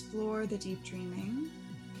further explore the deep dreaming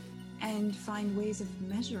and find ways of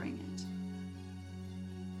measuring it.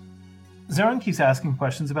 Zeron keeps asking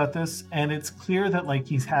questions about this, and it's clear that like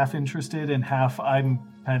he's half interested and half I'm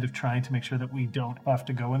kind of trying to make sure that we don't have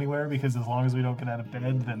to go anywhere, because as long as we don't get out of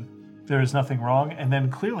bed, then there is nothing wrong. And then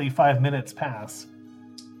clearly 5 minutes pass.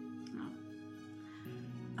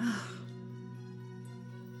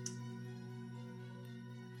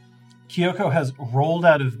 Kyoko has rolled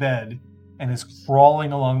out of bed and is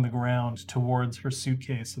crawling along the ground towards her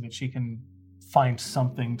suitcase so that she can find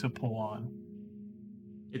something to pull on.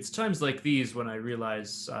 It's times like these when I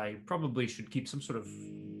realize I probably should keep some sort of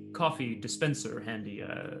coffee dispenser handy.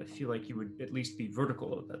 I feel like you would at least be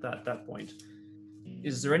vertical at that point.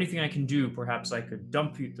 Is there anything I can do? Perhaps I could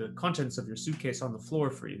dump you the contents of your suitcase on the floor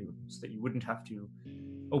for you so that you wouldn't have to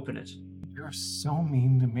open it. You're so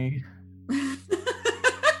mean to me.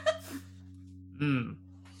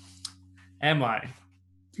 Am I?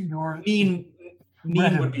 You're Mean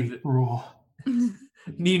would be incredibly cruel.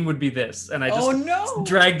 mean would be this, and I just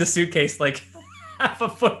drag the suitcase like half a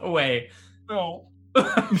foot away. No.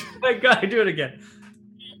 My God, do it again.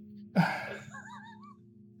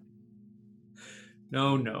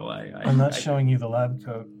 No, I'm not showing you the lab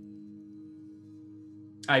coat.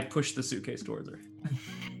 I push the suitcase towards her.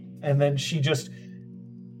 And then she just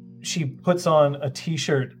she puts on a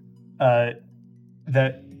t-shirt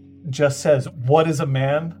that just says, "What is a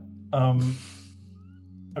man?"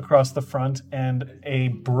 Across the front, and a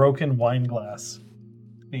broken wine glass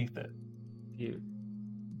beneath it. Cute.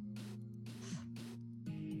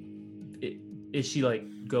 Is she like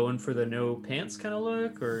going for the no pants kind of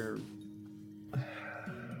look, or?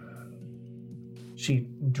 She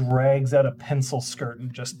drags out a pencil skirt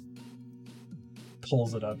and just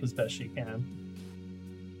pulls it up as best she can.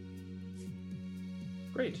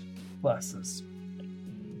 Great. Glasses.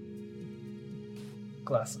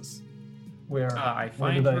 Where I where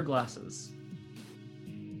find did her glasses.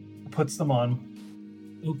 Puts them on.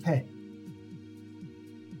 Okay.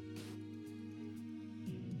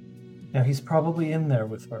 Now he's probably in there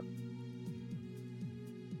with her.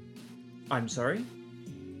 I'm sorry?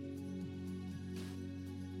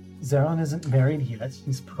 Zeron isn't married yet.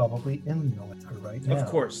 He's probably in there with her right now. Of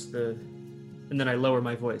course. And then I lower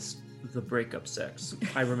my voice. The breakup sex.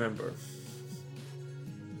 I remember.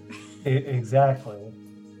 Exactly.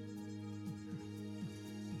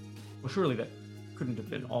 Well, surely that couldn't have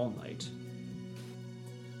been all night.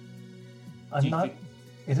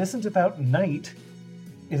 It isn't about night.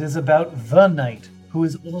 It is about the knight, who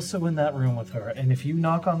is also in that room with her. And if you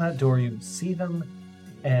knock on that door, you see them,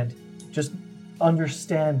 and just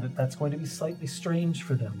understand that that's going to be slightly strange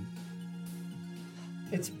for them.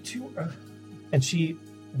 It's too early. And she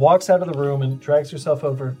walks out of the room and drags herself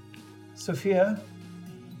over. Sophia?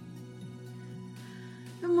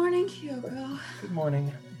 Good morning, Kyoko. Good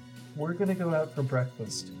morning. We're going to go out for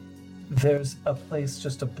breakfast. There's a place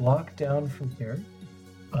just a block down from here.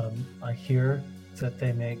 I hear that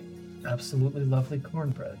they make absolutely lovely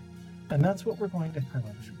cornbread. And that's what we're going to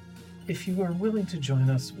have. If you are willing to join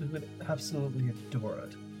us, we would absolutely adore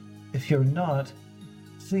it. If you're not,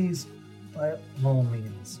 please, by all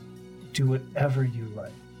means, do whatever you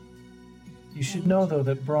like. You should know, though,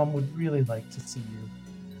 that Brahm would really like to see you.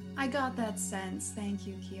 I got that sense. Thank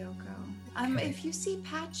you, Kyoko. Okay. If you see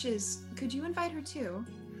Patches, could you invite her too?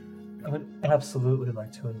 I would absolutely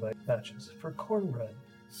like to invite Patches for cornbread,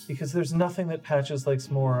 because there's nothing that Patches likes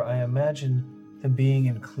more, I imagine, than being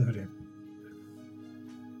included.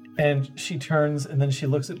 And she turns and then she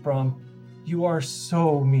looks at Brahm. You are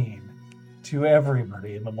so mean to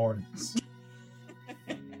everybody in the mornings.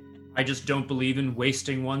 I just don't believe in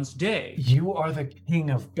wasting one's day. You are the king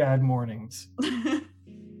of bad mornings.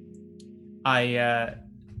 I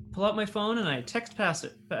pull out my phone and I text pass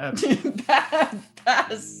it.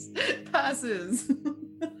 Passes.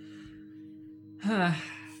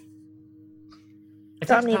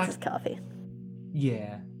 Dom needs his coffee.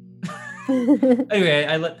 Yeah. Anyway,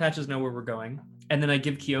 I let Patches know where we're going, and then I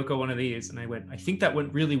give Kyoko one of these, and I went, I think that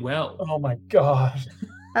went really well. Oh my god.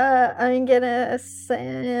 I'm gonna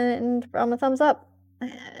send Brahm a thumbs up.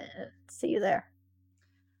 See you there.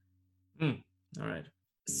 All right.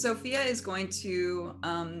 Sophia is going to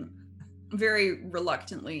very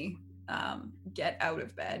reluctantly get out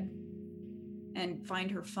of bed and find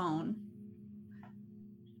her phone.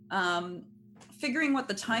 Figuring what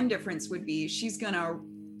the time difference would be, she's gonna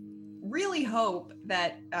really hope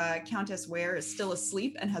that Countess Ware is still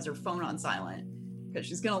asleep and has her phone on silent, because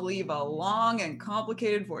she's gonna leave a long and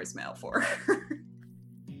complicated voicemail for her.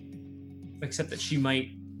 Except that she might,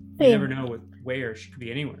 Hey. you never know with Ware, she could be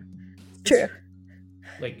anywhere. True.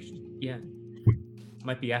 Like, yeah.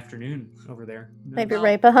 Might be afternoon over there. No. Maybe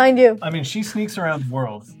right behind you. I mean, she sneaks around the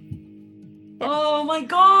world. Oh my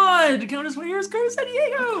god! Countess Ware's going to San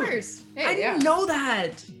Diego! Of course. Hey, I didn't know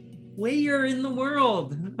that! Where in the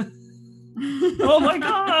world? Oh my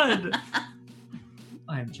god!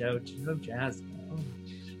 I'm Joe Jazz now.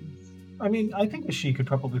 I mean, I think she could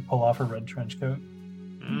probably pull off her red trench coat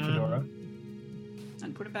and fedora.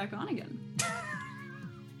 And put it back on again.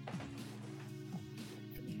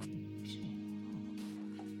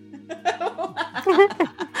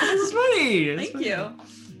 This is funny! Thank you.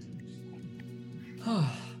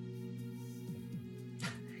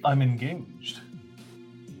 I'm engaged.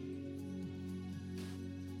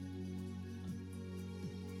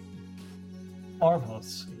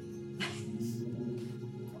 Marvelous.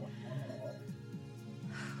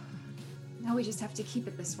 Now we just have to keep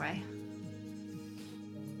it this way.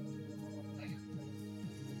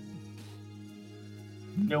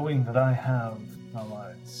 Knowing that I have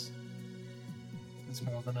allies is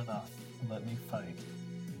more than enough to let me fight.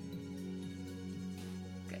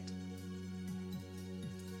 Good.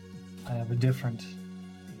 I have a different,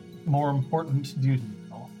 more important duty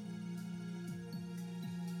now.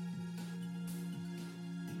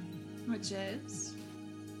 Which is?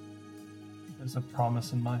 There's a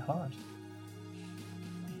promise in my heart.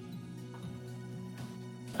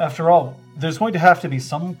 After all, there's going to have to be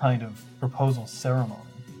some kind of proposal ceremony.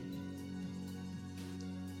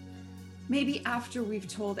 Maybe after we've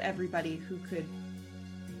told everybody who could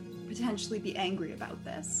potentially be angry about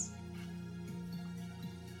this.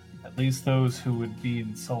 At least those who would be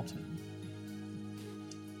insulted.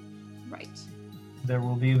 Right. There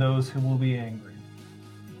will be those who will be angry.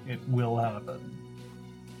 It will happen.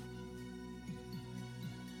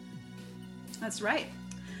 That's right.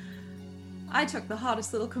 I took the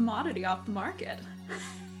hottest little commodity off the market.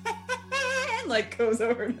 And like goes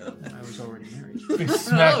over to I was already married. We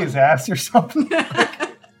smack his ass or something. She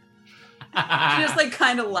just like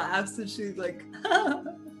kind of laughs and she like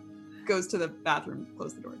goes to the bathroom,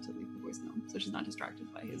 close the door to leave the voicemail, so she's not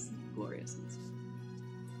distracted by his gloriousness.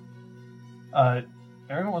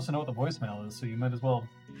 Everyone wants to know what the voicemail is, so you might as well.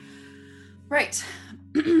 Right.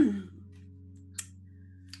 We're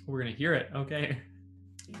gonna hear it. Okay.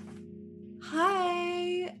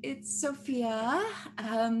 Hi, it's Sophia.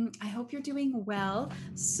 I hope you're doing well.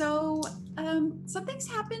 So, something's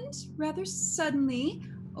happened rather suddenly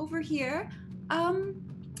over here.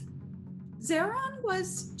 Zeron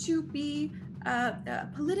was to be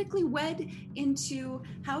politically wed into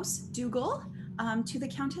House Dougal, to the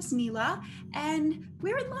Countess Mila, and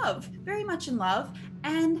we're in love, very much in love,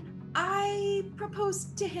 and I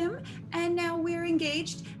proposed to him, and now we're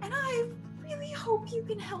engaged, and I really hope you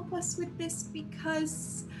can help us with this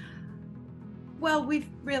because, well, we've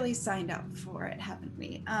really signed up for it, haven't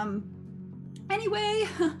we? Anyway,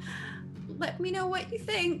 let me know what you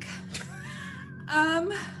think.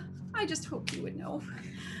 I just hope you would know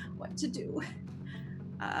what to do.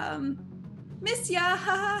 Miss ya.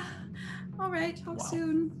 All right, talk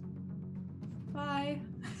soon. Bye.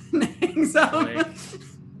 Hangs up.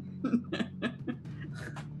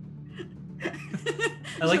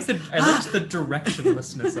 I like the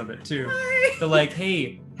directionlessness of it too. They're like,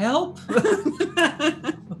 "Hey, help!"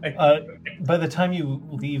 Like, by the time you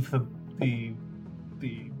leave the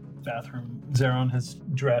bathroom, Zeron has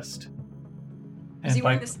dressed. Is he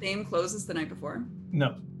wearing the same clothes as the night before?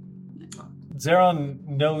 No. Zeron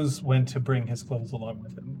knows when to bring his clothes along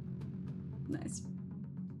with him. Nice.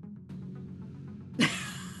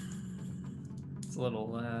 it's a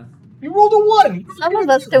little. You rolled a 1! Some of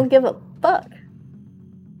us don't give a fuck.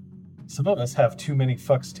 Some of us have too many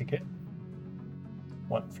fucks to get.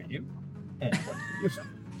 One for you, and one for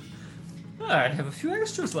you. I have a few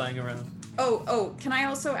extras lying around. Oh, can I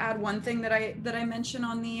also add one thing that I mentioned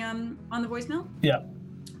on the voicemail? Yeah.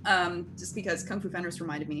 Just because Kung Fu Fenris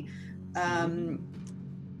reminded me. I'm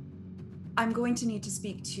going to need to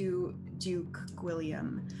speak to Duke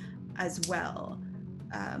William as well.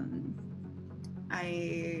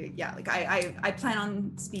 I plan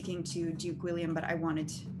on speaking to Duke William, but I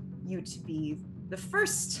wanted you to be the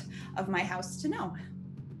first of my house to know.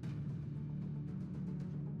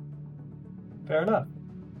 Fair enough.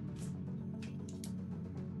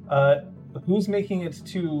 Who's making it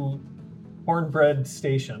to Cornbread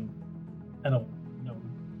Station? I don't know.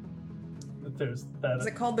 There's that. Is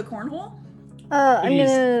it called the Cornhole? I'm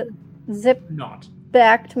gonna zip Not.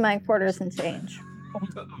 back to my quarters and change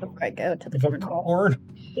before I go to the cornhole. Corn.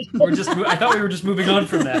 I thought we were just moving on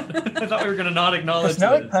from that. I thought we were gonna not acknowledge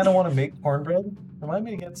Now I this. kind of want to make cornbread. Remind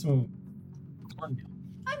me to get some cornmeal.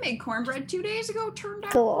 I made cornbread 2 days ago. Turned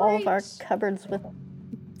out Fill all of our great. cupboards with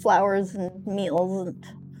flowers and meals and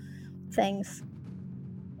things.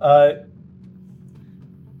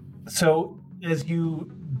 So as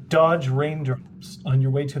you dodge raindrops on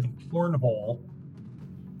your way to the cornhole,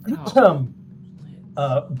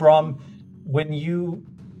 Brahm, when you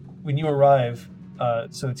arrive,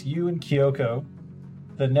 so it's you and Kyoko.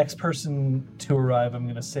 The next person to arrive, I'm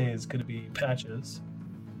going to say, is going to be Patches.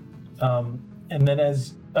 And then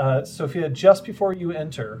as Sophia, just before you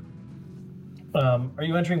enter, are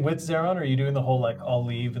you entering with Zeron, or are you doing the whole like I'll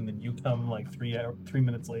leave and then you come like 3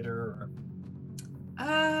 minutes later? Or?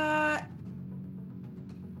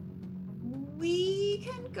 We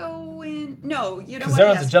can go in. No, you know Because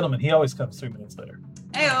what? Zeron's a gentleman. He always comes 3 minutes later.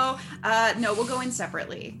 Ayo. No, we'll go in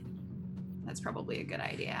separately. That's probably a good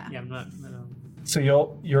idea. Yeah, I'm not. So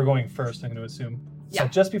you're going first, I'm going to assume. So Yeah.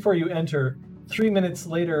 just before you enter, 3 minutes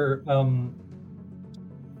later,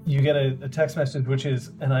 you get a text message, which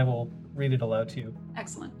is, and I will read it aloud to you.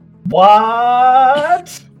 Excellent.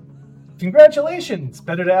 What? Congratulations!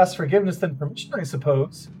 Better to ask forgiveness than permission, I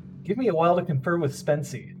suppose. Give me a while to confer with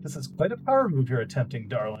Spency. This is quite a power move you're attempting,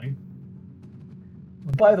 darling.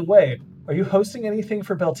 By the way, are you hosting anything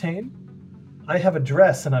for Beltane? I have a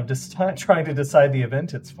dress, and I'm just trying to decide the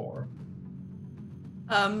event it's for.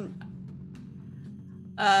 I'm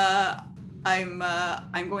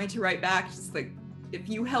going to write back, just like if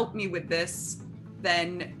you help me with this,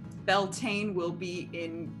 then Beltane will be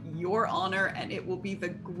in your honor, and it will be the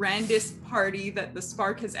grandest party that the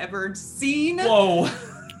Spark has ever seen. Whoa.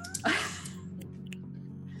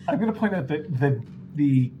 I'm going to point out that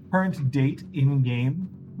the current date in game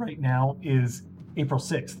right now is April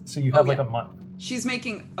 6th, so you have like a month. She's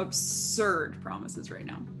making absurd promises right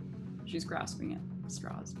now. She's grasping at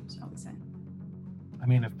straws, shall we say. I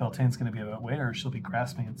mean, if Beltane's going to be a waiter, she'll be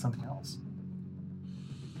grasping at something else.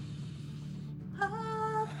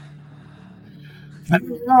 Oh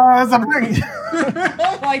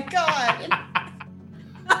my god!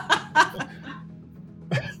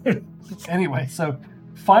 Anyway, so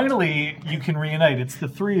finally you can reunite. It's the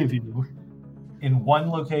three of you in one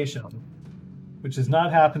location, which has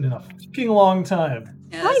not happened in a fucking long time.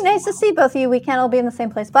 Yeah, Hi, nice to see both of you. We can't all be in the same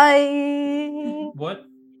place. Bye. What?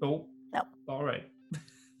 Oh. No. All right.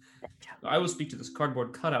 I will speak to this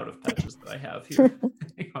cardboard cutout of Patches that I have here.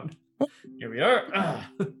 Hang on. Here we are.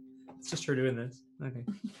 It's just her doing this. Okay.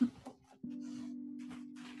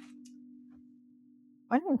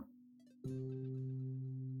 Morning.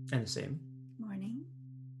 And the same. Morning.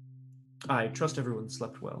 I trust everyone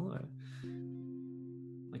slept well.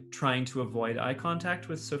 Like trying to avoid eye contact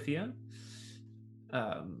with Sophia.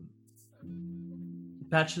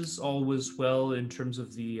 Patches, all was well in terms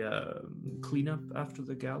of the cleanup after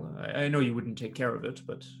the gala. I know you wouldn't take care of it,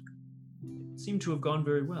 but it seemed to have gone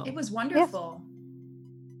very well. It was wonderful.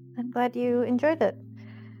 I'm glad you enjoyed it.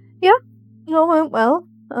 Yeah, it all went well.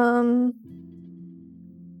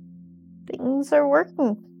 Things are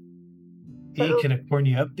working. Hey, can I corn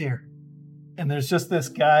you up there? And there's just this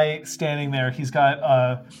guy standing there. He's got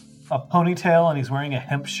a ponytail and he's wearing a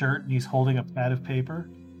hemp shirt and he's holding a pad of paper.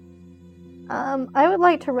 I would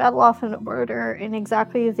like to rattle off an order in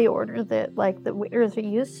exactly the order that, like, the waiters are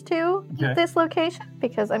used to at this location,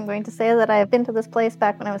 because I'm going to say that I have been to this place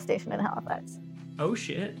back when I was stationed in Halifax. Oh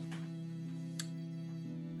shit!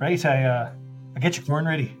 Right, I get your corn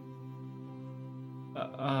ready.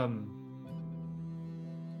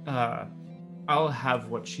 I'll have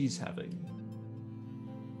what she's having.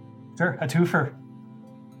 Sure, a twofer.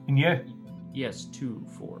 And you? Yes, 2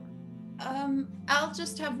 for. I'll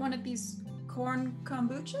just have one of these corn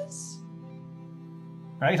kombuchas.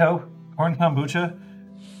 Righto, corn kombucha.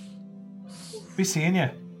 Be seeing you.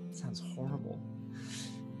 Sounds horrible.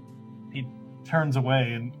 He turns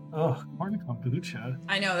away and, corn kombucha.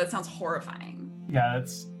 I know, that sounds horrifying. Yeah,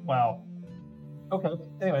 it's, wow. Okay,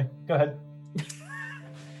 anyway, go ahead.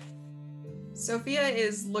 Sophia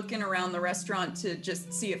is looking around the restaurant to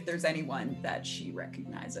just see if there's anyone that she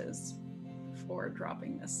recognizes before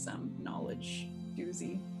dropping this knowledge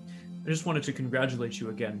doozy. I just wanted to congratulate you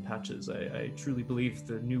again, Patches. I truly believe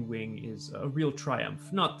the new wing is a real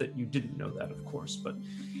triumph. Not that you didn't know that, of course, but...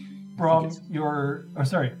 Brom,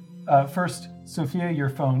 first, Sophia, your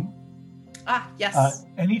phone. Ah, yes.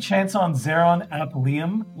 Any chance on Zeron Ap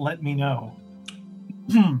Liam? Let me know.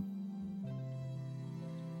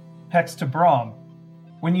 Hex to Brom.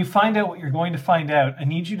 When you find out what you're going to find out, I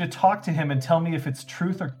need you to talk to him and tell me if it's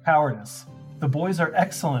truth or cowardice. The boys are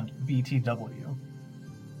excellent, BTW.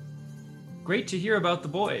 Great to hear about the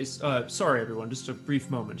boys. Sorry, everyone, just a brief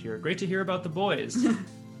moment here. Great to hear about the boys.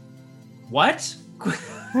 What?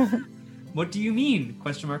 What do you mean?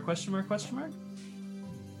 Question mark, question mark, question mark?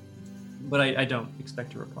 But I don't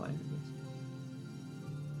expect a reply.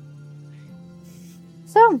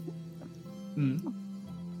 So,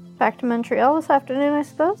 back to Montreal this afternoon, I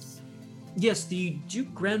suppose? Yes, the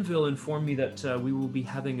Duke Granville informed me that we will be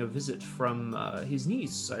having a visit from his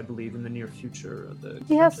niece, I believe, in the near future.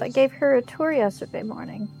 Yes, I gave her a tour yesterday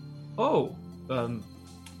morning. Oh,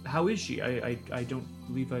 how is she? I don't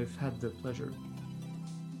believe I've had the pleasure.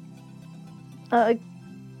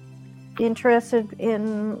 Interested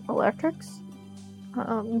in electrics.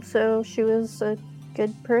 So she was a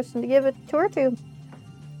good person to give a tour to,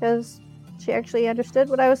 because she actually understood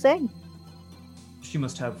what I was saying. She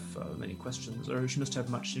must have many questions, or she must have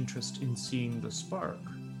much interest in seeing the spark.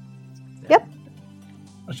 Yep.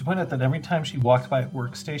 I should point out that every time she walked by a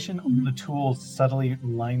workstation, all the tools subtly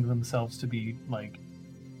aligned themselves to be, like,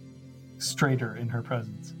 straighter in her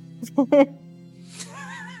presence.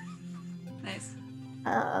 Nice.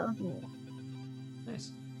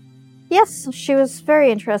 Nice. Yes, she was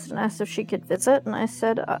very interested and asked if she could visit, and I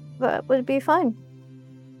said that would be fine.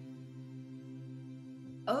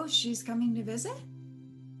 Oh, she's coming to visit?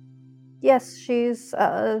 Yes, she's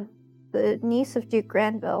the niece of Duke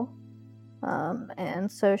Granville,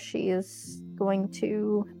 and so she is going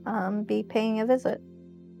to be paying a visit.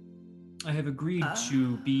 I have agreed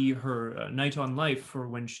to be her knight on life for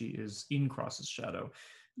when she is in Cross's shadow.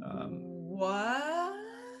 What?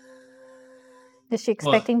 Is she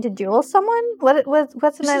expecting to duel someone?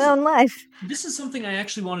 What's in her own life? This is something I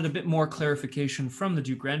actually wanted a bit more clarification from the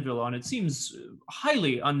Duke Granville on. It seems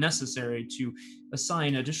highly unnecessary to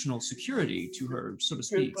assign additional security to her, so to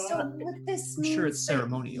speak. So what this I'm means sure it's that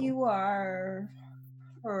ceremonial. you are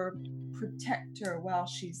her protector while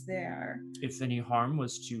she's there. If any harm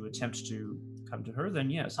was to attempt to come to her, then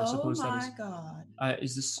yes, I suppose that was... Oh my god.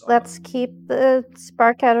 Is this... Let's keep the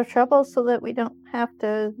spark out of trouble so that we don't have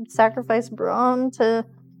to sacrifice Braun to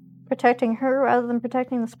protecting her rather than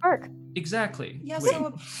protecting the spark. Exactly. Yeah, Wait.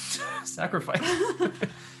 so Sacrifice.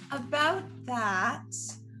 about that,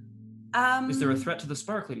 Is there a threat to the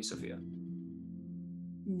spark, Lady Sophia?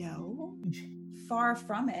 No. Far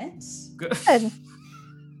from it. Good.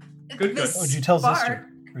 Good. This Would you tell spark Sister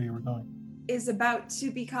where you were going? is about to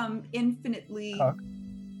become infinitely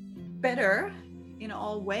better in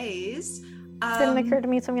all ways. Didn't occur to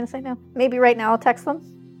me, so I'm going to say no. Maybe right now I'll text them.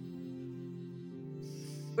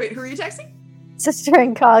 Wait, who are you texting? Sister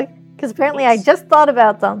and Cog, because apparently I just thought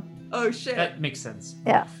about them. Oh shit. That makes sense.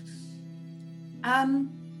 Yeah. And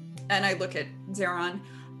I look at Zeron.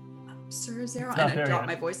 Sir Zeron, not and I there drop yet.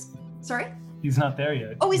 my voice. Sorry? He's not there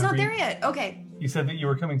yet. Oh, he's not Remember there yet. Okay. You said that you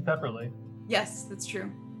were coming separately. Yes, that's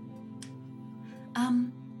true.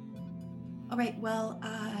 All right, well,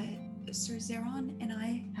 Sir Zeron and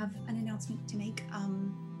I have an announcement to make.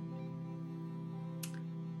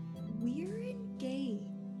 We're engaged.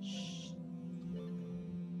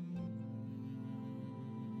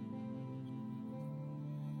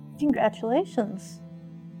 Congratulations.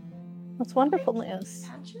 That's wonderful news.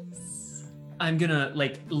 Patches? I'm gonna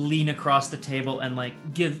lean across the table and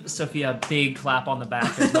give Sophia a big clap on the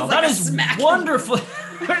back as well. Like That a is smack. wonderful.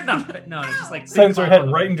 no, just big Sends her clap head on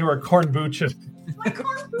the- right into her kornbucha. My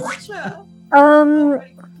kombucha.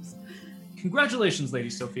 Congratulations, Lady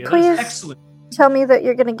Sophia. That Please. is excellent. Tell me that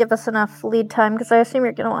you're going to give us enough lead time, because I assume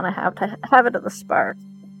you're going to want to have it at the spark,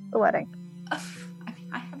 the wedding. I mean,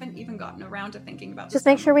 I haven't even gotten around to thinking about Just this.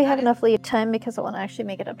 make sure we have That is- enough lead time, because I want to actually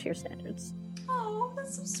make it up to your standards. Oh,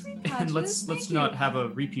 that's so sweet, Patches. And let's Thank not you. have a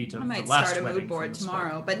repeat of I might the last start a wedding mood board from the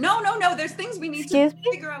tomorrow, but no. There's things we need Excuse to me?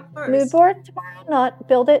 figure out first. Mood board tomorrow? Not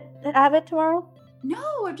build it, have it tomorrow?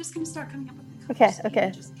 No, I'm just gonna start coming up with the Okay, colors,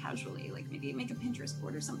 okay. just casually, maybe make a Pinterest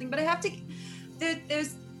board or something. But I have to.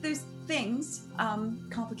 There's things,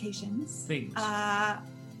 complications. Things.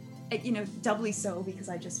 Doubly so because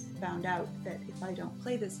I just found out that if I don't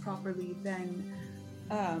play this properly, then,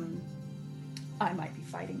 I might be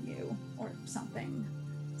fighting you or something.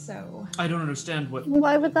 So. I don't understand what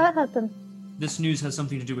Why would that happen? this news has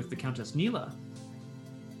something to do with the Countess Neela.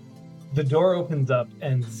 The door opens up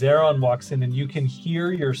and Zeron walks in, and you can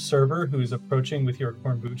hear your server who's approaching with your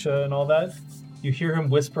kombucha and all that. You hear him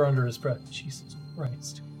whisper under his breath, "Jesus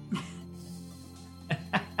Christ."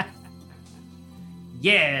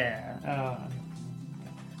 Yeah.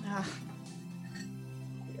 Ah.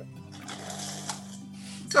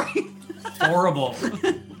 Sorry. Horrible.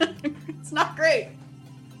 It's not great.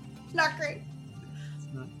 It's not great. It's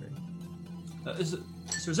not great.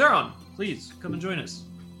 Sir Zeron, please come and join us.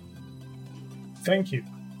 Thank you.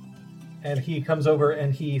 And he comes over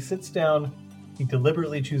and he sits down. He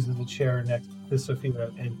deliberately chooses a chair next to Sophia,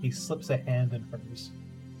 and he slips a hand in hers.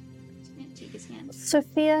 Take his hand.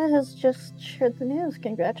 Sophia has just shared the news.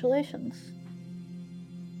 Congratulations.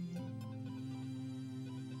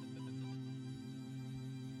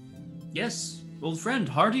 Yes, old friend,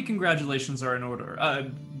 hearty congratulations are in order.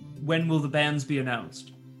 When will the banns be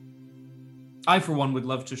announced? I, for one, would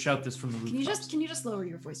love to shout this from the rooftops. Can you just lower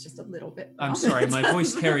your voice just a little bit? I'm sorry, my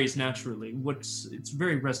voice carries naturally. It's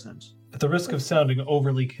very resonant. At the risk of sounding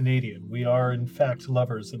overly Canadian, we are in fact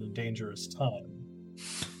lovers in a dangerous time.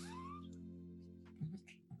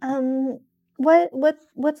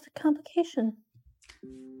 What's the complication?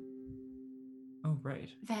 Oh, right.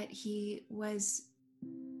 That he was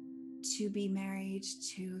to be married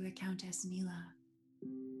to the Countess Neela.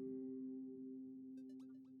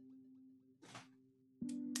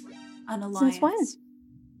 An alliance Since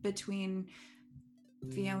when? between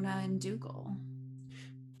Fiona and Dougal.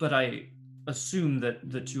 But I assume that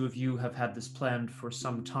the two of you have had this planned for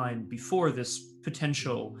some time before this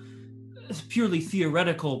potential, purely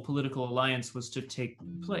theoretical political alliance was to take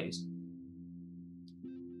place.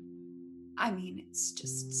 I mean, it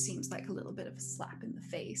just seems like a little bit of a slap in the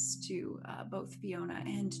face to both Fiona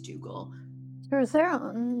and Dougal. Sir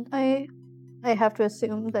Zeron, I have to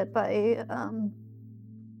assume that by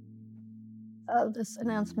this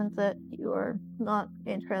announcement that you are not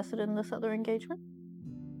interested in this other engagement?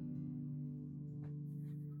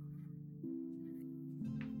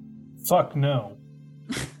 Fuck no.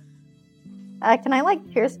 Can I,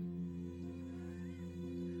 cheers?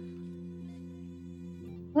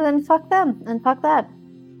 Well, then fuck them, and fuck that.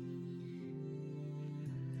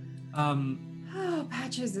 Oh,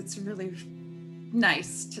 Patches, it's really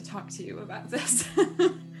nice to talk to you about this.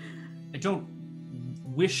 I don't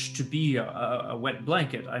wish to be a wet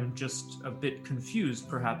blanket. I'm just a bit confused.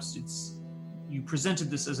 Perhaps you presented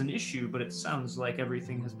this as an issue, but it sounds like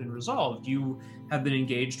everything has been resolved. You have been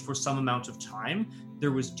engaged for some amount of time.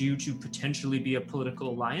 There was due to potentially be a political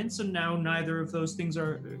alliance, and now neither of those things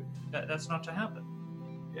are... That's not to happen.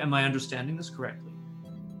 Am I understanding this correctly?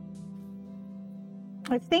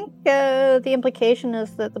 I think the implication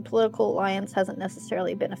is that the political alliance hasn't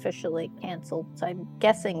necessarily been officially canceled, so I'm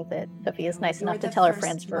guessing that Sophie is nice enough to tell her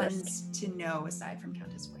friends first. Ones to know, aside from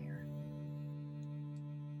Countess Ware.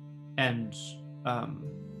 And,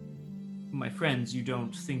 my friends, you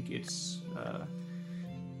don't think it's...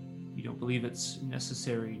 you don't believe it's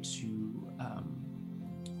necessary to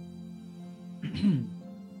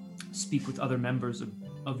speak with other members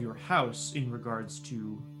of your house in regards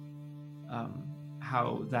to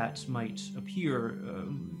how that might appear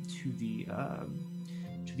to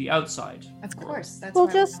the outside. Of course, that's we'll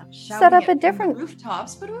why just we're not set up shouting a it from different the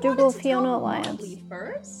rooftops. But we Dougal wanted to tell Fiona Molly alliance.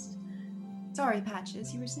 first. Sorry,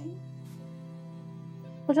 Patches, you were saying?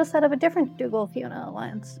 We'll just set up a different Dougal Fiona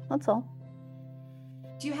alliance. That's all.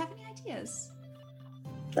 Do you have any ideas?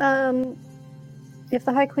 If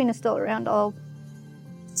the High Queen is still around, I'll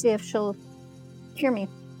see if she'll hear me.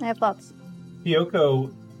 I have thoughts.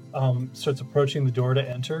 Kyoko starts approaching the door to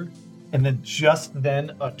enter, and then just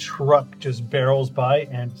then a truck just barrels by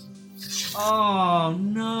and... Oh,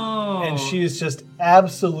 no! And she is just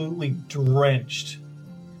absolutely drenched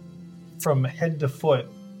from head to foot.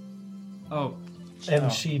 Oh.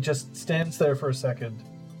 And she just stands there for a second,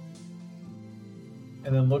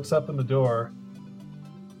 and then looks up in the door,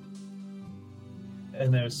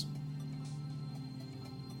 and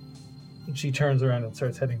she turns around and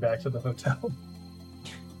starts heading back to the hotel.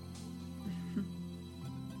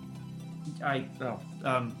 I'm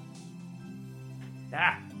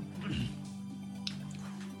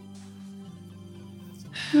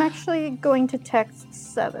actually going to text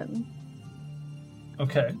 7.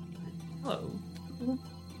 Okay. Hello.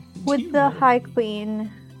 Would the High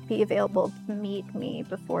Queen be available to meet me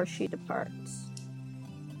before she departs?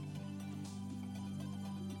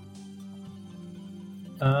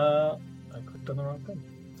 I clicked on the wrong thing.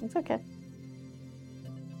 It's okay.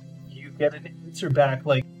 You get an answer back,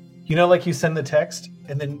 like you send the text,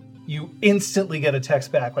 and then you instantly get a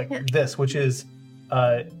text back this, which is,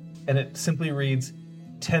 and it simply reads,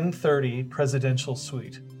 10:30 Presidential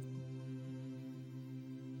Suite.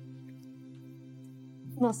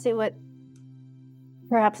 We'll see what,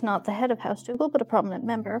 perhaps not the head of House Dougal, but a prominent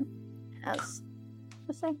member has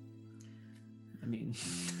to say. I mean...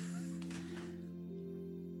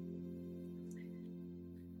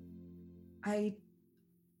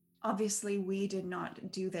 Obviously, we did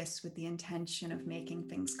not do this with the intention of making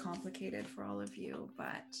things complicated for all of you,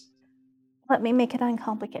 but... Let me make it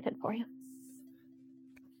uncomplicated for you.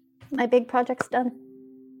 My big project's done.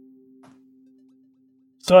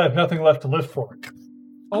 So I have nothing left to live for.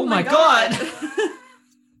 Oh my god!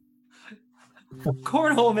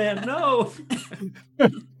 Cornhole man, no!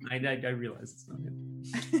 I realize it's not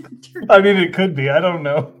it. I mean, it could be. I don't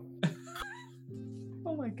know.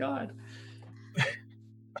 Oh my god.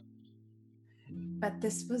 But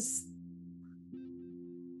this was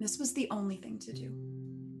the only thing to do.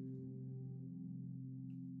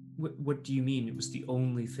 What do you mean it was the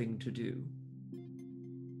only thing to do?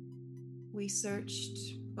 We searched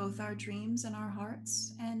both our dreams and our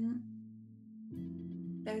hearts, and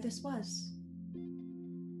there this was.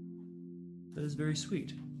 That is very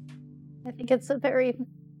sweet. I think it's a very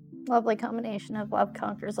lovely combination of love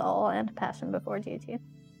conquers all and passion before duty.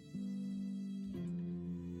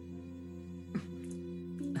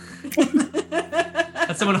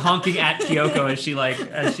 That's someone honking at Kyoko as she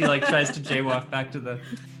tries to jaywalk back to the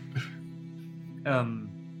I'm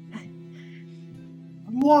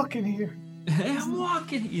walking here. I'm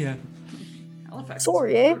walking here. Halifax.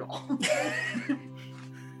 Sorry, eh?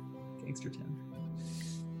 Gangster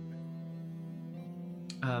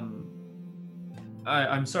town.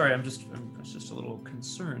 I'm sorry. I'm just a little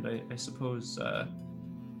concerned. I suppose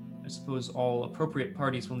all appropriate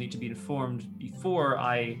parties will need to be informed before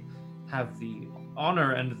I have the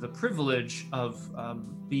honor and the privilege of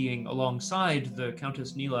being alongside the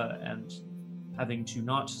Countess Nila and having to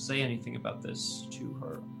not say anything about this to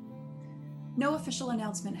her. No official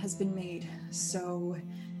announcement has been made, so...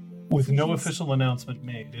 With no official announcement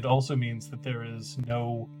made, it also means that there is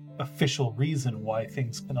no official reason why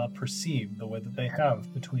things cannot proceed the way that they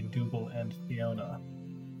have between Dougal and Fiona.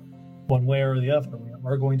 One way or the other, we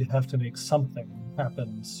are going to have to make something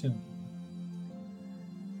happen soon.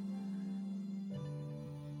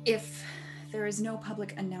 If there is no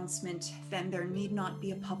public announcement, then there need not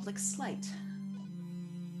be a public slight.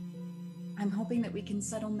 I'm hoping that we can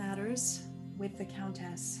settle matters with the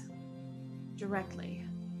Countess directly.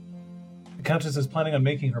 The Countess is planning on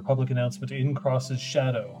making her public announcement in Cross's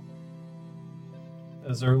shadow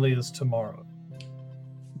as early as tomorrow.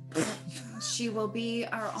 She will be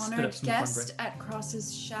our honored guest at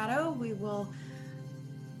Cross's shadow. We will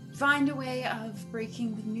find a way of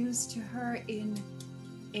breaking the news to her in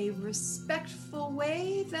a respectful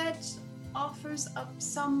way that offers up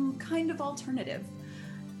some kind of alternative.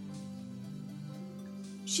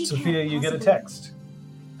 Sophia, you get a text.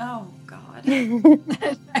 Oh, God.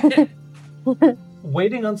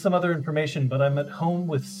 Waiting on some other information, but I'm at home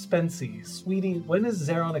with Spency. Sweetie, when is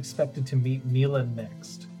Zeron expected to meet Mila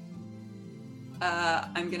next?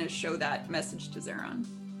 I'm going to show that message to Zeron.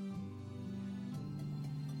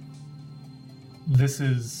 This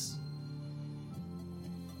is...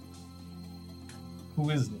 Who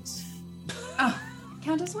is this? Oh,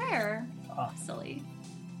 Countess Ware. Silly.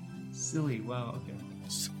 Silly, wow, okay.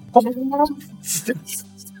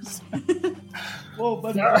 Whoa,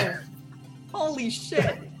 buddy. Holy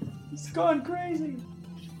shit. He's gone crazy.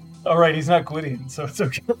 Alright, he's not Gwydion, so it's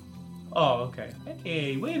okay. Oh, okay.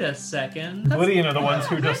 Hey, wait a second. Gwydion are the ones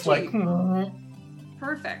who just like...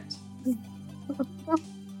 Perfect.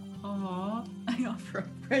 Aww. I offer up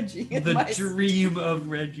Reggie. The dream of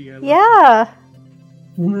Reggie. Yeah.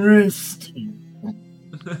 Risky.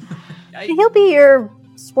 He'll be your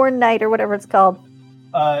sworn knight or whatever it's called.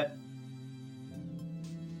 I'm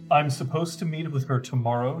supposed to meet with her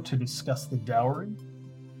tomorrow to discuss the dowry.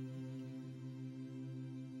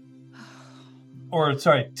 Or,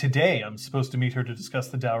 sorry, today I'm supposed to meet her to discuss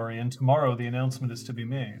the dowry, and tomorrow the announcement is to be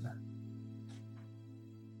made.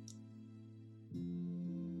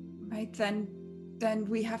 Right, then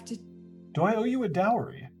we have to... Do I owe you a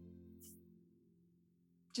dowry?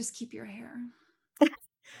 Just keep your hair.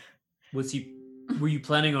 Were you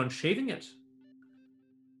planning on shaving it?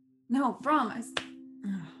 No, Brom,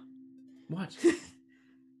 What?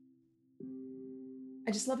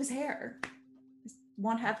 I just love his hair. I just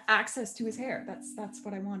want to have access to his hair. That's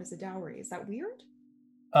what I want as a dowry. Is that weird?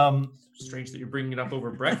 Strange that you're bringing it up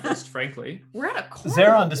over breakfast, frankly. We're at a corner.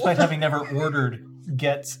 Zeron, despite having never ordered,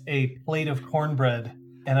 gets a plate of cornbread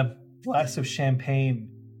and a glass of champagne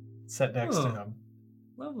set next to him.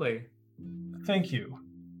 Lovely. Thank you.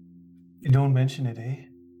 You don't mention it, eh?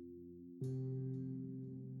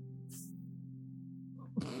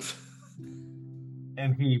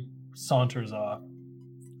 And he saunters off.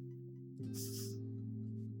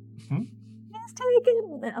 Yes, take it.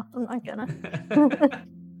 No, I'm not gonna.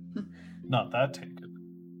 Not that taken.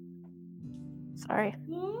 Sorry.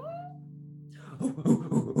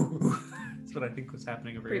 That's what I think was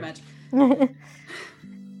happening over Pretty here. much.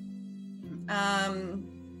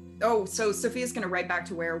 So Sophia's going to write back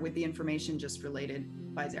to Ware with the information just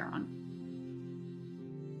related by Zeron.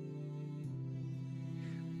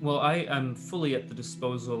 Well, I am fully at the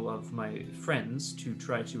disposal of my friends to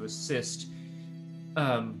try to assist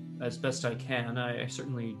as best I can. I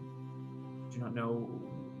certainly do not know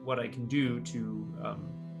what I can do to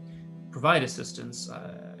provide assistance.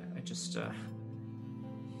 I guess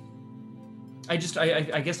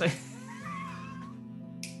I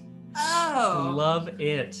Oh, love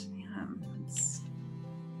it. Yeah,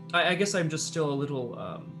 I guess I'm just still a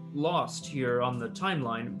little lost here on the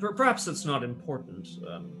timeline. Perhaps that's not important.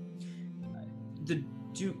 The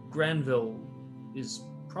Duke Granville is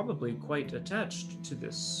probably quite attached to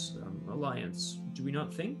this alliance. Do we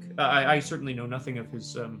not think? I certainly know nothing of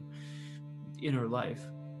his inner life.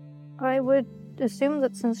 I would assume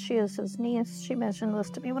that since she is his niece, she mentioned this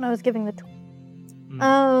to me when I was giving the tour,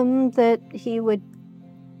 that he would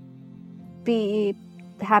be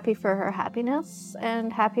happy for her happiness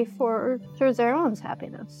and happy for Sir Zeron's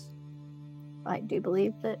happiness. I do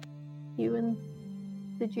believe that you and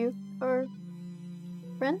the Duke are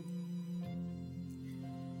friends.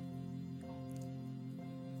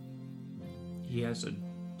 He has a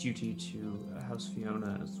duty to House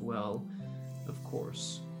Fiona as well, of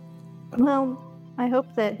course. Well, I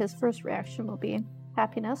hope that his first reaction will be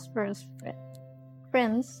happiness for his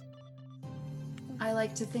friends. I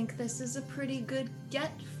like to think this is a pretty good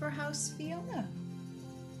get for House Fiona.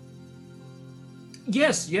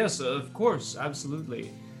 Yes, of course,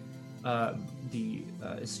 absolutely. The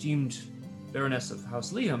esteemed Baroness of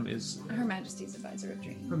House Liam is... Her Majesty's Advisor of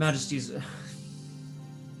Dreams. Her Majesty's...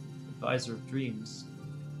 advisor of dreams.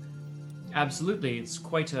 Absolutely, it's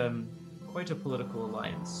quite a political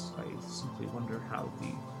alliance. I simply wonder how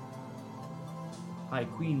the High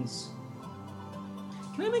Queens...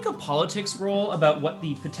 Can I make a politics roll about what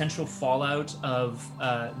the potential fallout of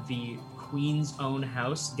the Queen's own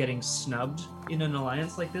house getting snubbed in an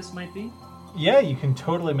alliance like this might be? Yeah, you can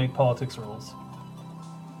totally make politics rolls.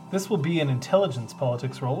 This will be an intelligence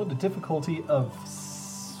politics roll with a difficulty of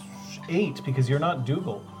 8 because you're not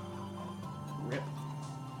Dougal. Rip.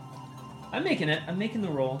 I'm making it. I'm making the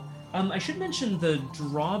roll. I should mention the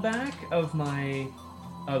drawback of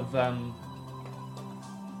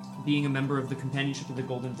being a member of the Companionship of the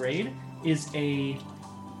Golden Braid is a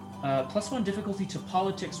 +1 difficulty to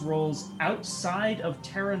politics rolls outside of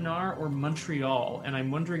Terranar or Montreal, and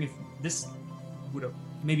I'm wondering if this would have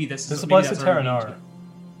This applies to Terranar.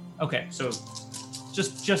 Okay, so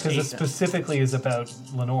just because it specifically is about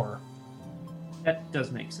Lenore. That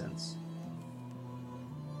does make sense.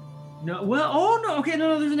 No, well, no, okay,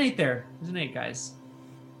 no, there's an 8 there. There's an 8, guys.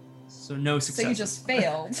 So no successes. So you just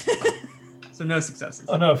failed. So no successes.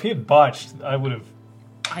 Oh no, if he had botched, I would have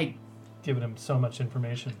given him so much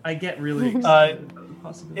information. I get really excited about the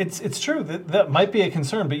possibility. It's true that might be a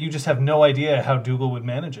concern, but you just have no idea how Dougal would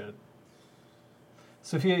manage it.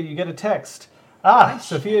 Sophia, you get a text.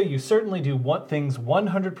 Sophia, you certainly do want things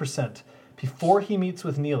 100% before he meets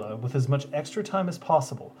with Neela with as much extra time as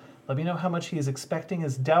possible. Let me know how much he is expecting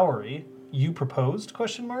as dowry. You proposed? ?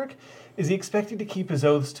 Is he expecting to keep his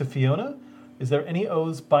oaths to Fiona? Is there any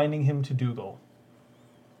oaths binding him to Dougal?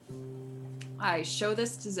 I show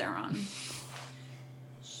this to Zeron.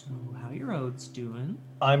 So how your oaths doing?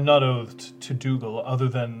 I'm not oathed to Dougal, other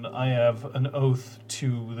than I have an oath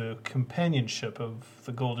to the companionship of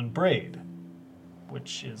the Golden Braid,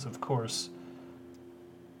 which is, of course,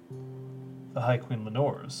 the High Queen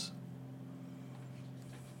Lenore's.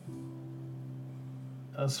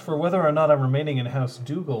 As for whether or not I'm remaining in House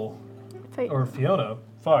Dougal or Fiona,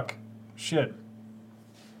 fuck. Shit.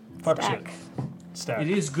 Fuck Stack. shit. Stack. It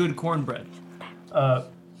is good cornbread. I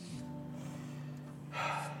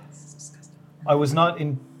was not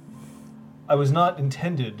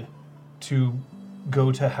intended to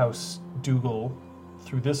go to House Dougal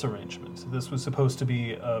through this arrangement. This was supposed to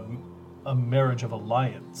be a marriage of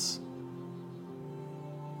alliance.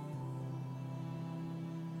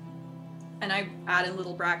 And I add in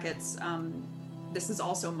little brackets, this is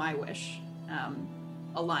also my wish.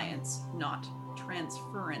 Alliance, not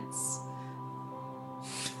transference.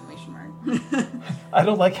 Exclamation mark. I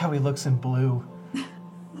don't like how he looks in blue.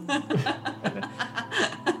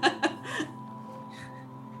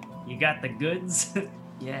 You got the goods?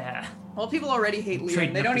 Yeah. Well, people already hate Liam.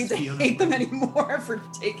 Trading They up don't the need to Fiona hate them Blade. anymore for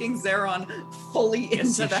taking Zeron fully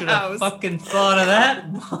Guess into you the should house. have fucking thought of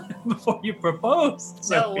that before you proposed. No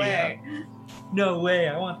Sophia. way. No way.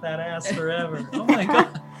 I want that ass forever. Oh my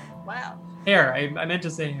god. Wow. Hair. I meant to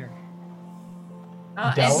say hair.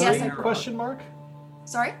 And Dowry? yes, I- Question mark?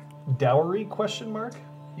 Sorry? Dowry? Question mark?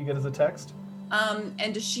 You get as a text?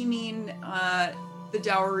 And does she mean the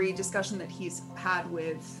dowry discussion that he's had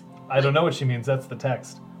with... I don't know what she means. That's the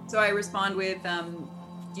text. So I respond with,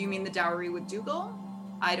 do you mean the dowry with Dougal?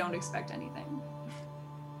 I don't expect anything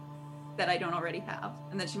that I don't already have.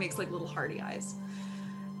 And then she makes like little hearty eyes.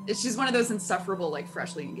 She's one of those insufferable, like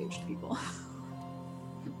freshly engaged people.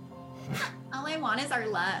 All I want is our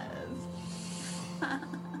love.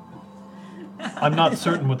 I'm not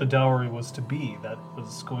certain what the dowry was to be. That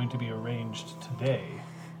was going to be arranged today.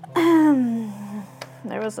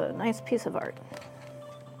 There was a nice piece of art.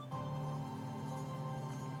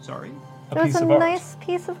 Sorry? There was piece a of art. nice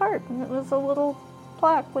piece of art. It was a little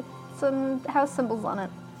plaque with some house symbols on it.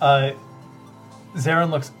 Zarin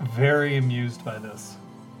looks very amused by this.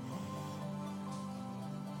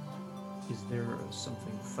 Is there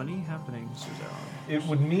something funny happening, Suzanne? It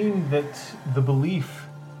would mean that the belief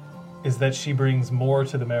is that she brings more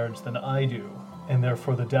to the marriage than I do, and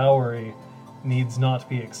therefore the dowry needs not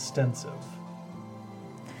be extensive.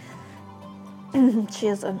 She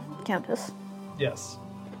is a countess. Yes.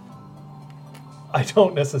 I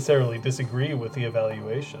don't necessarily disagree with the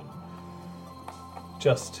evaluation.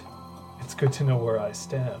 Just, it's good to know where I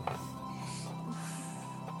stand.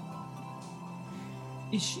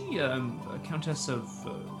 Is she a countess of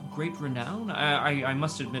great renown? I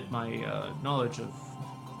must admit my knowledge of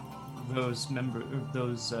those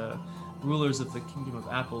rulers of the Kingdom of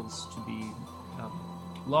Apples to be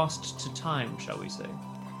lost to time, shall we say?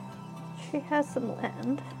 She has some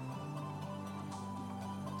land.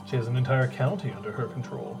 She has an entire county under her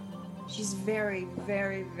control. She's very,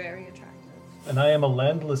 very, very attractive. And I am a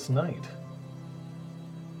landless knight.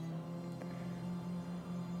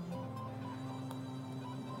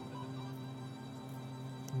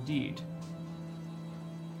 Indeed.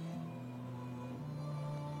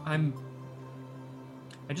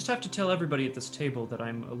 I just have to tell everybody at this table that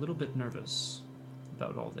I'm a little bit nervous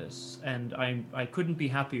about all this, and I couldn't be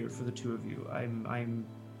happier for the two of you. I'm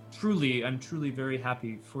truly very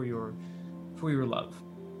happy for your love.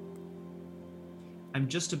 I'm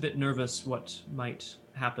just a bit nervous what might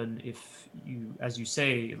happen if you, as you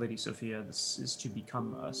say, Lady Sophia, this is to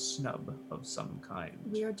become a snub of some kind.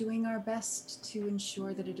 We are doing our best to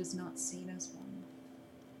ensure that it is not seen as one.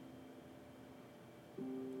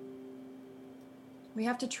 We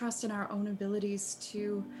have to trust in our own abilities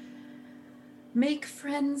to make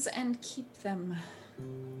friends and keep them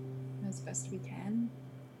as best we can.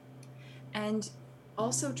 And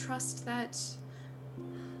also trust that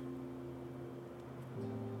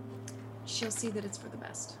she'll see that it's for the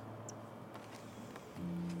best.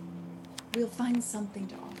 We'll find something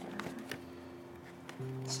to offer her.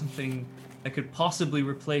 Something that could possibly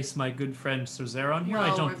replace my good friend Sir Zeron here?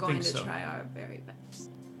 Well, I don't we're going think so. to try our very best.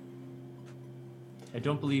 I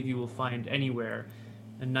don't believe you will find anywhere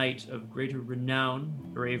a knight of greater renown,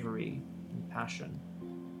 bravery, and passion.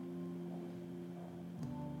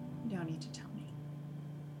 You don't need to tell me.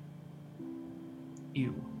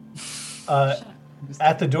 You. Shut up.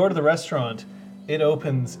 At the door to the restaurant, it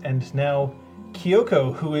opens, and now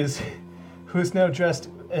Kyoko, who is now dressed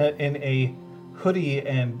in a hoodie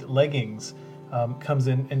and leggings, comes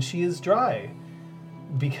in, and she is dry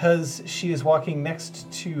because she is walking next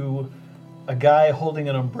to a guy holding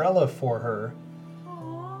an umbrella for her,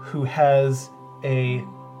 who has a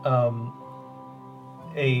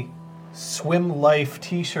Swim Life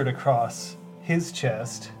T-shirt across his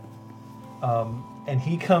chest, and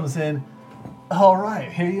he comes in. All right,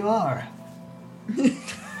 here you are.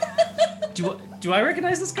 Do I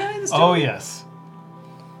recognize this guy? Oh yes.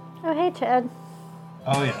 Oh, hey, Chad.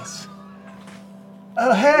 Oh yes.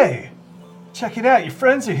 Oh hey, check it out. Your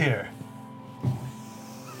friends are here.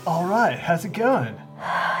 All right, how's it going?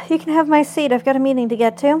 You can have my seat. I've got a meeting to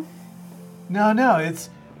get to. No,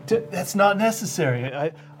 that's not necessary.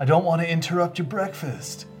 I don't want to interrupt your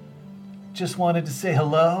breakfast. Just wanted to say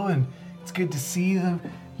hello, and it's good to see that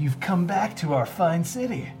you've come back to our fine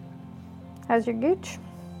city. How's your gooch?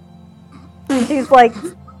 She's like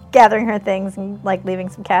gathering her things and like leaving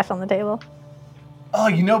some cash on the table. Oh,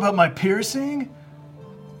 you know about my piercing?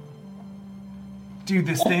 Dude,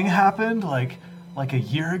 this thing happened like a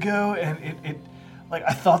year ago, and it like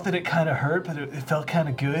I thought that it kind of hurt, but it felt kind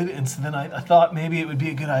of good, and so then I thought maybe it would be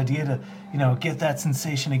a good idea to, get that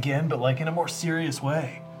sensation again, but like in a more serious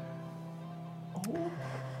way.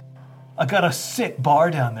 I got a sick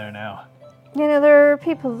bar down there now. There are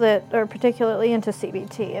people that are particularly into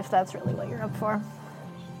CBT, if that's really what you're up for.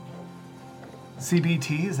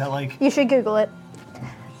 CBT? Is that like... You should Google it.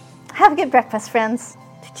 Have a good breakfast, friends.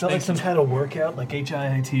 Is that like some kind of workout, like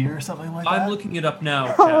HIIT or something like that? I'm looking it up now,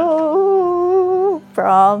 Chad. Oh,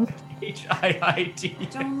 Brom.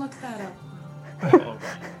 HIIT. Don't look that up. Oh.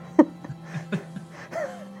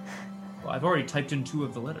 Well, I've already typed in 2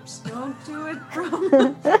 of the letters. Don't do it,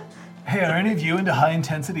 bro. Hey, are any of you into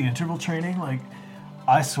high-intensity interval training? Like,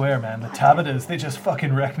 I swear, man, the Tabatas, they just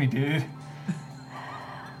fucking wreck me, dude.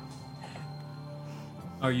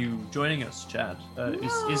 Are you joining us, Chad?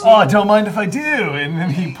 Is Oh, don't mind if I do. And then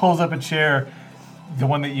he pulls up a chair, the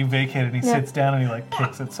one that you vacated, and he sits down and he like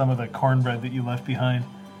picks at some of the cornbread that you left behind.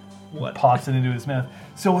 What? Pops it into his mouth.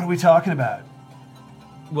 So what are we talking about?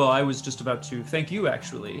 Well, I was just about to thank you,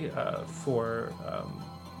 actually, for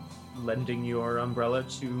lending your umbrella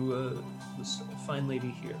to this fine lady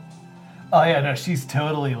here. Oh yeah, no, she's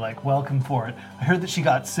totally like welcome for it. I heard that she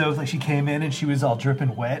got soaked, like she came in and she was all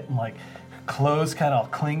dripping wet and like clothes kind of all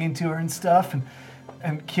clinging to her and stuff.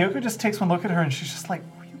 And Kyoko just takes one look at her and she's just like,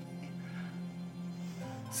 really?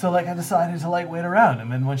 So like I decided to like wait around, and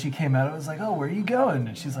then when she came out, it was like, oh, where are you going?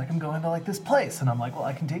 And she's like, I'm going to like this place. And I'm like, well,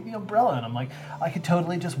 I can take the umbrella. And I'm like, I could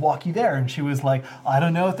totally just walk you there. And she was like, I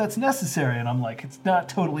don't know if that's necessary. And I'm like, it's not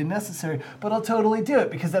totally necessary, but I'll totally do it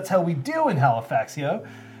because that's how we do in Halifax, yo.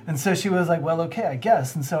 And so she was like, well, okay, I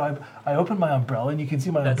guess. And so I opened my umbrella, and you can see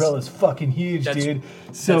my umbrella is fucking huge, dude.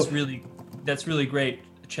 So that's really great,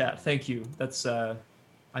 chat. Thank you. That's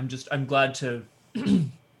I'm glad to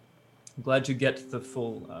glad to get the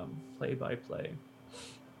full play-by-play.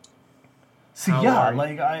 So yeah,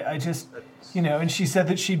 like I just, and she said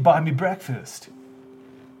that she'd buy me breakfast.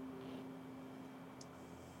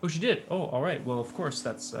 Oh, she did. Oh, all right. Well, of course,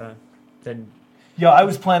 that's then. Yeah, I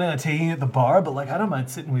was planning on taking it at the bar, but like I don't mind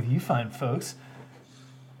sitting with you fine folks.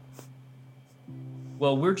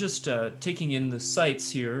 Well, we're just taking in the sights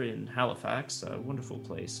here in Halifax. A wonderful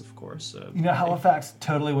place, of course. Halifax,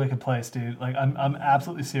 totally wicked place, dude. Like, I'm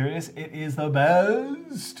absolutely serious. It is the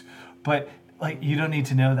best. But, like, you don't need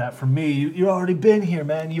to know that from me. You've already been here,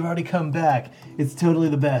 man. You've already come back. It's totally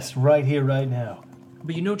the best right here, right now.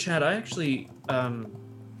 But Chad, I actually... there's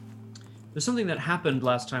something that happened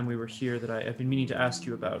last time we were here that I've been meaning to ask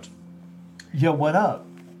you about. Yeah, what up?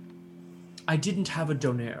 I didn't have a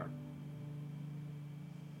donaire.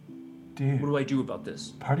 Dude. What do I do about this?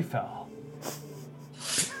 Party foul.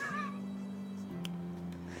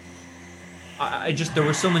 There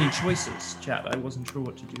were so many choices, Chad. I wasn't sure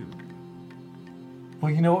what to do.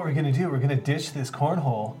 Well, you know what we're gonna do? We're gonna ditch this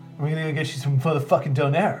cornhole, and we're gonna go get you some motherfucking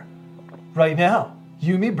donaire. Right now.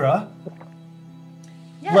 You and me, bruh.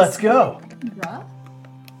 Yes. Let's go. Bruh.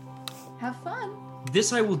 Have fun.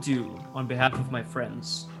 This I will do on behalf of my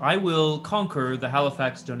friends. I will conquer the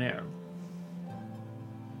Halifax donaire.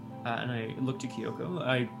 And I look to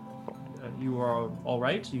Kyoko. You are all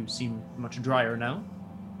right? You seem much drier now.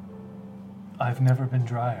 I've never been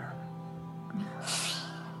drier.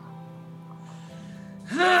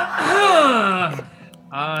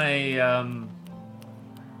 I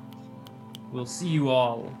will see you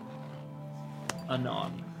all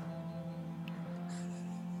anon.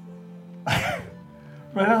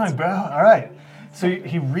 Right on, bro. All right. So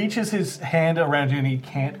he reaches his hand around you and he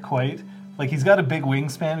can't quite. Like, he's got a big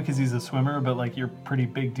wingspan because he's a swimmer, but, like, you're a pretty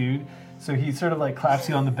big dude. So he sort of, like, claps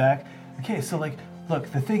you on the back. Okay, so, like, look,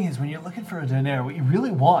 the thing is, when you're looking for a donaire, what you really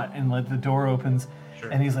want, and, like, the door opens, Sure.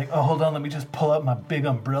 and he's like, oh, hold on, let me just pull out my big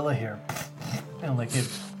umbrella here. And, like, it...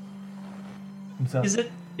 himself.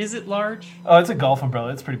 Is it large? Oh, it's a golf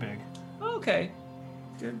umbrella. It's pretty big. Okay.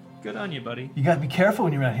 Good on you, buddy. You gotta be careful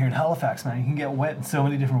when you're out here in Halifax, man. You can get wet in so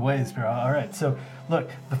many different ways, bro. All right, so look,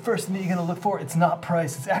 the first thing that you're gonna look for, it's not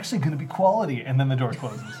price, it's actually gonna be quality, and then the door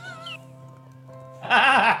closes.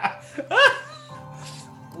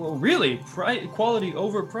 Well, really? Quality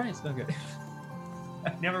over price? Okay.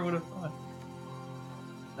 I never would have thought.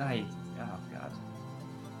 Oh, God.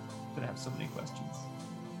 I'm gonna have so many questions.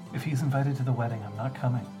 If he's invited to the wedding, I'm not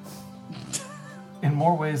coming. In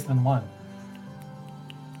more ways than one.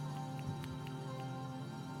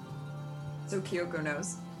 So Kyoko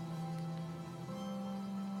knows.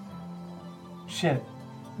 Shit.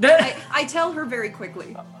 I tell her very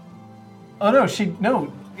quickly. Oh no, she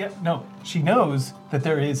knows that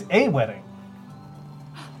there is a wedding.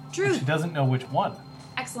 But Truth. she doesn't know which one.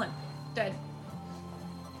 Excellent. Dead.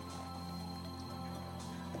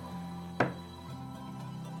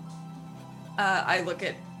 I look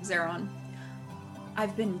at Zeron.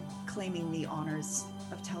 I've been claiming the honors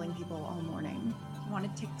of telling people all morning. You want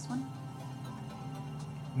to take this one?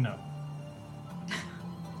 No.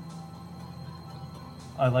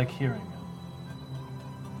 I like hearing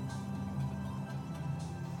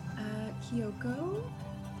it. Kyoko,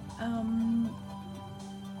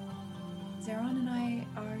 Zeron and I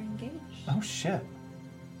are engaged. Oh shit.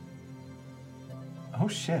 Oh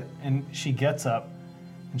shit. And she gets up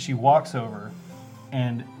and she walks over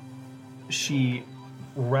and she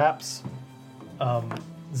wraps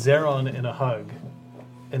Zeron in a hug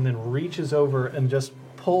and then reaches over and just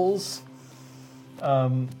pulls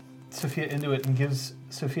Sophia into it and gives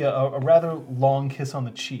Sophia a rather long kiss on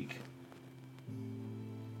the cheek.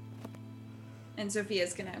 And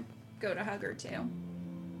Sophia's gonna go to hug her too.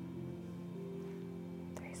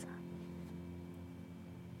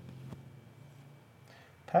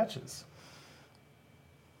 Patches.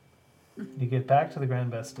 You get back to the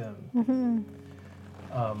Grand Best Inn.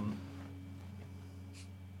 Mm-hmm.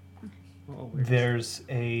 There's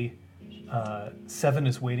a Seven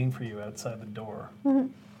is waiting for you outside the door. Mm-hmm.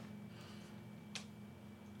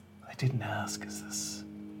 I didn't ask, is this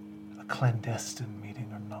a clandestine meeting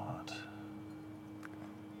or not?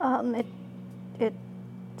 It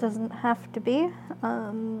doesn't have to be.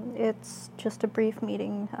 It's just a brief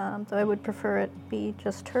meeting, though I would prefer it be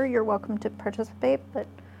just her. You're welcome to participate, but...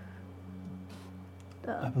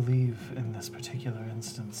 I believe in this particular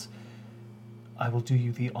instance, I will do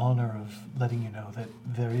you the honor of letting you know that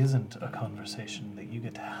there isn't a conversation that you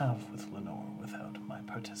get to have with Lenore without my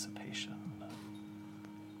participation.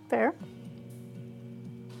 Fair.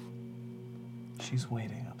 She's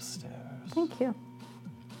waiting upstairs. Thank you.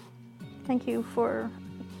 Thank you for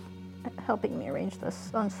helping me arrange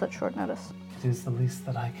this on such short notice. It is the least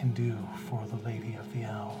that I can do for the Lady of the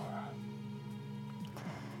Hour.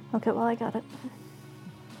 Okay, well, I got it.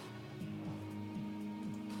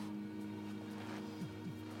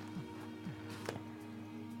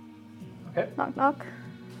 Okay. Knock, knock.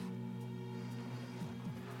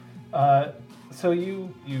 So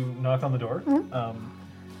you knock on the door.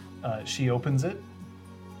 She opens it,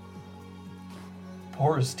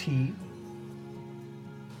 pours tea.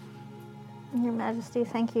 Your Majesty,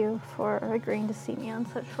 thank you for agreeing to see me on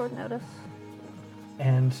such short notice.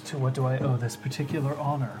 And to what do I owe this particular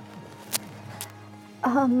honor?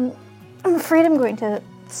 I'm afraid I'm going to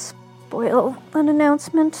spoil an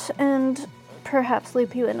announcement and perhaps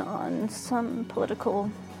loop you in on some political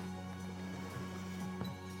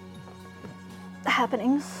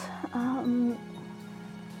happenings.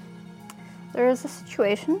 There is a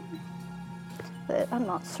situation that I'm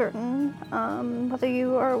not certain whether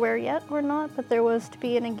you are aware yet or not, but there was to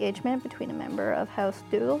be an engagement between a member of House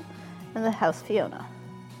Dougal and the House Fiona.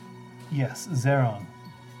 Yes, Zeron.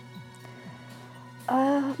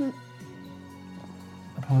 A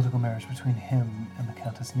political marriage between him and the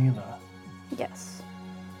Countess Neela. Yes.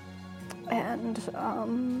 And,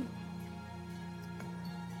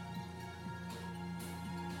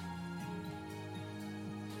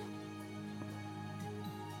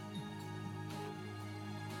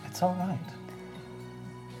 It's all right.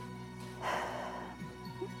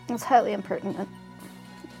 it's highly impertinent.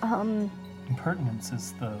 Impertinence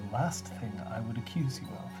is the last thing I would accuse you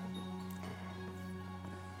of.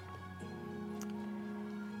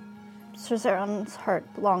 Sir Zeron's heart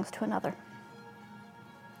belongs to another.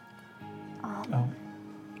 Oh.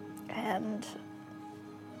 And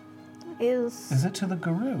is... Is it to the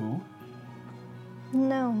Guru?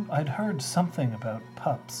 No. I'd heard something about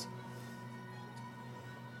pups.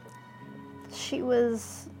 She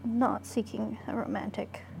was not seeking a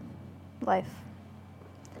romantic life.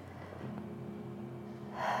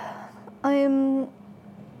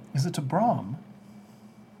 Is it to Brahm?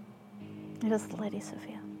 It is the Lady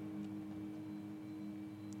Sophia.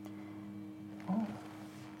 Oh.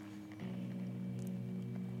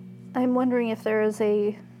 I'm wondering if there is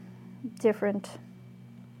a different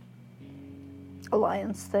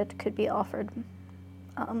alliance that could be offered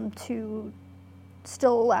to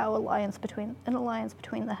still allow an alliance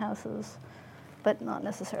between the houses, but not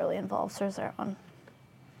necessarily involve Sir Zeron.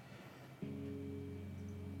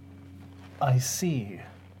 I see.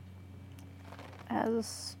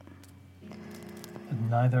 As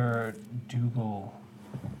Neither Dougal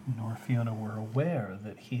nor Fiona were aware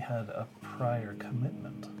that he had a prior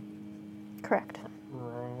commitment. correct.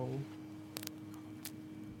 Bro.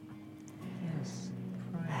 Yes.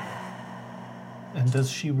 And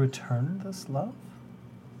does she return this love?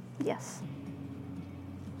 Yes.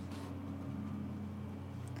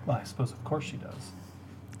 Well, I suppose of course she does.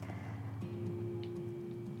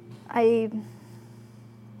 I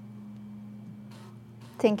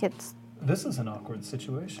think it's This is an awkward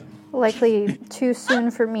situation. likely too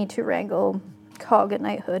soon for me to wrangle Cog and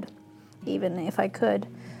knighthood. Even if I could,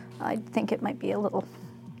 I think it might be a little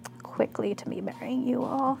quickly to me marrying you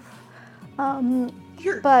off.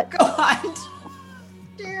 Dear But God.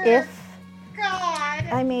 Dear if God.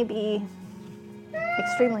 I may be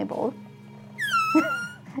extremely bold,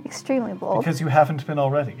 extremely bold, Because you haven't been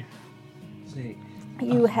already. See,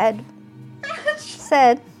 you had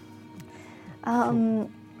said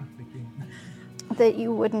that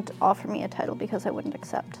you wouldn't offer me a title because I wouldn't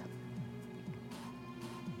accept.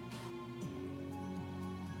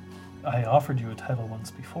 I offered you a title once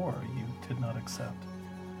before. You did not accept.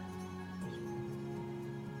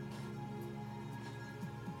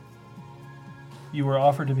 You were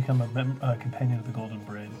offered to become a companion of the Golden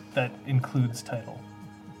Braid. That includes title.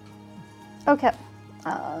 Okay.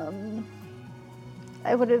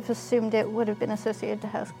 I would have assumed it would have been associated to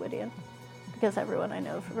House Gwydion, because everyone I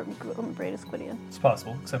know from Golden Braid is Gwydion. It's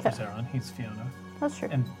possible, except for Okay. Zeron. He's Fiona. That's true.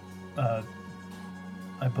 And I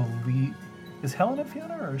believe... Is Helena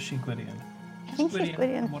Fiona or is she Gwydion? I think she's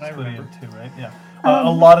Gwydion. What I She's remember. Gwydion too, right? Yeah.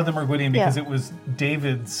 A lot of them are Gwydion because yeah. it was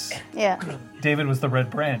David's... Yeah. David was the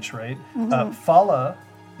Red Branch, right? Mm-hmm. Fala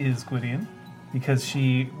is Gwydion because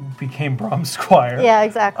she became Brom's squire. Yeah,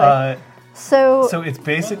 exactly. So So it's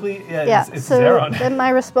basically... yeah. It's So Zeron. then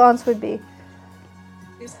my response would be,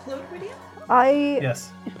 Is Claude Gwydion? I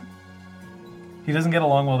Yes. He doesn't get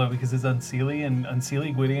along well though because his Unseelie and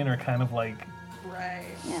Unseelie Gwydion are kind of like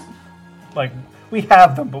yeah. we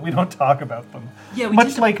have them, but we don't talk about them. Yeah, we Much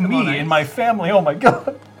just like don't put them on me and ice. my family. Oh my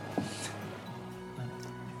god.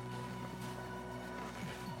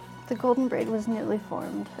 The Golden Braid was newly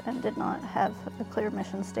formed and did not have a clear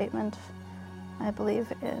mission statement. I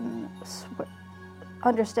believe in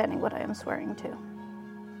understanding what I am swearing to.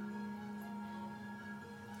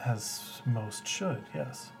 As most should,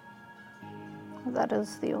 yes. That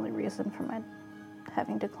is the only reason for my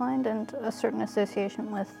having declined, and a certain association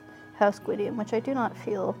with House Gwydion, which I do not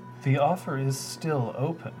feel. The offer is still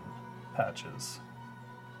open. Patches?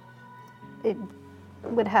 It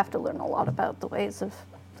would have to learn a lot about the ways of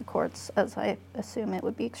the courts, as I assume it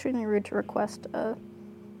would be extremely rude to request a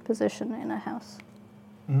position in a house.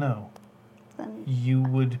 No. Then You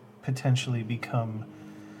would potentially become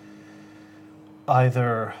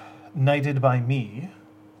either knighted by me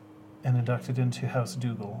and inducted into House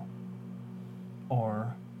Dougal,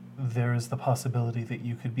 or there is the possibility that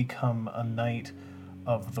you could become a knight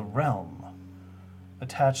of the realm.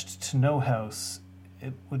 Attached to no house,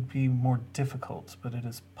 it would be more difficult, but it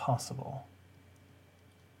is possible.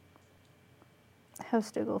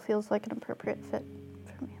 House Dougal feels like an appropriate fit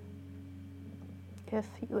for me. If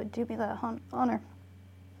you would do me that honor.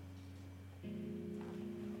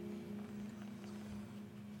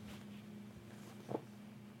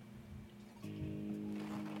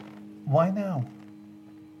 Why now?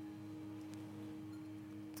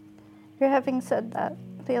 Your having said that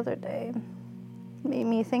the other day made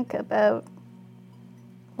me think about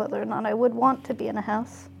whether or not I would want to be in a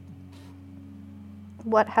house.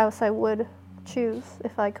 What house I would choose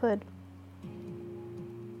if I could.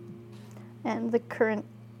 And the current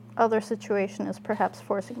other situation is perhaps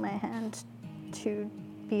forcing my hand to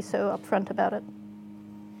be so upfront about it.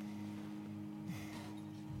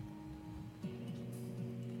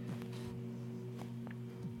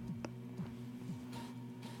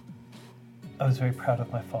 I was very proud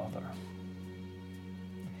of my father.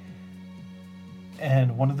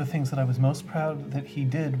 And one of the things that I was most proud that he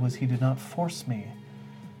did was he did not force me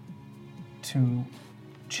to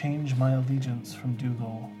change my allegiance from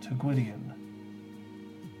Dougal to Gwydion.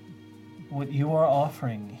 What you are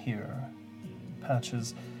offering here,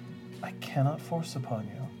 Patches, I cannot force upon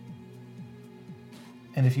you.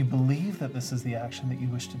 And if you believe that this is the action that you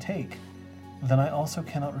wish to take, then I also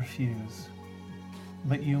cannot refuse.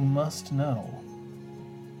 But you must know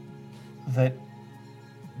that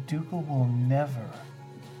Dougal will never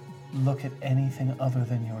look at anything other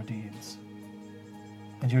than your deeds.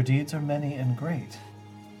 And your deeds are many and great.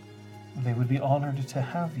 They would be honored to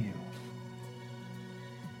have you.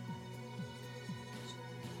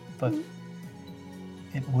 But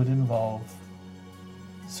it would involve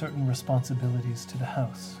certain responsibilities to the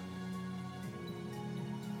house.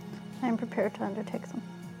 I am prepared to undertake them.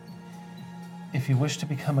 If you wish to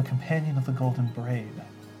become a companion of the Golden Braid,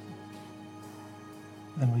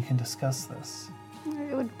 then we can discuss this.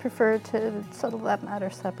 I would prefer to settle that matter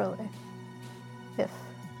separately, if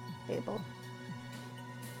able.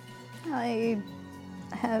 I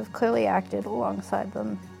have clearly acted alongside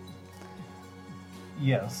them.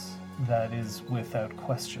 Yes, that is without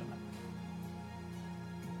question.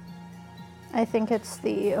 I think it's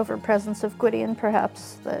the overpresence of Gwydion,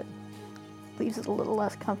 perhaps, that leaves it a little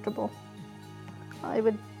less comfortable. I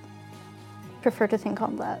would prefer to think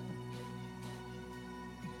on that.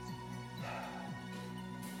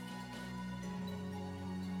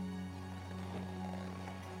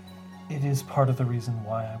 It is part of the reason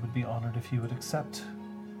why I would be honored if you would accept.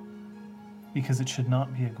 Because it should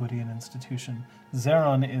not be a Gwydion institution.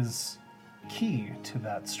 Zeron is key to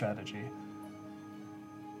that strategy.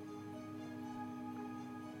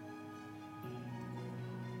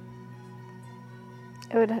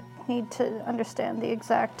 I would need to understand the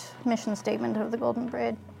exact mission statement of the Golden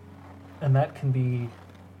Braid. And that can be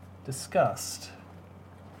discussed.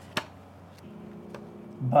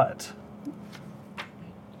 But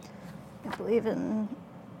I believe in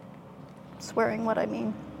swearing what I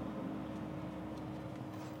mean.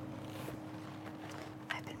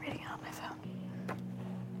 I've been reading it on my phone.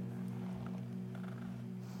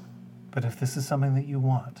 But if this is something that you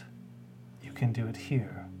want, you can do it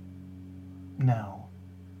here, now.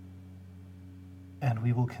 And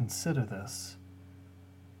we will consider this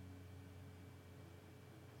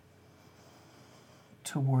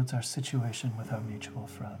towards our situation with our mutual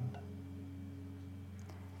friend.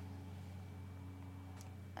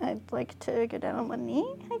 I'd like to go down on one knee,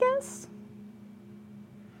 I guess.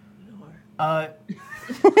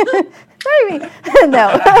 Maybe.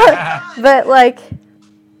 No. But like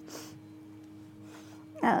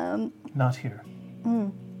Not here.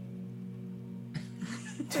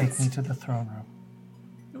 Take me to the throne room.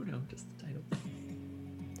 No, just the title.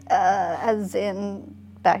 as in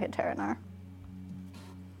back at Terranar.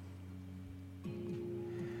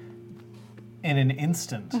 In an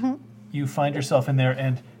instant, you find yourself in there,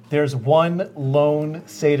 and there's one lone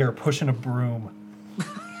satyr pushing a broom.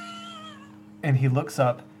 And he looks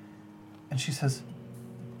up, and she says,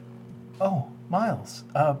 "Oh, Miles,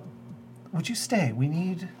 would you stay? We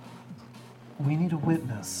need a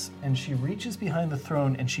witness." And she reaches behind the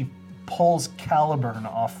throne, and she pulls Caliburn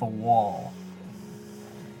off the wall.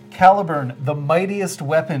 Caliburn, the mightiest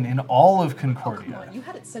weapon in all of Oh, come Concordia. on. You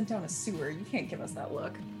had it sent down a sewer. You can't give us that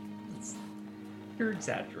look. You're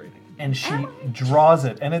exaggerating. And she draws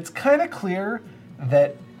it, and it's kind of clear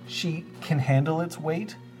that she can handle its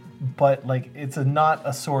weight, but like it's not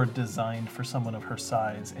a sword designed for someone of her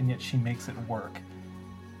size, and yet she makes it work.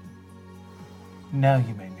 Now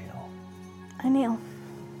you may kneel. I kneel.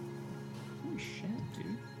 Oh shit, dude.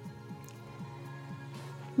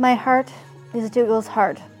 My heart is Dougal's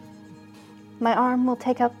heart. My arm will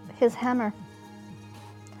take up his hammer.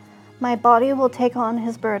 My body will take on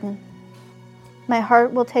his burden. My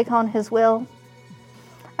heart will take on his will.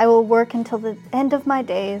 I will work until the end of my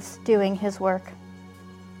days doing his work.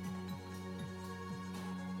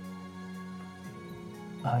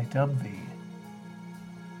 I dub thee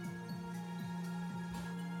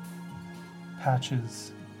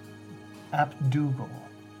Patches Ap Dougal,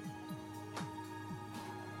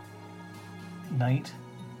 knight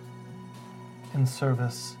in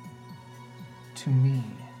service to me.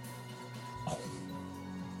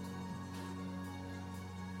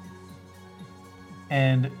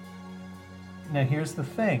 And now here's the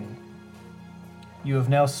thing. You have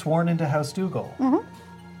now sworn into House Dougal, Mm-hmm.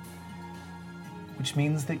 which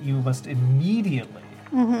means that you must immediately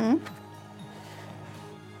Mm-hmm.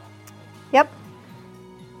 Yep.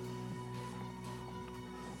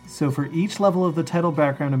 So for each level of the title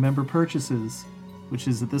background a member purchases, which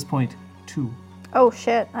is at this point 2, Oh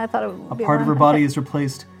shit! I thought it would a be part of one. her body Okay. is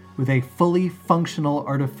replaced with a fully functional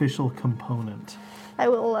artificial component. I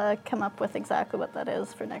will come up with exactly what that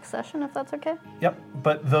is for next session, if that's okay. Yep,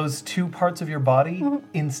 but those 2 parts of your body Mhm.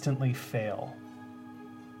 instantly fail.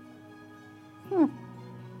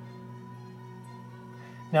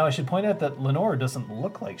 Now I should point out that Lenore doesn't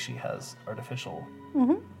look like she has artificial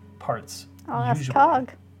Mm-hmm. parts I'll ask usually,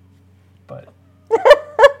 Cog. but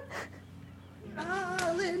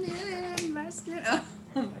Ah, linen, my skin. Oh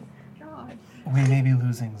my god. we may be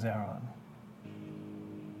losing Zeron.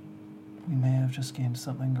 We may have just gained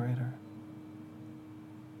something greater.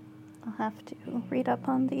 I'll have to read up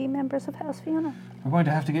on the members of House Fiona. We're going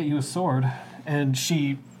to have to get you a sword. And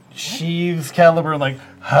she sheathes Caliburn like,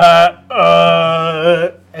 ha,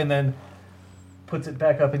 and then puts it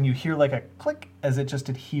back up, and you hear like a click as it just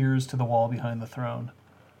adheres to the wall behind the throne.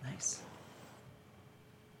 Nice.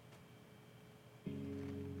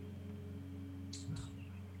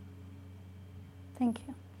 Thank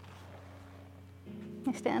you.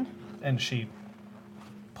 I stand. And she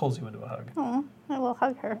pulls you into a hug. Oh, I will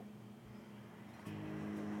hug her.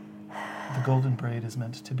 The golden braid is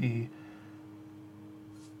meant to be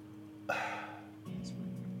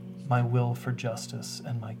my will for justice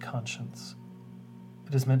and my conscience.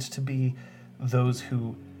 It is meant to be those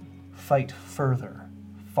who fight further,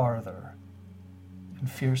 farther, and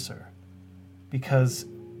fiercer, because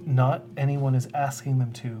not anyone is asking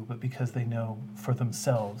them to, but because they know for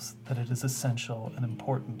themselves that it is essential and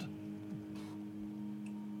important.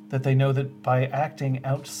 That they know that by acting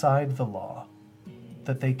outside the law,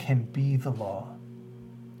 that they can be the law,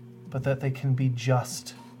 but that they can be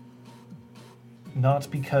just, not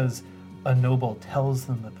because a noble tells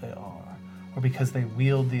them that they are, or because they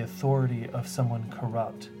wield the authority of someone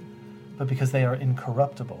corrupt, but because they are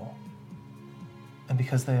incorruptible, and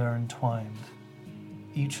because they are entwined,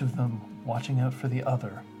 each of them watching out for the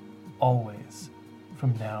other, always,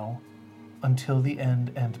 from now until the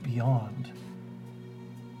end and beyond.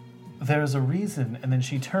 There's a reason, and then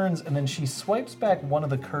she turns, and then she swipes back one of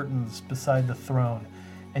the curtains beside the throne,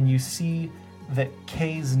 and you see that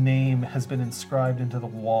Kay's name has been inscribed into the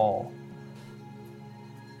wall.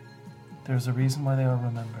 There's a reason why they are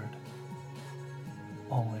remembered.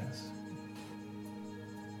 Always.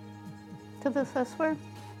 To this, I swear.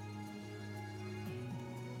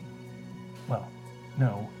 Well,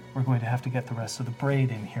 no, we're going to have to get the rest of the braid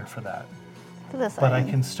in here for that. To this, But I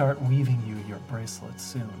can start weaving you your bracelet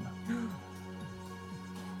soon.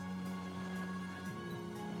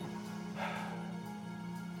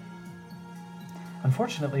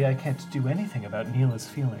 Unfortunately, I can't do anything about Neela's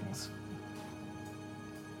feelings.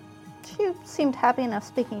 She seemed happy enough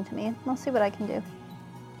speaking to me. I'll see what I can do.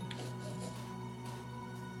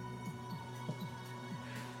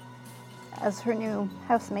 As her new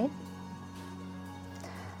housemate,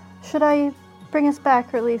 should I bring us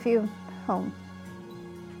back or leave you home?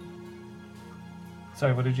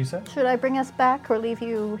 Sorry, what did you say? Should I bring us back or leave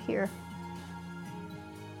you here?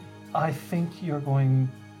 I think you're going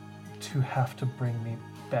to have to bring me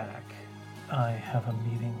back. I have a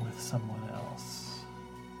meeting with someone else.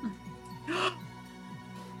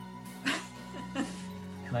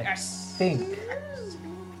 And I think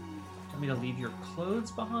Want me to leave your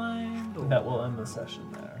clothes behind? Or... that will end the session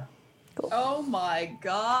there. Oh my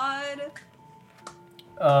god.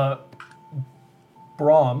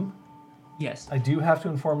 Brahm, Yes. I do have to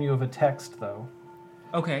inform you of a text, though.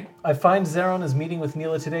 Okay. I find Zeron is meeting with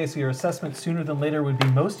Neela today, so your assessment sooner than later would be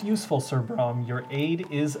most useful, Sir Brahm. Your aid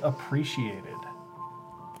is appreciated.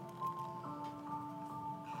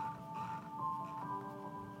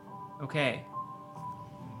 Okay.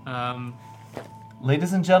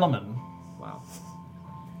 Ladies and gentlemen, Wow.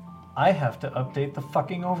 I have to update the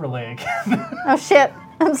fucking overlay again. Oh shit.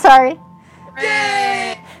 I'm sorry.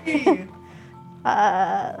 Hooray!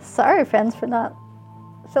 Sorry, friends, for not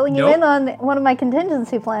filling you Nope. in on one of my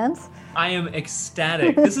contingency plans. I am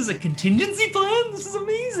ecstatic. This is a contingency plan? This is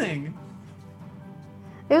amazing.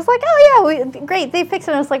 It was like, oh yeah, great, they fixed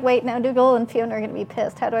it. And I was like, wait, now Dougal and Fiona are going to be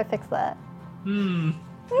pissed. How do I fix that?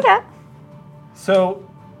 Okay. So,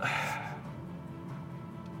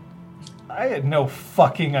 I had no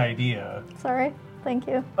fucking idea. Sorry. Thank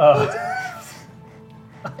you. I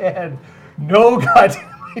had no goddamn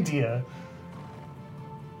idea.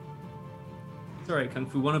 It's alright, Kung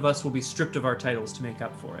Fu. One of us will be stripped of our titles to make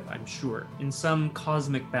up for it, I'm sure. In some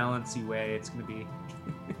cosmic balancy way, it's going to be...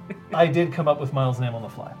 I did come up with Miles' name on the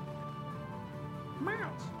fly.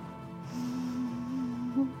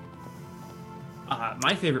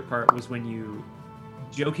 My favorite part was when you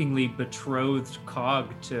jokingly betrothed Cog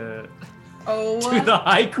to Oh, the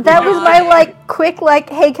High Queen. That was my quick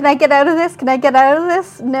hey, can I get out of this? Can I get out of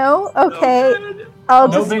this? No? Okay. I'll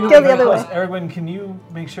No just bingo, go the other way. Erwin, can you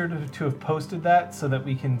make sure to have posted that so that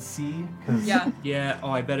we can see? 'Cause yeah. Yeah,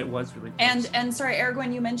 I bet it was really close. And sorry,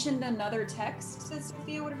 Aragorn, you mentioned another text that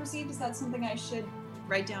Sophia would have received. Is that something I should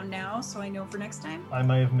write down now so I know for next time? I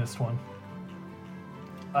might have missed one.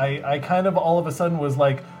 I kind of all of a sudden was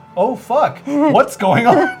like, oh fuck, what's going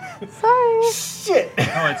on? Sorry. Shit.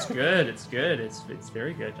 Oh, it's good. It's good. It's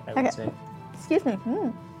very good, I would Okay. say. Excuse me.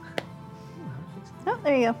 Oh,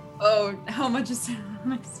 there you go. Oh, how much is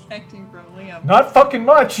I'm expecting from Liam? Not fucking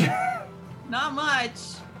much. Not much.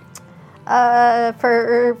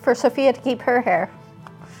 For Sophia to keep her hair.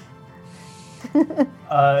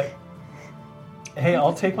 Hey,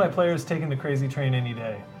 I'll take my players taking the crazy train any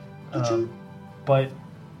day. But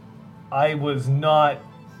I was not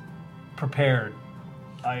prepared.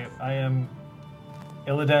 I am...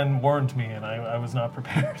 Illidan warned me, and I was not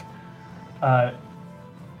prepared.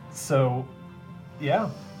 So, yeah,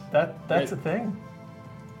 that's a thing.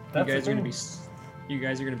 That's You guys a are thing. gonna be. You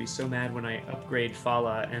guys are gonna be so mad when I upgrade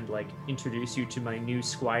Fala and introduce you to my new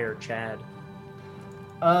squire Chad.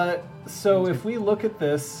 So if we look at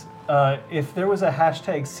this, if there was a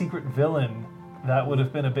hashtag secret villain, that would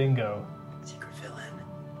have been a bingo. Secret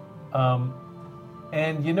villain.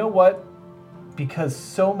 And you know what? Because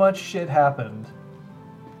so much shit happened,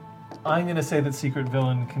 I'm gonna say that secret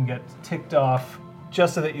villain can get ticked off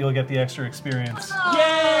just so that you'll get the extra experience.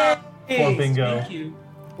 Yay! For bingo. Thank you.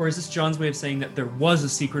 Or is this John's way of saying that there was a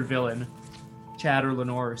secret villain, Chad or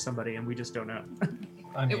Lenore or somebody, and we just don't know?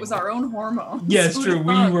 I mean, It was our own hormones. Yeah, it's Who true. the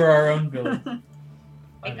We fuck? were our own villain.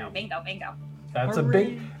 Bingo, bingo, bingo. That's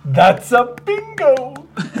Hooray. That's a bingo.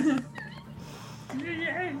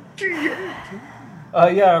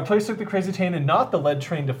 Yeah, our players took the crazy train and not the lead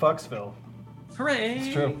train to Foxville. Hooray!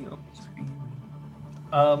 It's true.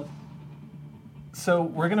 So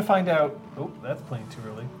we're gonna find out. Oh, that's playing too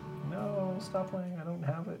early. No, stop playing. I don't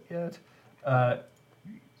have it yet.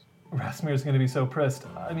 Rasmir's gonna be so pissed.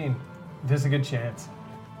 I mean, there's a good chance,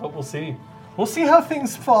 but we'll see. We'll see how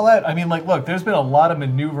things fall out. I mean, look, there's been a lot of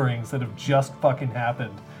maneuverings that have just fucking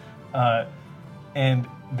happened, and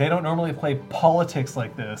they don't normally play politics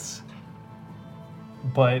like this.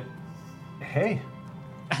 But hey,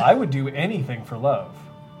 I would do anything for love,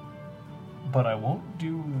 but I won't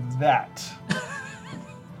do that.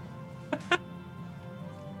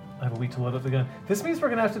 I have a week to load up the gun. This means we're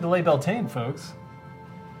gonna have to delay Beltane, folks.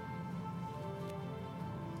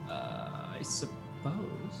 I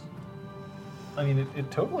suppose. I mean,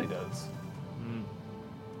 it totally does.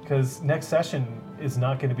 Because next session is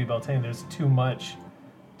not going to be Beltane. There's too much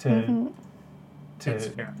to. It's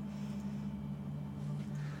fair.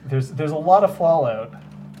 There's a lot of fallout.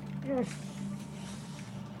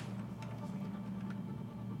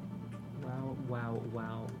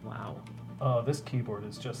 Wow. Oh, this keyboard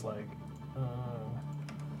is just like.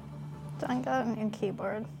 John got a new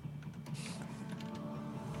keyboard.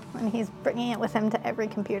 And he's bringing it with him to every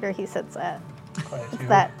computer he sits at. Quiet It's you.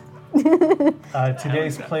 that.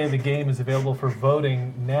 Today's play of the game is available for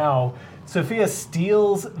voting now. Sophia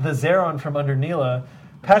steals the Zeron from under Neela.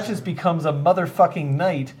 Patches becomes a motherfucking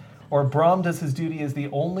knight, or Brahm does his duty as the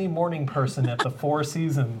only morning person at the Four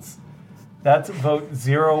Seasons. That's vote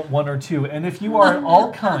 0, 1, or 2. And if you are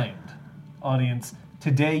all kind, audience,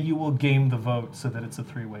 today you will game the vote so that it's a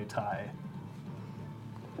 3-way tie.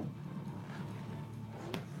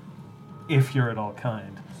 If you're at all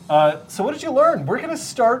kind. So what did you learn? We're gonna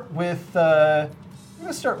start with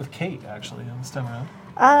Kate actually this time around.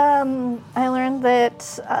 I learned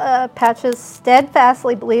that Patches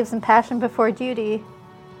steadfastly believes in passion before duty,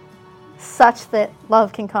 such that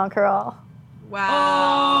love can conquer all. Wow.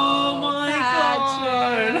 Oh my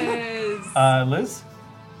God. Liz?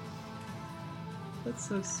 That's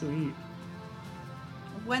so sweet.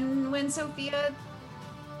 When Sophia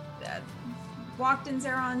walked in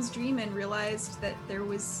Zeron's dream and realized that there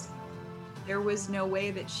was no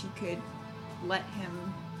way that she could let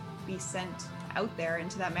him be sent out there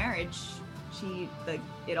into that marriage,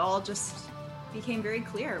 it all just became very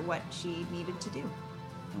clear what she needed to do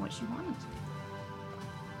and what she wanted.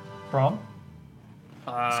 Brom?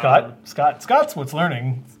 Scott's what's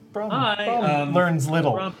learning. Brom learns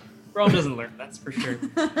little. Brom doesn't learn, that's for sure.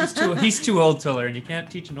 He's too old to learn. You can't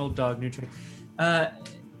teach an old dog new tricks. I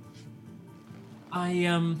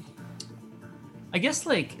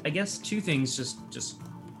guess two things just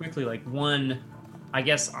quickly. Like, one, I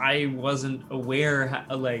guess I wasn't aware,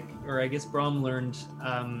 or I guess Brom learned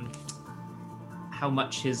how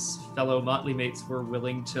much his fellow Motley mates were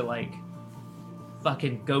willing to like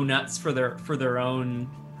fucking go nuts for their own,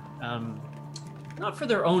 not for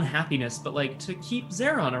their own happiness, but like to keep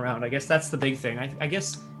Zeron around. I guess that's the big thing. I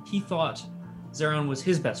guess he thought Zeron was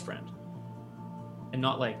his best friend, and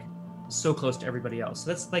not like so close to everybody else.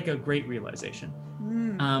 So that's like a great realization.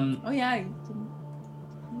 Oh yeah.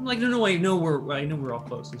 Like no, I know we're all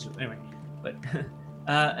close. It's just, anyway, but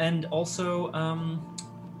and also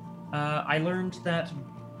I learned that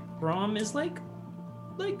Brom is like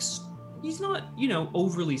he's not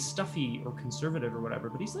overly stuffy or conservative or whatever,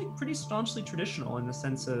 but he's like pretty staunchly traditional in the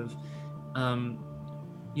sense of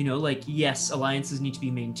like, yes, alliances need to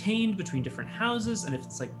be maintained between different houses, and if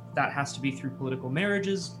it's like that has to be through political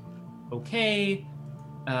marriages, okay.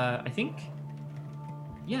 I think,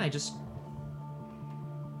 yeah, I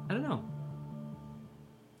don't know.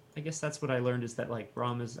 I guess that's what I learned, is that like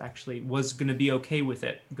Brom was going to be okay with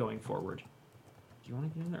it going forward. Do you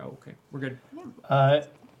want to get in there? Oh, okay, we're good.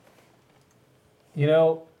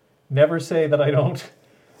 Never say that I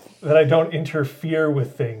don't interfere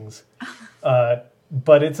with things.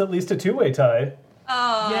 But it's at least a 2-way tie.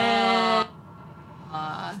 Oh. Yeah.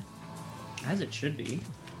 As it should be.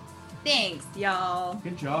 Thanks, y'all.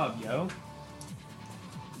 Good job, yo.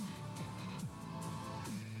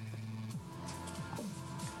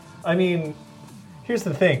 I mean, here's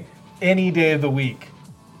the thing. Any day of the week,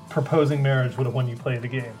 proposing marriage would have won you play the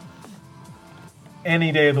game.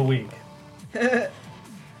 Any day of the week. And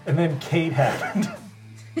then Kate happened.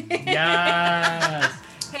 Yes.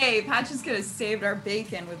 Hey, Patches could have saved our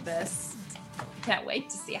bacon with this. Can't wait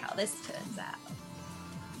to see how this turns out.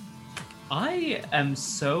 I am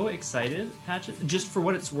so excited, Patches. Just for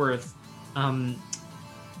what it's worth, I'm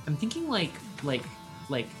thinking like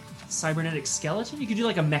cybernetic skeleton. You could do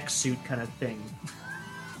like a mech suit kind of thing.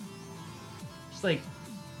 Just like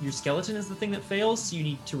your skeleton is the thing that fails, so you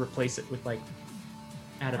need to replace it with like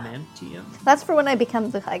adamantium. That's for when I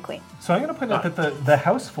become the High Queen. So I'm going to point out that the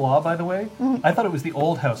house flaw, by the way, I thought it was the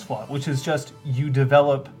old house flaw, which is just you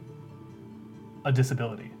develop a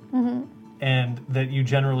disability. And that you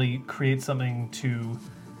generally create something to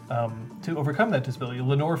overcome that disability.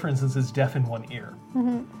 Lenore, for instance, is deaf in one ear.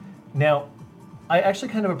 Now, I actually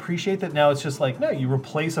kind of appreciate that now it's just like, no, you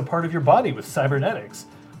replace a part of your body with cybernetics,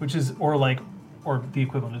 which is, or the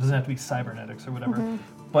equivalent. It doesn't have to be cybernetics or whatever.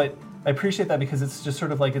 But I appreciate that because it's just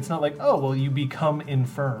sort of like, it's not like, oh, well, you become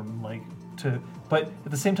infirm, but at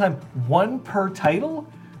the same time, one per title?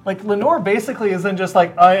 Like, Lenore basically isn't just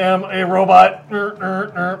like, I am a robot,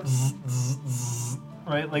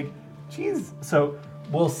 right? Like, geez. So,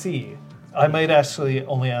 we'll see. I might actually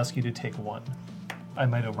only ask you to take one. I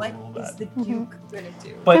might overrule that. What is the Duke gonna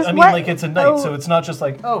do? But, I mean, it's a knight, so it's not just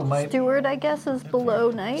like, oh, my... Steward, I guess, is below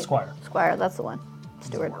knight? Squire. Squire, that's the one.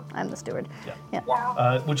 Steward. I'm the steward.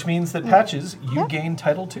 Yeah. Which means that Patches, you gain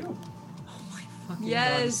title 2. Oh my fucking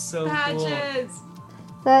Yes, God, so Patches! Cool.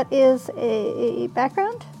 That is a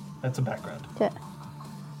background? That's a background. Okay.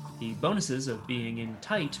 The bonuses of being in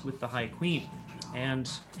tight with the High Queen and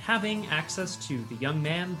having access to the young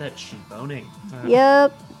man that she's boning.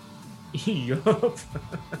 Yep. Yup.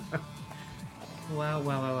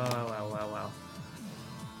 Wow.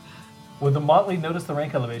 Would the Motley notice the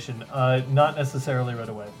rank elevation? Not necessarily right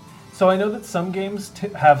away. So I know that some games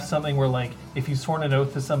have something where, like, if you've sworn an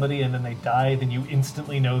oath to somebody and then they die, then you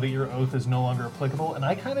instantly know that your oath is no longer applicable. And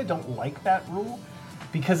I kind of don't like that rule.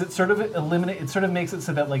 because it sort of makes it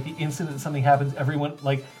so that like the instant that something happens, everyone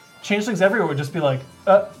like changelings everywhere would just be like,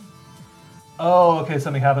 oh, okay,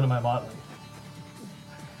 something happened to my motley.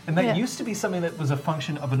 And that used to be something that was a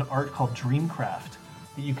function of an art called Dreamcraft,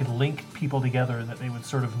 that you could link people together and that they would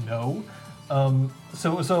sort of know.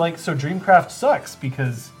 So Dreamcraft sucks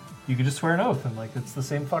because you could just swear an oath and like it's the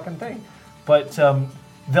same fucking thing. But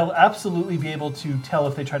they'll absolutely be able to tell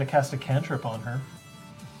if they try to cast a cantrip on her.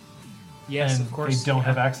 Yes, and of course. they don't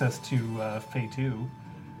have access to Fae 2.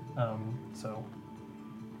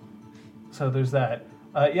 So there's that.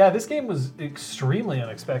 This game was extremely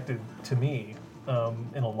unexpected to me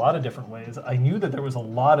in a lot of different ways. I knew that there was a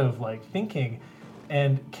lot of like thinking.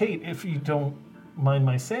 And Kate, if you don't mind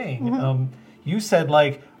my saying, you said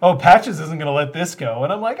like, oh, Patches isn't going to let this go.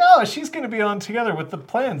 And I'm like, oh, she's going to be on together with the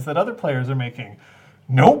plans that other players are making.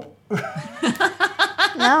 Nope. No.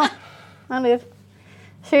 I mean,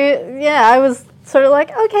 I was sort of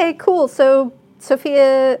like, okay, cool. So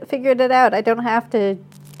Sophia figured it out. I don't have to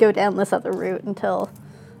go down this other route until,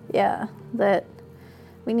 that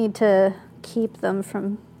we need to keep them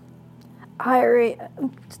from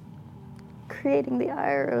creating the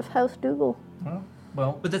ire of House Dougal.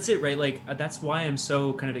 Well, but that's it, right? Like that's why I'm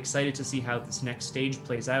so kind of excited to see how this next stage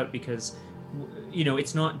plays out, because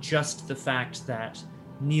it's not just the fact that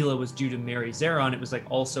Neela was due to marry Zeron. It was like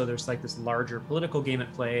also there's like this larger political game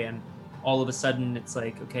at play, and all of a sudden it's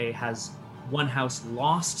like, okay, has one house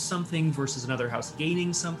lost something versus another house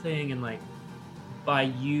gaining something, and like by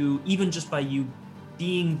you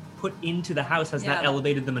being put into the house, has that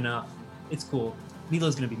elevated them enough? It's cool.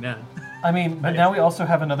 Neela's gonna be mad. I mean, but now we also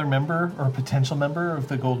have another member or a potential member of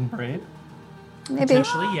the Golden Braid. Maybe.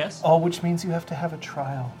 Potentially, yes. Oh, which means you have to have a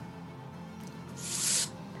trial.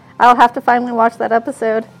 I'll have to finally watch that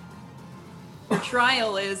episode. The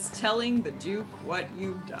trial is telling the Duke what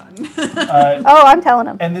you've done. I'm telling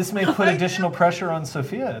him. And this may put additional pressure on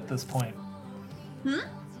Sophia at this point.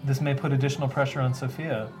 This may put additional pressure on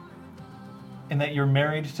Sophia. In that you're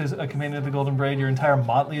married to a companion of the Golden Braid, your entire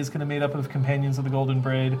motley is going to be made up of companions of the Golden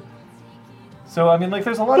Braid. So, I mean, like,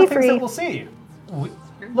 there's a lot of things that we'll see.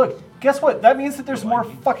 Look, guess what? That means that there's more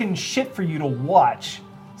fucking shit for you to watch.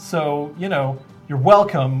 So, you're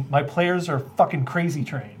welcome. My players are fucking crazy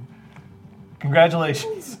trained.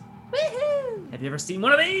 Congratulations. Woohoo! Have you ever seen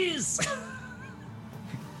one of these?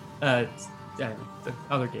 The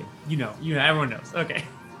other game. Everyone knows. Okay.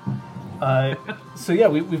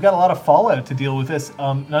 We've got a lot of fallout to deal with this.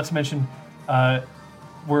 Not to mention,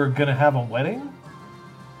 we're gonna have a wedding.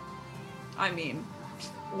 I mean,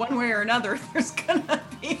 one way or another, there's gonna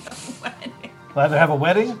be a wedding. We'll either have a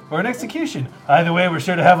wedding or an execution. Either way, we're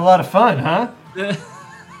sure to have a lot of fun, huh?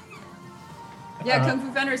 Yeah, Kung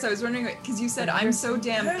Fu Fenders, I was wondering, because you said, I'm so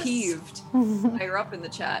damn peeved higher up in the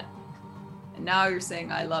chat. And now you're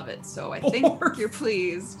saying, I love it. So I think you're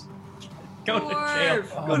pleased. Go to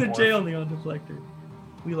jail. Go to jail, Neon Deflector.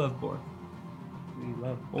 We love Borf. We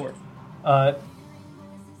love Borf.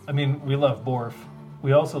 We love Borf.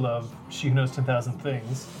 We also love She Who Knows 10,000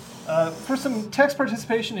 Things. For some text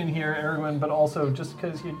participation in here, Erwin, but also just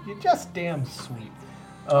because you're just damn sweet.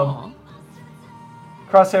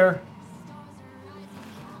 Crosshair.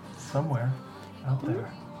 Somewhere out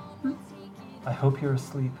there. I hope you're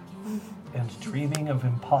asleep and dreaming of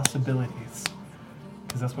impossibilities.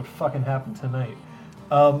 Because that's what fucking happened tonight.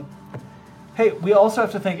 Hey, we also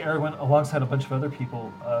have to thank Erwin alongside a bunch of other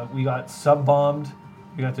people. We got sub-bombed.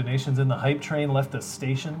 We got donations in. The hype train left the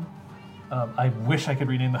station. I wish I could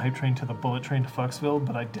rename the hype train to the bullet train to Foxville,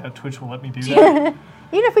 but I doubt Twitch will let me do that.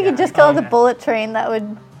 Even if we could just call it the bullet train, that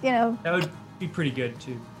would, That would be pretty good,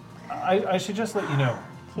 too. I should just let you know,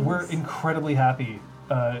 we're incredibly happy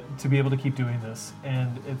to be able to keep doing this,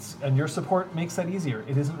 and your support makes that easier.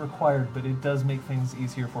 It isn't required, but it does make things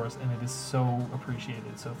easier for us, and it is so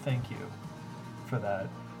appreciated. So thank you for that.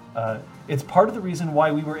 It's part of the reason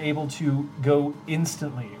why we were able to go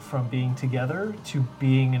instantly from being together to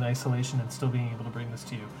being in isolation and still being able to bring this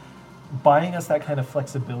to you. Buying us that kind of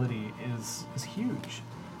flexibility is huge.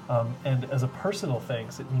 And as a personal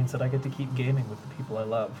thanks, it means that I get to keep gaming with the people I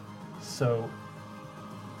love. So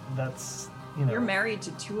that's, You're married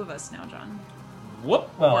to two of us now, John. Whoop.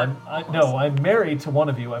 Well, I'm married to one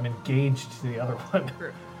of you. I'm engaged to the other one.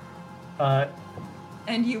 True.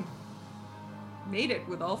 And you made it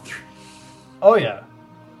with all three. Oh, yeah.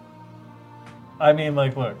 I mean,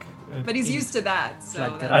 like, look. But he's used to that, so...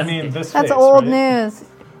 Like that. I mean, this That's face, old right? news.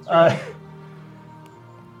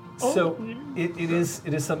 So it is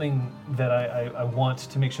something that I want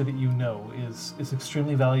to make sure that you know is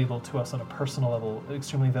extremely valuable to us on a personal level,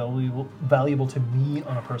 extremely valuable to me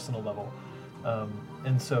on a personal level.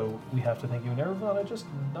 And so we have to thank you. Nirvana just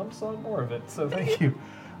dumps on more of it, so thank you.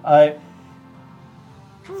 But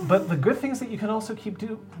the good thing is that you can also keep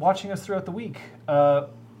watching us throughout the week.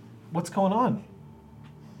 What's going on?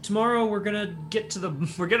 Tomorrow we're gonna get to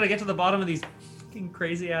the bottom of these fucking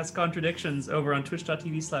crazy ass contradictions over on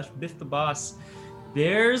twitch.tv/BiffTheBoss.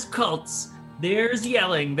 There's cults. There's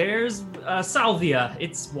yelling. There's salvia.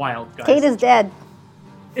 It's wild, guys. Kate is dead.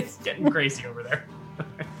 It's getting crazy over there.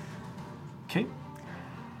 Okay.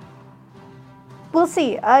 We'll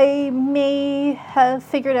see. I may have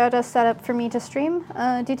figured out a setup for me to stream.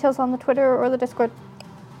 Details on the Twitter or the Discord.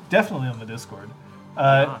 Definitely on the Discord.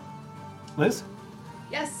 Liz?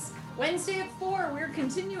 Yes, Wednesday at 4, we're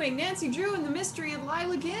continuing Nancy Drew and the Mystery of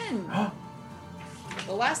Lila Ginn.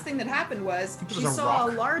 The last thing that happened was she saw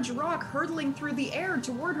a large rock hurtling through the air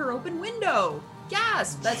toward her open window.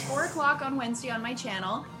 Yes, that's 4 o'clock on Wednesday on my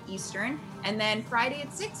channel, Eastern. And then Friday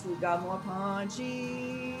at 6, we've got more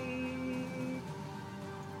Punchy.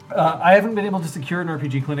 I haven't been able to secure an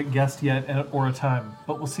RPG Clinic guest yet or a time,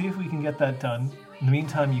 but we'll see if we can get that done. In the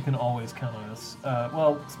meantime, you can always count on us.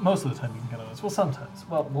 Well, most of the time you can count on us. Well, sometimes.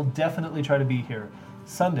 Well, we'll definitely try to be here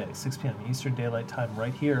Sunday, 6 p.m. Eastern Daylight Time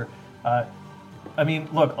right here. I mean,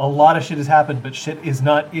 look, a lot of shit has happened, but shit is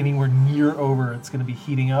not anywhere near over. It's going to be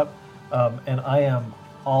heating up, and I am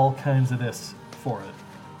all kinds of this for it.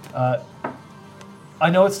 I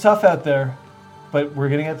know it's tough out there, but we're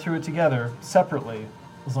going to get through it together, separately,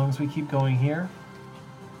 as long as we keep going here.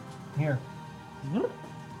 We'll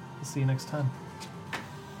see you next time.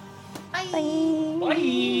 Bye. Bye.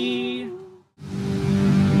 Bye.